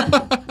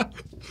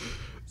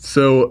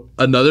 So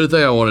another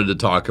thing I wanted to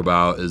talk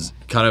about is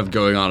kind of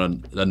going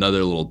on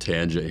another little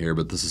tangent here,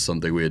 but this is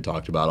something we had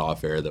talked about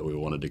off air that we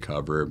wanted to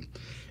cover,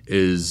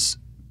 is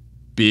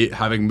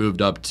having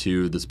moved up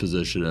to this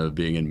position of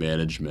being in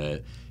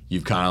management,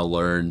 you've kind of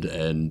learned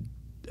and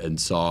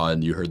saw,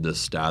 and you heard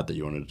this stat that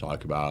you wanted to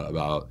talk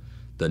about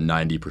the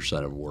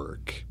 90% of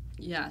work.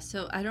 Yeah,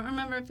 so I don't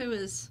remember if it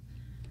was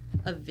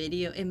a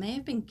video. It may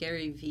have been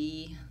Gary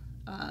Vee.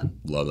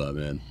 Love that,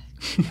 man.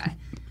 Yeah.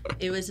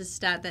 It was a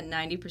stat that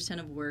 90%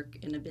 of work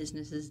in a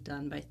business is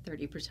done by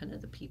 30%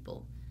 of the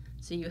people.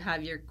 So you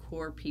have your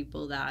core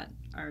people that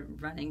are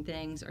running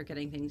things or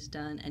getting things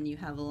done, and you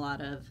have a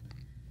lot of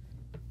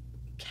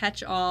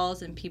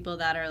catch-alls and people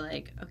that are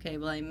like, okay,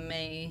 well, I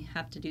may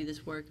have to do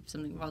this work if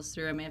something falls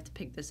through. I may have to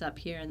pick this up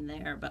here and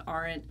there, but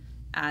aren't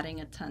adding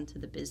a ton to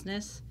the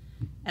business.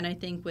 And I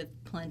think with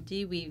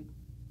Plenty, we've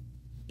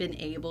been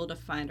able to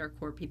find our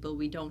core people.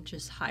 We don't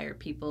just hire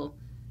people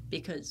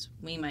because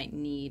we might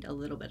need a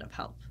little bit of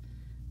help.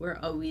 We're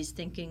always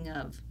thinking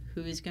of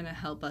who's going to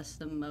help us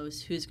the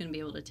most, who's going to be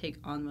able to take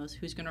on most,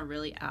 who's going to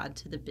really add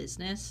to the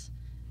business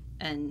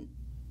and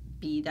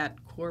be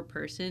that core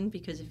person.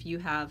 Because if you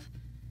have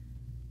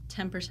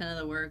 10% of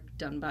the work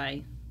done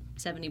by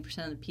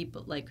 70% of the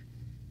people, like,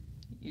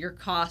 your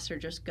costs are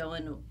just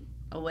going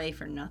away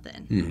for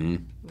nothing. Mm-hmm.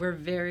 We're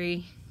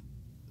very,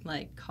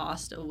 like,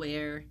 cost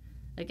aware.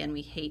 Again,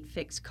 we hate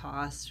fixed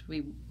costs.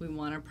 We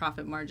want our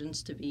profit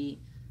margins to be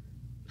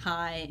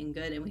high and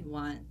good, and we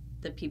want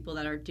the people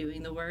that are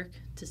doing the work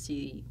to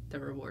see the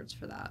rewards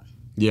for that.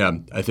 Yeah,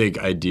 I think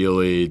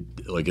ideally,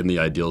 like in the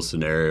ideal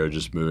scenario,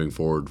 just moving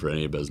forward for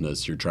any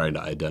business, you're trying to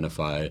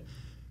identify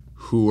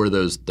who are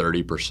those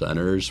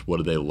 30%ers, what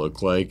do they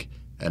look like,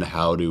 and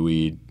how do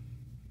we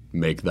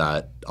make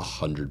that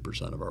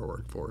 100% of our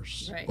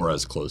workforce, right, or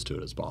as close to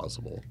it as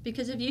possible.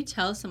 Because if you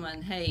tell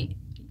someone, hey,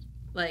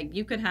 like,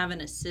 you could have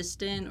an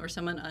assistant or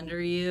someone under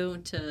you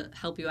to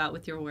help you out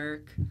with your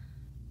work,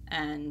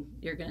 and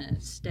you're going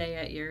to stay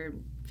at your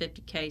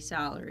 $50K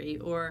salary,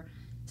 or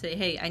say,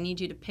 hey, I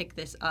need you to pick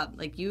this up.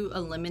 Like, you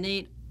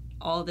eliminate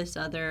all this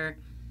other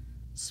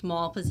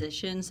small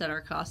positions that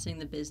are costing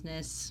the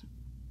business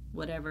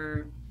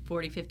whatever,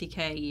 40,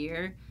 50K a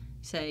year.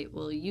 Say,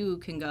 well, you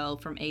can go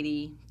from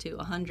 80 to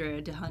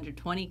 100 to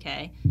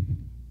 120K.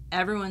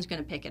 Everyone's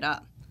going to pick it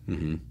up.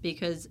 Mm-hmm.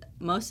 Because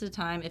most of the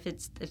time, if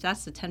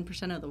that's the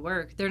 10% of the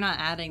work, they're not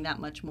adding that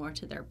much more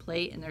to their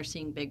plate, and they're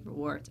seeing big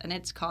rewards. And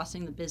it's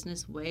costing the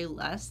business way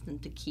less than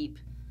to keep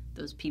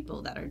those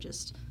people that are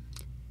just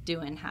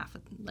doing half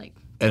of, like.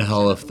 And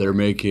hell, if they're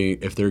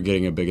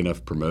getting a big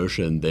enough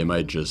promotion, they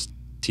might just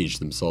teach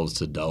themselves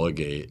to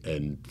delegate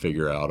and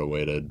figure out a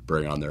way to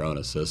bring on their own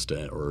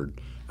assistant or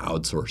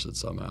outsource it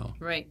somehow.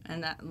 Right.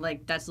 And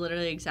that's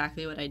literally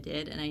exactly what I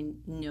did. And I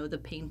know the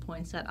pain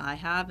points that I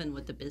have and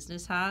what the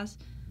business has.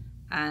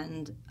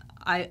 And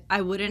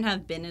I wouldn't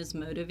have been as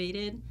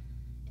motivated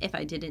if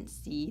I didn't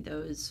see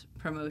those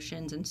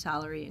promotions and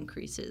salary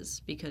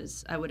increases,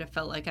 because I would have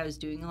felt like I was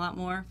doing a lot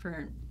more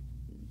for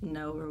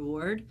no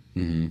reward.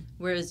 Mm-hmm.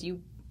 Whereas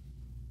you,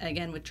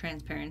 again, with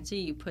transparency,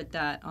 you put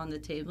that on the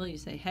table. You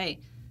say, hey,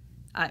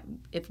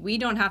 if we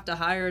don't have to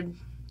hire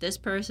this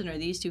person or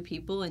these two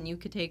people, and you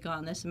could take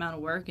on this amount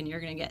of work and you're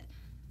going to get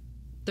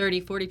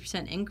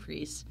 30-40%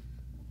 increase,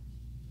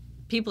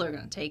 people are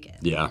going to take it.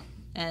 Yeah.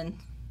 And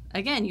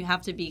again, you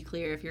have to be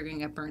clear if you're going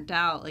to get burnt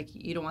out. Like,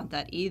 you don't want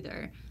that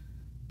either.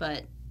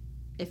 But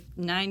if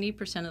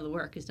 90% of the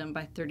work is done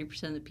by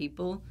 30% of the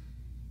people,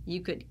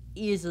 you could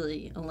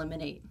easily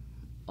eliminate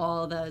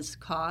all those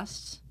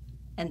costs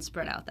and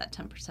spread out that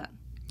 10%.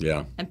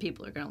 Yeah. And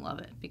people are going to love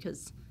it,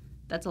 because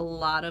that's a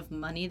lot of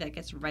money that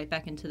gets right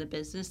back into the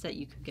business that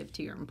you could give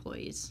to your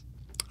employees.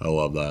 I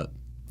love that.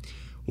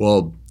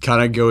 Well,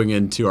 kind of going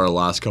into our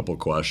last couple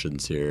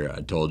questions here,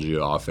 I told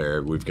you off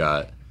air, we've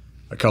got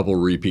a couple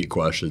repeat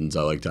questions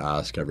I like to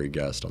ask every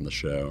guest on the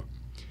show.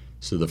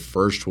 So the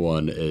first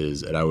one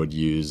is, and I would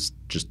use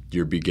just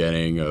your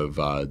beginning of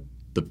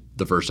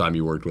the first time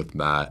you worked with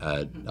Matt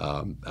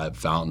at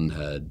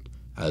Fountainhead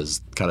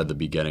as kind of the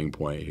beginning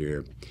point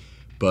here.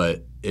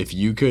 But if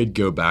you could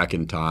go back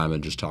in time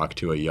and just talk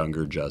to a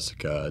younger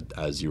Jessica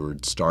as you were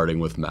starting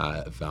with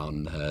Matt at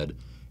Fountainhead,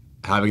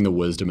 having the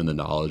wisdom and the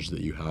knowledge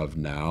that you have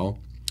now,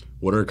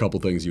 what are a couple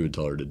things you would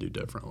tell her to do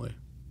differently?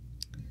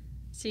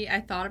 See, I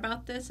thought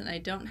about this, and I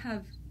don't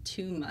have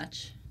too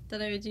much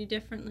that I would do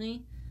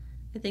differently.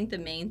 I think the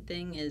main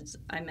thing is,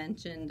 I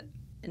mentioned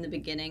in the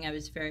beginning, I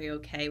was very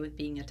okay with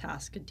being a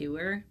task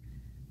doer,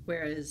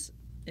 whereas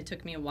it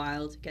took me a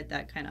while to get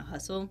that kind of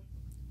hustle.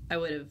 I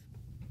would have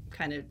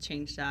kind of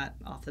changed that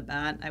off the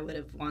bat. I would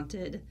have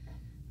wanted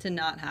to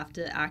not have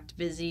to act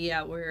busy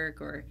at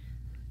work or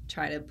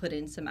try to put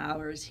in some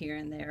hours here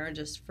and there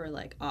just for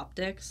like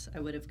optics. I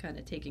would have kind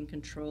of taken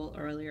control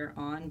earlier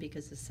on,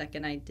 because the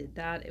second I did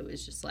that, it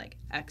was just like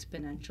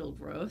exponential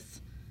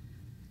growth.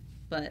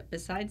 But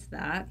besides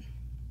that,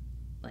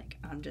 like,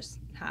 I'm just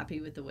happy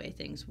with the way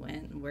things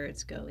went and where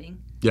it's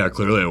going. Yeah,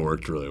 clearly it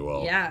worked really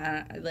well.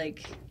 Yeah,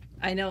 like,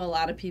 I know a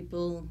lot of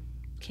people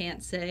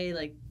can't say,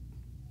 like,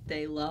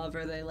 they love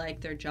or they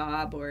like their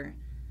job or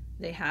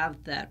they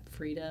have that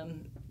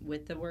freedom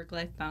with the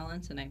work-life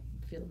balance, and I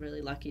feel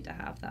really lucky to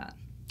have that.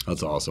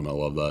 That's awesome. I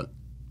love that.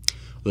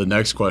 The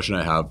next question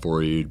I have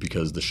for you,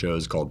 because the show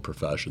is called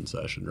Profession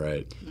Session,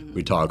 right? Mm-hmm.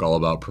 We talk all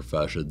about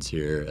professions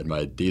here, and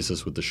my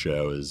thesis with the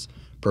show is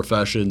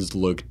professions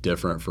look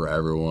different for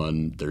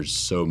everyone. There's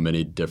so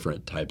many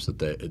different types of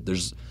things.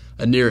 There's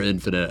a near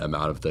infinite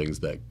amount of things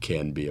that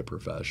can be a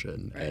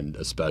profession, right. And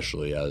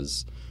especially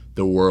as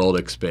the world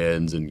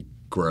expands and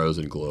grows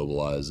and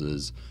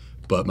globalizes.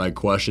 But my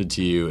question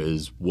to you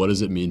is, what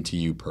does it mean to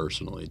you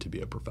personally to be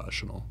a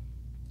professional?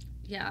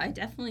 Yeah, I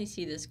definitely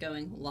see this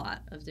going a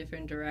lot of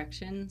different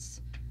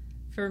directions.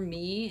 For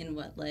me, and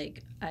what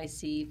like I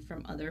see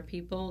from other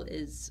people,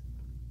 is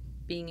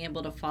being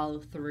able to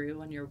follow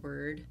through on your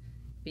word.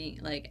 Being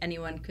like,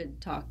 anyone could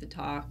talk the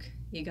talk,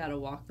 you gotta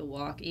walk the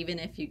walk. Even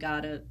if you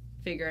gotta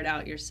figure it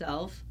out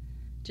yourself,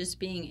 just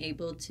being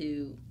able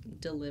to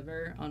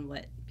deliver on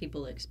what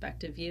people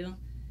expect of you,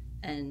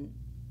 and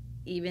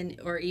even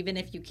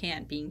if you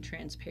can't, being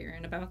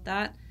transparent about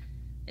that.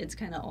 It's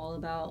kind of all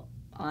about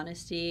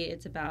honesty.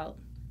 It's about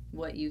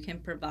what you can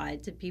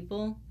provide to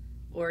people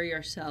or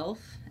yourself,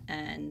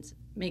 and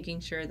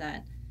making sure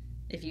that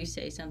if you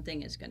say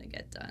something, it's going to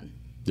get done.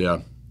 Yeah,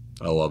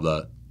 I love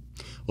that.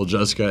 Well,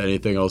 Jessica,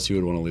 anything else you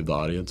would want to leave the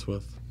audience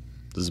with?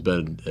 This has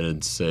been an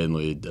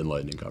insanely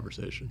enlightening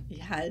conversation.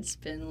 Yeah, it's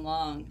been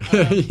long.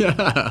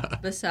 Yeah.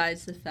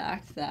 Besides the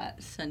fact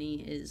that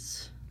Sunny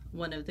is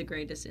one of the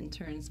greatest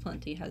interns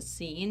Plenty has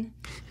seen,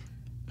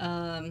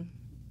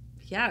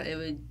 yeah, it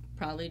would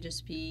probably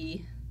just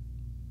be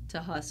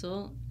to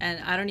hustle.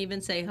 And I don't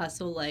even say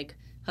hustle like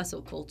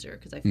hustle culture,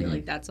 because I feel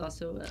like that's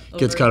also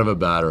gets kind of a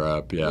bad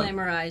rap, yeah.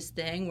 Glamorized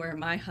thing, where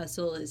my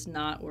hustle is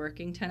not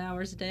working 10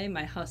 hours a day.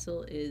 My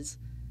hustle is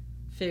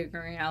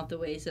figuring out the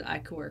ways that I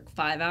could work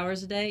 5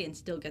 hours a day and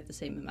still get the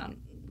same amount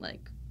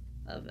like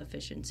of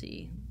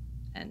efficiency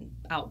and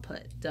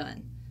output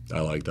done. I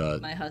like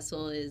that. My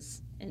hustle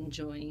is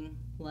enjoying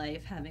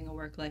life, having a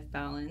work-life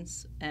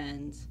balance,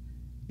 and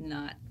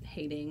not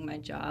hating my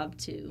job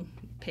to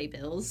pay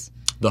bills.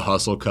 The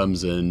hustle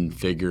comes in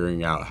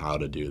figuring out how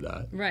to do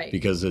that. Right.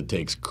 Because it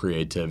takes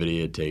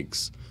creativity, it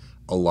takes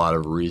a lot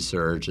of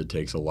research, it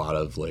takes a lot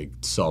of like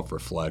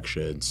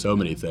self-reflection, so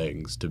many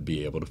things to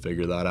be able to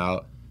figure that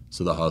out.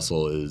 So the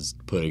hustle is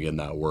putting in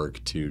that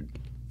work to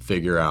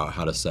figure out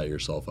how to set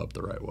yourself up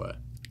the right way.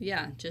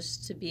 Yeah,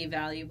 just to be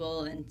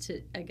valuable and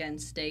to, again,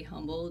 stay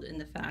humbled in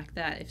the fact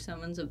that if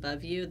someone's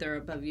above you, they're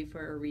above you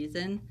for a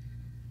reason.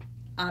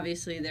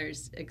 Obviously,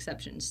 there's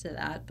exceptions to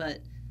that,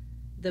 but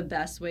the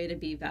best way to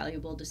be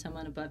valuable to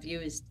someone above you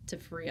is to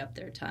free up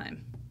their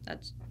time.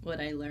 That's what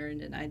I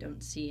learned, and I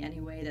don't see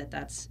any way that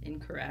that's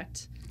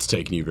incorrect. It's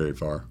taken you very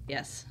far.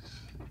 Yes,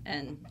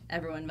 and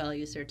everyone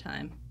values their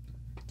time.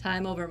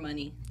 Time over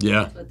money.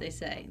 Yeah. That's what they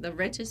say. The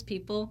richest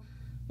people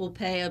will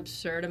pay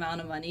absurd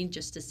amount of money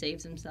just to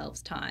save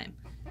themselves time.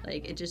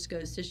 Like, it just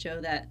goes to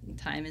show that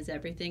time is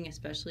everything,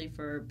 especially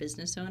for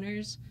business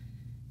owners.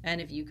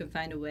 And if you can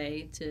find a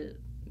way to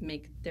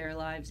make their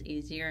lives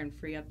easier and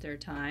free up their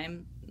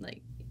time,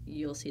 like,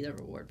 you'll see the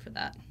reward for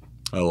that.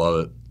 I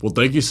love it. Well,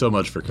 thank you so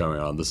much for coming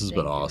on. This has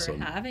been awesome. Thank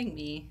you for having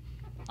me.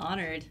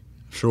 Honored.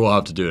 Sure, we'll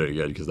have to do it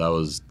again because that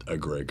was a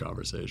great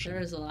conversation. There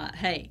was a lot.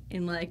 Hey,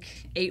 in like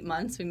 8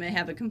 months, we may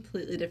have a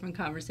completely different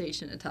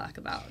conversation to talk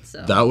about.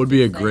 So that would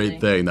be a great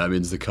thing. That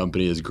means the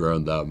company has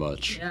grown that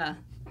much. Yeah.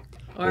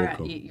 Or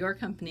your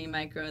company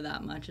might grow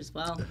that much as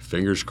well.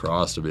 Fingers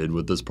crossed. I mean,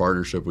 with this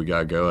partnership we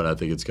got going, I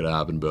think it's going to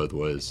happen both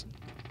ways.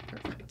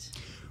 Perfect.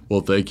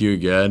 Well, thank you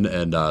again.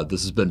 And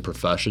this has been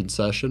Profession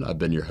Session. I've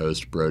been your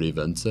host, Brody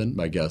Vincent.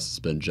 My guest has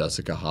been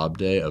Jessica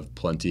Hobday of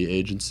Plenty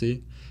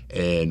Agency.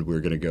 And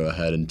we're going to go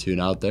ahead and tune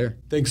out there.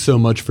 Thanks so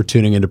much for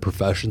tuning into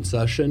Profession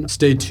Session.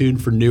 Stay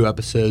tuned for new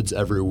episodes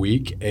every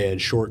week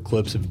and short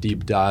clips of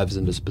deep dives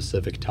into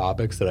specific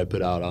topics that I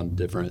put out on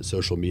different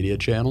social media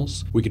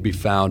channels. We could be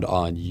found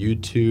on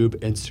YouTube,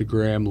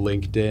 Instagram,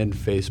 LinkedIn,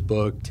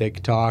 Facebook,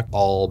 TikTok,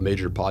 all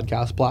major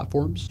podcast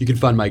platforms. You can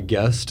find my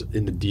guest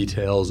in the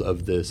details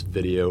of this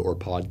video or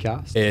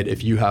podcast. And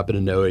if you happen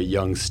to know a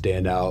young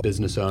standout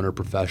business owner,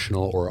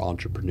 professional, or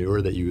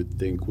entrepreneur that you would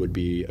think would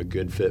be a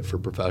good fit for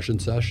Profession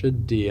Session,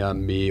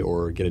 DM me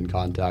or get in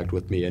contact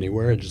with me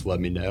anywhere and just let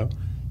me know.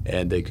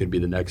 And they could be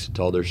the next to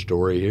tell their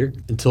story here.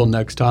 Until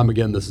next time,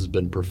 again, this has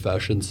been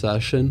Profession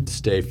Session.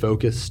 Stay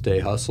focused, stay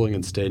hustling,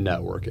 and stay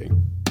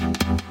networking.